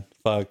shoes, man.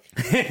 Fuck.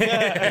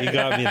 You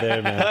got me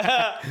there,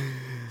 man.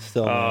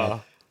 Still,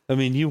 man. I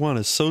mean, you want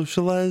to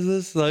socialize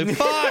this? Like,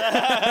 fuck!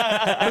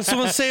 I just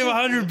want to save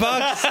 $100.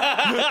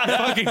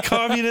 Fucking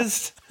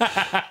communist.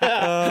 God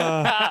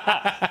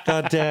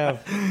damn.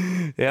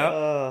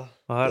 Yeah.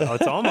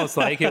 It's almost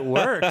like it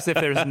works if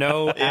there's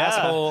no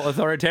asshole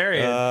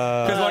authoritarian.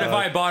 Because what if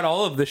I bought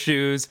all of the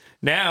shoes?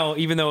 Now,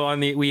 even though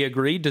we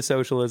agreed to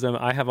socialism,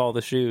 I have all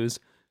the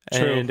shoes.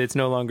 True. And it's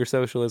no longer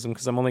socialism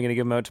because I'm only going to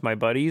give them out to my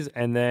buddies.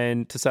 And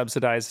then to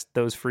subsidize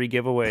those free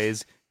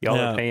giveaways, y'all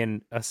are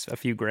paying us a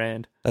few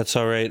grand. That's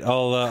all right.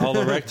 I'll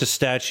erect a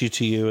statue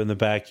to you in the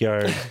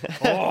backyard.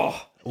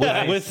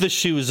 With the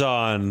shoes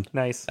on.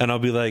 Nice. And I'll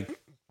be like,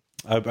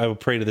 I will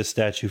pray to the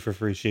statue for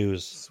free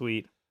shoes.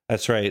 Sweet.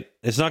 That's right.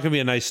 It's not going to be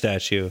a nice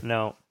statue.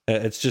 No.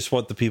 It's just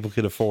what the people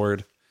can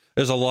afford.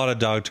 There's a lot of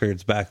dog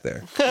turds back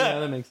there. Yeah,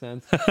 that makes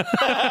sense.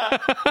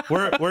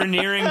 we're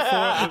nearing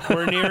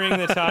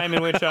the time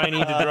in which I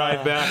need to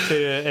drive back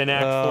to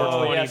enact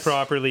 420 yes.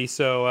 properly.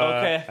 So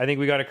Okay. I think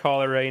we got to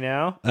call it right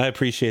now. I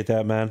appreciate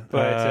that, man.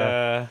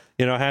 But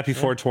happy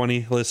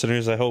 420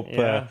 listeners. I hope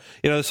Yeah.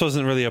 this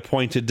wasn't really a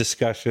pointed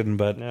discussion,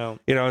 but No.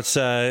 it's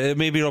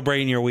maybe it'll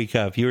brighten your week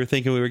up. You were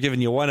thinking we were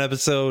giving you one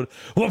episode.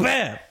 Well,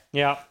 bam!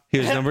 yeah,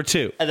 Here's number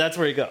 2. And that's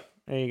where you go.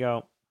 there you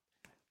go.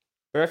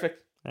 Perfect.